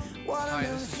without. Hi,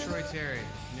 this is Troy Terry,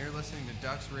 and you're listening to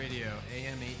Ducks Radio,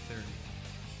 AM 830.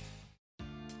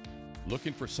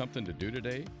 Looking for something to do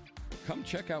today? Come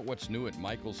check out what's new at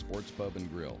Michael's Sports Pub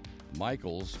and Grill.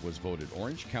 Michael's was voted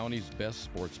Orange County's best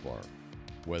sports bar.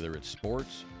 Whether it's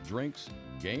sports, drinks,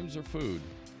 games, or food,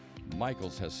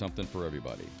 Michael's has something for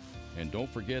everybody. And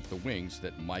don't forget the wings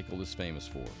that Michael is famous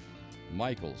for.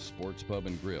 Michael's Sports Pub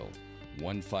and Grill,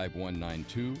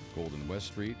 15192 Golden West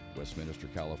Street, Westminster,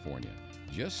 California,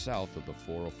 just south of the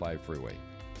 405 freeway.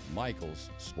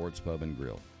 Michael's Sports Pub and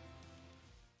Grill.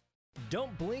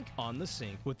 Don't blink on the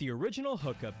sink with the original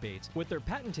hookup baits. With their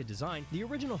patented design, the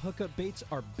original hookup baits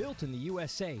are built in the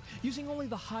USA, using only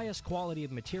the highest quality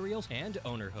of materials and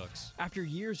owner hooks. After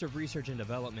years of research and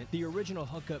development, the original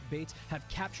hookup baits have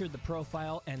captured the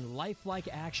profile and lifelike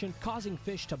action, causing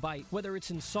fish to bite, whether it's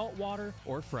in saltwater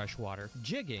or freshwater,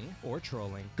 jigging or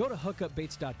trolling. Go to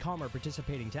hookupbaits.com or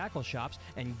participating tackle shops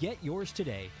and get yours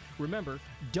today. Remember,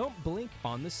 don't blink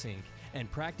on the sink, and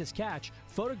practice catch,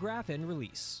 photograph, and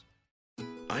release.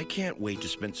 I can't wait to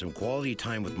spend some quality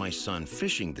time with my son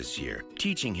fishing this year,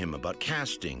 teaching him about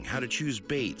casting, how to choose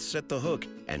baits, set the hook,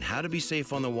 and how to be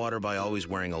safe on the water by always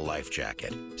wearing a life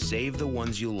jacket. Save the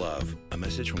ones you love. A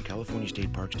message from California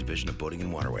State Parks Division of Boating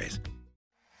and Waterways.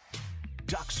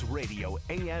 Ducks Radio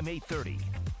AM 830,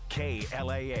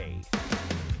 KLAA.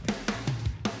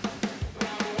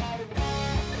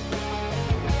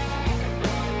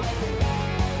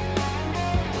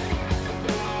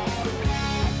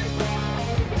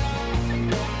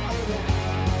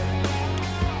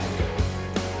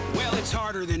 It's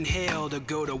harder than hell to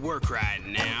go to work right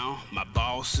now. My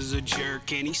boss is a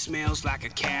jerk and he smells like a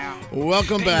cow.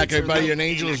 Welcome back, everybody, on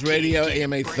Angels Radio,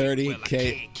 AM 830,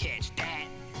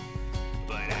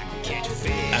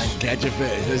 Catch a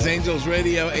Fish. This is Angels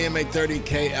Radio, AM 830,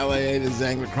 KLAA. This is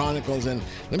Angler Chronicles. And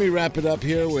let me wrap it up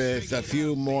here with a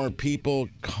few more people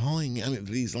calling. I mean,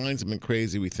 these lines have been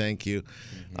crazy. We thank you.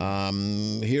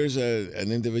 Here's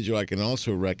an individual I can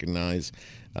also recognize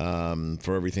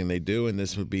for everything they do, and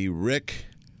this would be Rick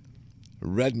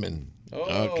Redmond.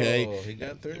 Okay, he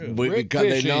got through.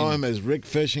 They know him as Rick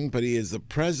Fishing, but he is the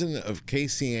president of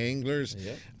KC Anglers,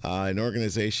 an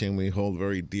organization we hold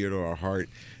very dear to our heart,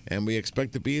 and we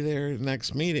expect to be there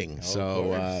next meeting.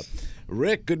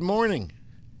 Rick, good morning.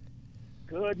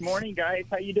 Good morning, guys.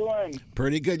 How you doing?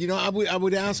 Pretty good. You know, I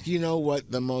would ask,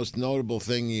 what the most notable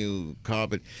thing you caught,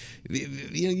 but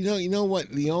you know what?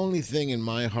 The only thing in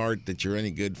my heart that you're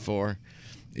any good for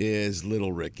is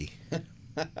little Ricky.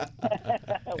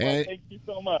 Thank you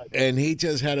so much. And he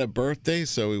just had a birthday,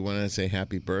 so we want to say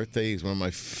happy birthday. He's one of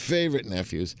my favorite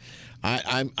nephews.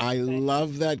 I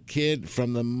love that kid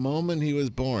from the moment he was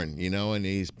born, and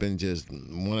he's been just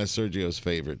one of Sergio's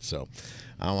favorites. So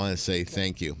I want to say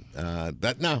thank you.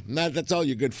 That's all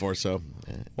you're good for. So,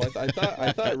 well,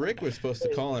 I thought Rick was supposed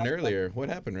to call in earlier. What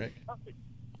happened, Rick?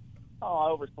 Oh,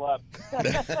 I overslept.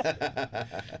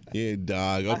 You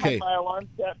dog. I Okay. had my alarm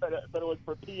set, but it was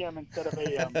for PM instead of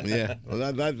AM. Yeah,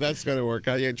 well, that's going to work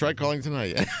out. Yeah, try calling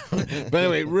tonight. But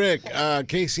anyway, Rick,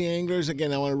 KC Anglers,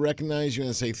 again, I want to recognize you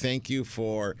and say thank you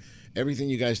for everything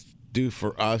you guys do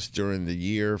for us during the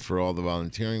year, for all the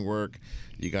volunteering work.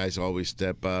 You guys always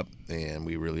step up, and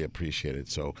we really appreciate it.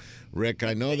 So, Rick,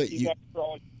 I know that you...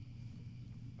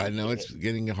 I know it's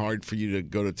getting hard for you to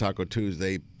go to Taco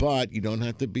Tuesday, but you don't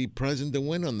have to be present to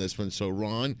win on this one. So,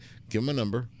 Ron, give him a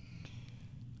number.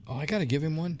 Oh, I got to give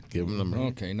him one? Give him a number.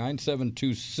 Okay,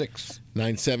 9726.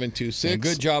 9726. And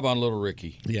good job on little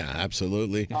Ricky. Yeah,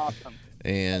 absolutely. Awesome.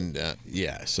 And,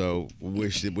 so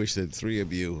wish the three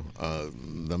of you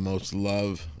the most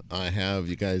love I have.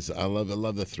 You guys, I love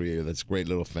the three of you. That's a great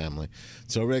little family.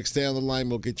 So, Rick, stay on the line.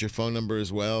 We'll get your phone number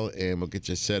as well, and we'll get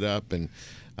you set up. And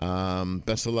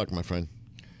best of luck, my friend.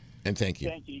 And thank you.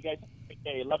 Thank you. You guys have a great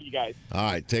day. Love you guys. All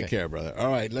right. Take care, brother. All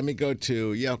right. Let me go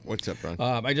to, what's up, Ron?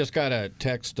 I just got a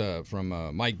text from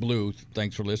Mike Blue.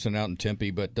 Thanks for listening out in Tempe.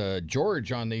 But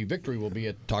George on the Victory will be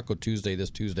at Taco Tuesday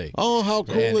this Tuesday. Oh, how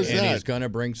cool is that? And he's going to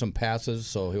bring some passes,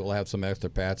 so he'll have some extra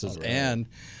passes. Right. And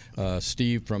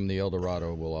Steve from the El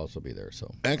Dorado will also be there. So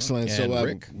excellent. And so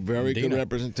Rick, very Dina. good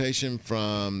representation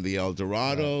from the El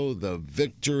Dorado, the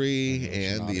Victory,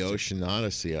 and the Ocean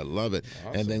Odyssey. I love it.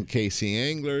 Awesome. And then KC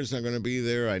Anglers are going to be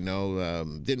there. I know.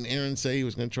 Didn't Aaron say he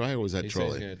was going to try, or was that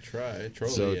Trolley? He's going to try.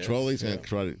 Trolley, so yes. Trolley's going to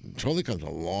try. Trolley comes a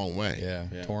long way.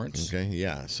 Yeah. Torrance. Okay.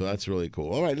 Yeah. So that's really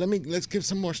cool. All right. Let's give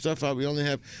some more stuff out. We only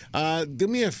have. Do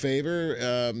me a favor.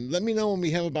 Let me know when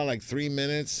we have about like 3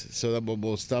 minutes, so that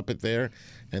we'll stop it there.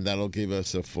 And that'll give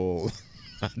us a full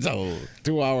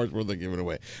 2 hours worth of giving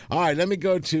away. All right, let me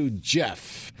go to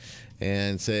Jeff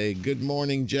and say good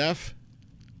morning, Jeff.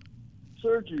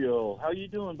 Sergio, how you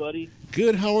doing, buddy?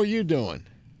 Good. How are you doing?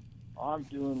 I'm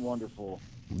doing wonderful.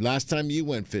 Last time you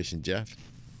went fishing, Jeff?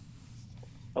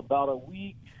 About a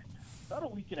week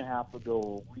and a half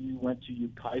ago, we went to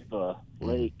Ukaipa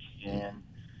Lake, and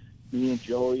me and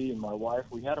Joey and my wife,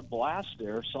 we had a blast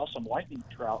there. Saw some lightning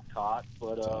trout caught,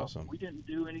 but awesome. We didn't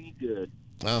do any good.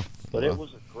 Oh, but it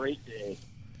was a great day.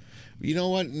 You know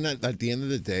what? At the end of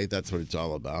the day, that's what it's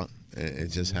all about.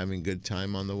 It's just having a good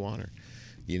time on the water.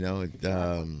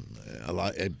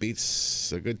 It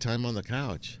beats a good time on the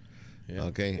couch. Yeah.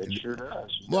 Okay. It sure does.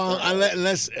 Well,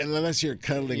 unless you're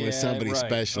cuddling with somebody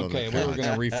special. Okay, on the we were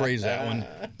couch. going to rephrase that one.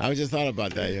 I just thought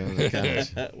about that on the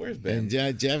couch. Where's Ben? And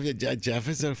Jeff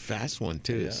is a fast one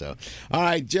too. Yeah. So, all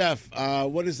right, Jeff.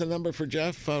 What is the number for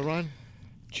Jeff, Ron?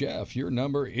 Jeff, your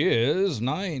number is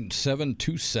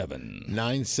 9727.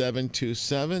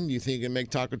 9727. You think you can make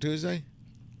Taco Tuesday?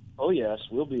 Oh, yes,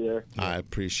 we'll be there. I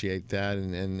appreciate that,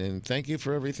 and thank you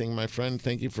for everything, my friend.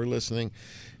 Thank you for listening,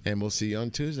 and we'll see you on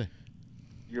Tuesday.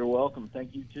 You're welcome.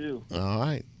 Thank you, too. All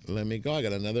right. Let me go. I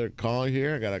got another call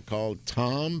here. I got to call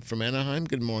Tom from Anaheim.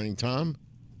 Good morning, Tom.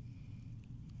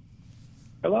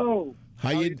 Hello. How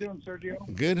are you you doing,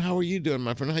 Sergio? Good. How are you doing,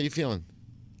 my friend? How you feeling?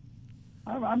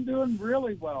 I'm doing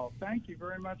really well. Thank you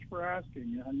very much for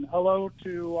asking. And hello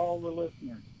to all the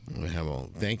listeners. Well,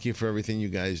 thank you for everything you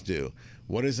guys do.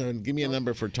 What is give me a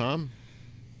number for Tom?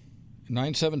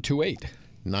 9728.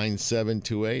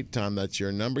 9728. Tom, that's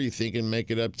your number. You think you can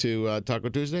make it up to Taco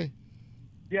Tuesday?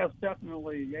 Yes,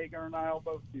 definitely. Yeager and I will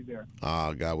both be there.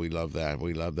 Oh, God, we love that.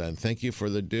 We love that. And thank you for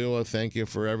the duo. Thank you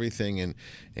for everything. And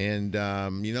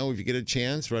you know, if you get a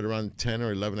chance right around 10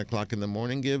 or 11 o'clock in the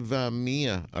morning, give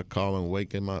Mia a call and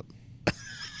wake him up.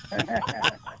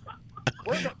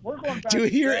 We're going back. Do you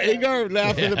hear Agar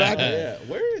laugh in the back? Yeah.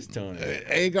 Where is Tony?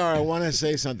 Agar, I want to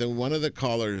say something. One of the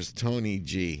callers, Tony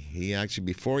G, he actually,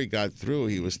 before he got through,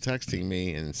 he was texting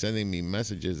me and sending me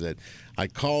messages that I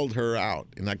called her out,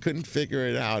 and I couldn't figure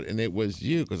it out, and it was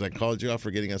you because I called you out for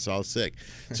getting us all sick.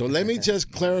 So let me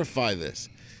just clarify this.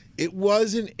 It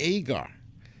wasn't Agar.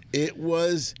 It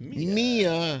was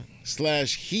Mia/Hia,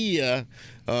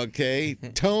 okay?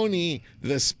 Tony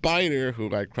the Spider,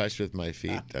 who I crushed with my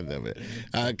feet.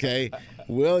 Okay?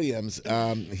 Williams,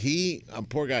 he,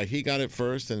 poor guy, he got it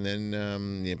first, and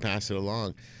then you pass it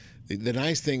along. The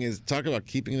nice thing is, talk about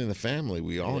keeping it in the family.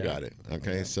 We all got it,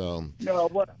 okay? So. No,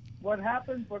 what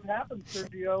happened,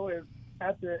 Sergio, is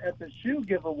at the shoe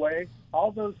giveaway,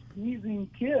 all those sneezing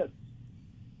kids.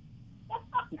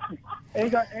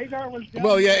 Agar was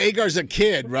down yeah, Agar's a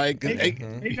kid, right?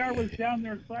 Agar was down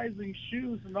there sizing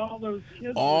shoes, and all those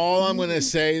kids. All I'm going to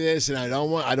say this, and I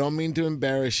don't mean to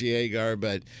embarrass you, Agar,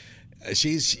 but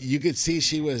you could see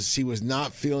she was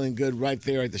not feeling good right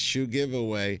there at the shoe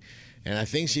giveaway, and I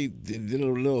think she did a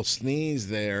little sneeze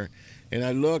there, and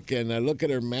I look at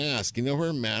her mask. You know where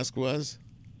her mask was?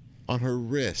 On her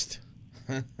wrist.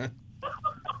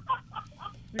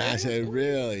 I said,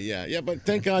 really? Yeah. But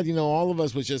thank God, all of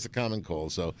us was just a common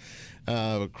cold, so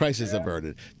crisis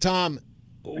averted. Tom,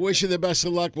 wish you the best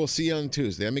of luck. We'll see you on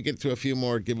Tuesday. Let me get to a few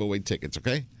more giveaway tickets,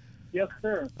 okay? Yes,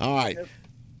 sir. All right. Yes.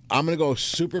 I'm going to go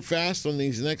super fast on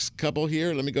these next couple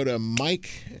here. Let me go to Mike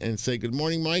and say good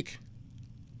morning, Mike.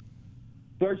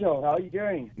 Sergio, how are you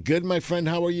doing? Good, my friend.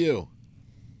 How are you?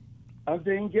 I'm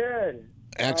doing good.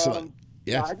 Excellent.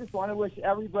 Yes. I just want to wish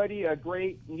everybody a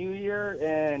great New Year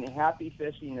and happy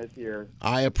fishing this year.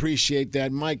 I appreciate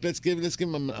that, Mike. Let's give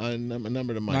him a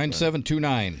number to Mike.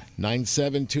 9729.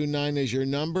 9729 is your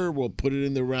number. We'll put it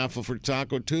in the raffle for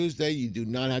Taco Tuesday. You do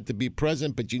not have to be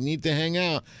present, but you need to hang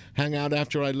out. Hang out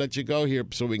after I let you go here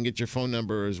so we can get your phone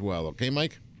number as well. Okay,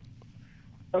 Mike?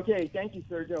 Okay, thank you,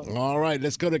 Sergio. All right,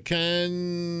 let's go to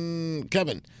Kevin.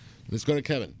 Let's go to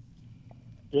Kevin.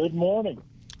 Good morning.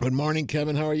 Good morning,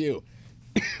 Kevin. How are you?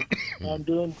 I'm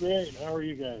doing great. How are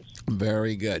you guys?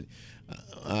 Very good.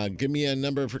 Give me a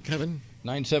number for Kevin.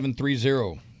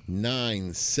 9730.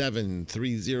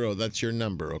 9730. That's your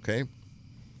number, okay?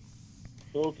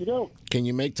 Okie doke. Can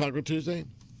you make Taco Tuesday?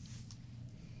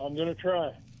 I'm going to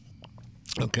try.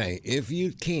 Okay. If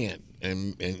you can't,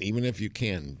 and even if you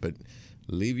can, but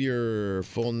leave your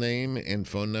full name and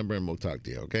phone number and we'll talk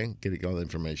to you, okay? Get all the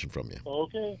information from you.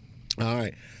 Okay. All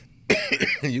right.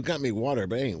 You got me water,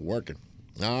 but it ain't working.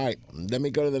 All right, let me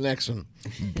go to the next one.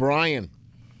 Brian.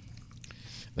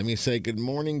 Let me say good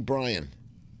morning, Brian.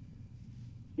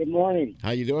 Good morning.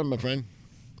 How you doing, my friend?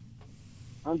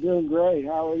 I'm doing great.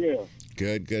 How are you?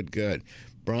 Good.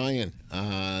 Brian,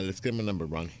 let's give him a number,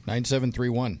 Ron.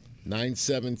 9731.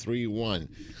 9731.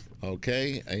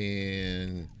 Okay,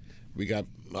 and we got,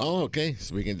 okay,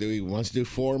 so he wants to do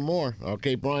 4 more.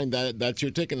 Okay, Brian, that's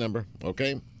your ticket number,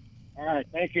 okay? All right,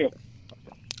 thank you.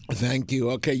 Thank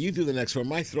you. Okay, you do the next one.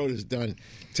 My throat is done.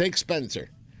 Take Spencer.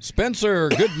 Spencer,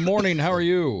 good morning. How are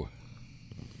you?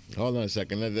 Hold on a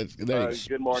second.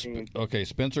 Good morning. Okay,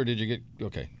 Spencer, did you get...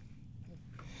 Okay.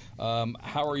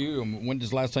 How are you? When was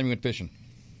the last time you went fishing?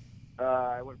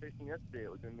 I went fishing yesterday.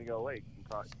 It was in Miguel Lake and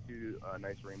caught 2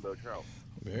 nice rainbow trout.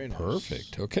 Very nice.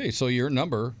 Perfect. Okay, so your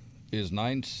number is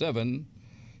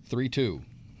 9732.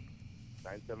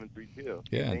 9732.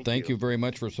 Yeah, thank you very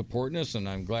much for supporting us, and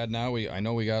I'm glad now I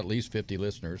know we got at least 50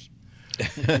 listeners.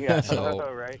 Yeah,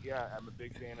 right. Yeah, I'm a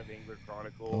big fan of Angler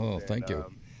Chronicles. Oh, thank you.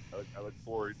 I look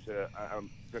forward to. I'm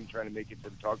going to try to make it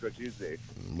to Taco Tuesday.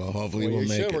 Well, hopefully we'll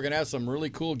make it. We're going to have some really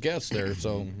cool guests there.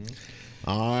 So,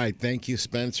 All right, thank you,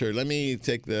 Spencer. Let me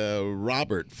take the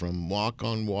Robert from Walk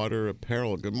on Water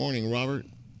Apparel. Good morning, Robert.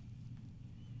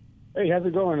 Hey, how's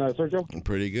it going, Sergio?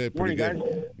 Pretty good. Morning, good.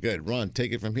 Guys. Good. Ron,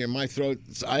 take it from here. My throat.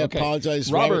 I okay.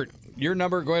 apologize, Robert. Your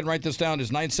number. Go ahead and write this down.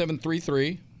 Is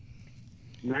 9733.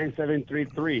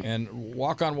 9733. And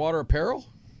Walk on Water Apparel?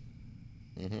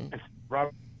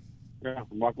 Rob, yeah,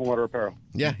 Walk on Water Apparel.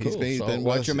 Yeah, Cool. So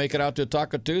why don't you make it out to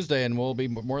Taco Tuesday, and we'll be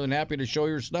more than happy to show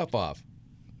your stuff off.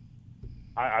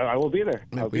 I will be there.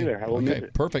 I'll be there. I will miss Okay,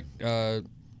 it. perfect.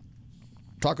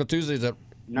 Taco Tuesdays at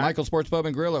Michael Sports Pub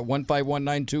and Grill at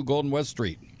 15192 Golden West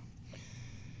Street.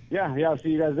 Yeah, I'll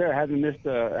see you guys there. I haven't missed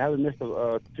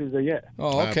a Tuesday yet.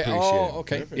 Oh, okay.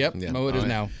 Perfect. Yep. Yeah. No, it is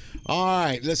now. All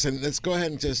right, listen, let's go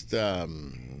ahead and just, how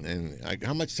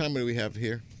much time do we have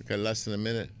here? We got less than a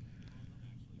minute.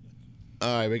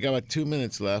 All right, we got about 2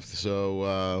 minutes left, so.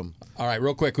 All right,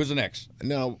 real quick, who's the next?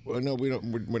 No, we don't.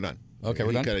 We're done. Okay,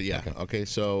 we're done? Yeah. Okay,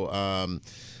 so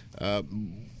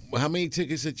how many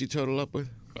tickets did you total up with?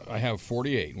 I have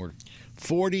 48.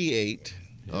 48.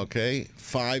 Okay,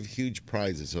 5 huge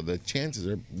prizes. So the chances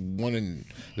are more than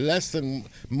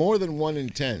 1 in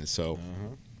 10. So,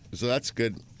 so that's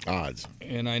good odds.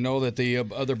 And I know that the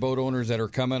other boat owners that are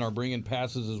coming are bringing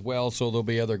passes as well, so there'll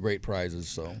be other great prizes.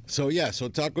 So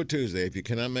Taco Tuesday. If you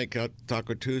cannot make out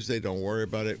Taco Tuesday, don't worry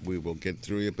about it. We will get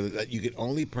through it. But you can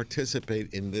only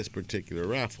participate in this particular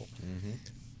raffle.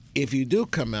 If you do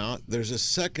come out, there's a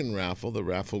second raffle, the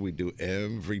raffle we do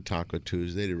every Taco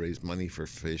Tuesday to raise money for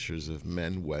Fishers of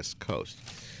Men West Coast.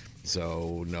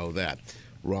 So know that.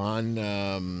 Ron,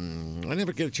 I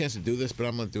never get a chance to do this, but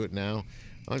I'm going to do it now.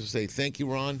 I'll just say thank you,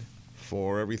 Ron,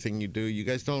 for everything you do. You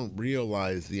guys don't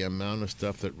realize the amount of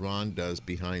stuff that Ron does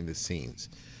behind the scenes.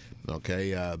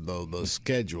 Okay, the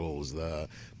schedules, the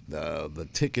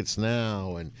tickets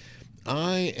now, and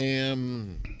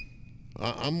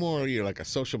I'm more like a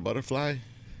social butterfly.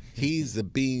 He's the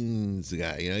beans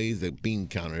guy. He's the bean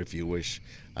counter, if you wish.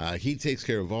 He takes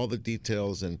care of all the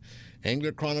details, and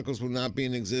Angler Chronicles will not be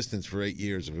in existence for 8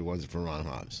 years if it wasn't for Ron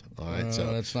Hobbs. All right,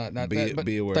 so that's not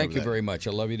be aware. Thank of you that. very much.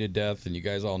 I love you to death, and you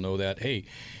guys all know that. Hey,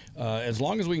 as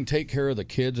long as we can take care of the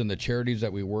kids and the charities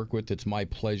that we work with, it's my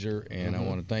pleasure, and I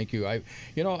want to thank you. I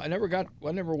never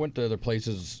went to other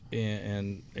places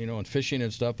and fishing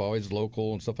and stuff. Always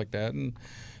local and stuff like that, and.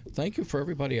 Thank you for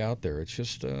everybody out there. It's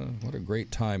just what a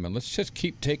great time, and let's just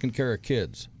keep taking care of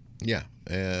kids. Yeah,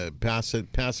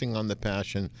 passing on the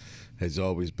passion has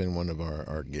always been one of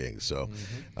our gigs. So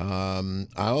I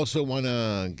also want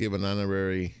to give an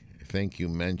honorary thank you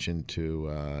mention to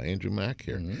Andrew Mack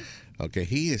here. Okay,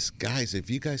 he is, guys,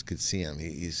 if you guys could see him,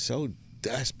 he's so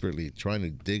desperately trying to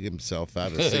dig himself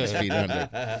out of 6 feet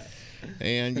under.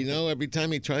 And, every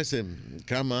time he tries to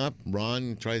come up,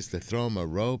 Ron tries to throw him a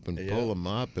rope and pull him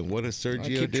up. And what does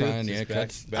Sergio do? Trying, back up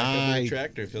the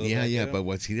tractor. But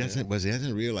what he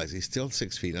doesn't realize, he's still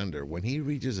 6 feet under. When he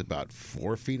reaches about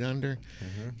 4 feet under,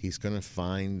 he's going to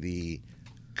find the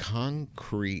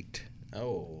concrete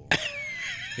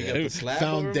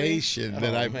foundation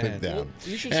that I put down. Well,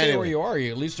 you should stay where you are.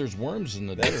 At least there's worms in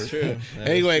the dirt. That's true.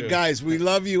 Anyway, guys, we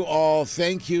love you all.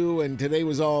 Thank you. And today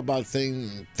was all about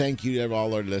thank you to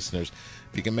all our listeners.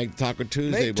 If you can make Taco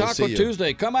Tuesday, we'll see you. Taco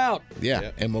Tuesday, come out.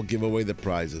 Yeah, and we'll give away the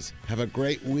prizes. Have a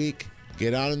great week.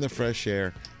 Get out in the fresh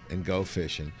air and go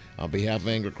fishing. On behalf of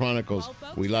Angler Chronicles,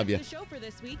 we love you. The show for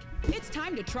this week. It's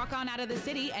time to truck on out of the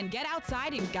city and get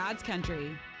outside in God's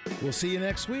country. We'll see you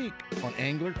next week on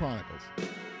Angler Chronicles.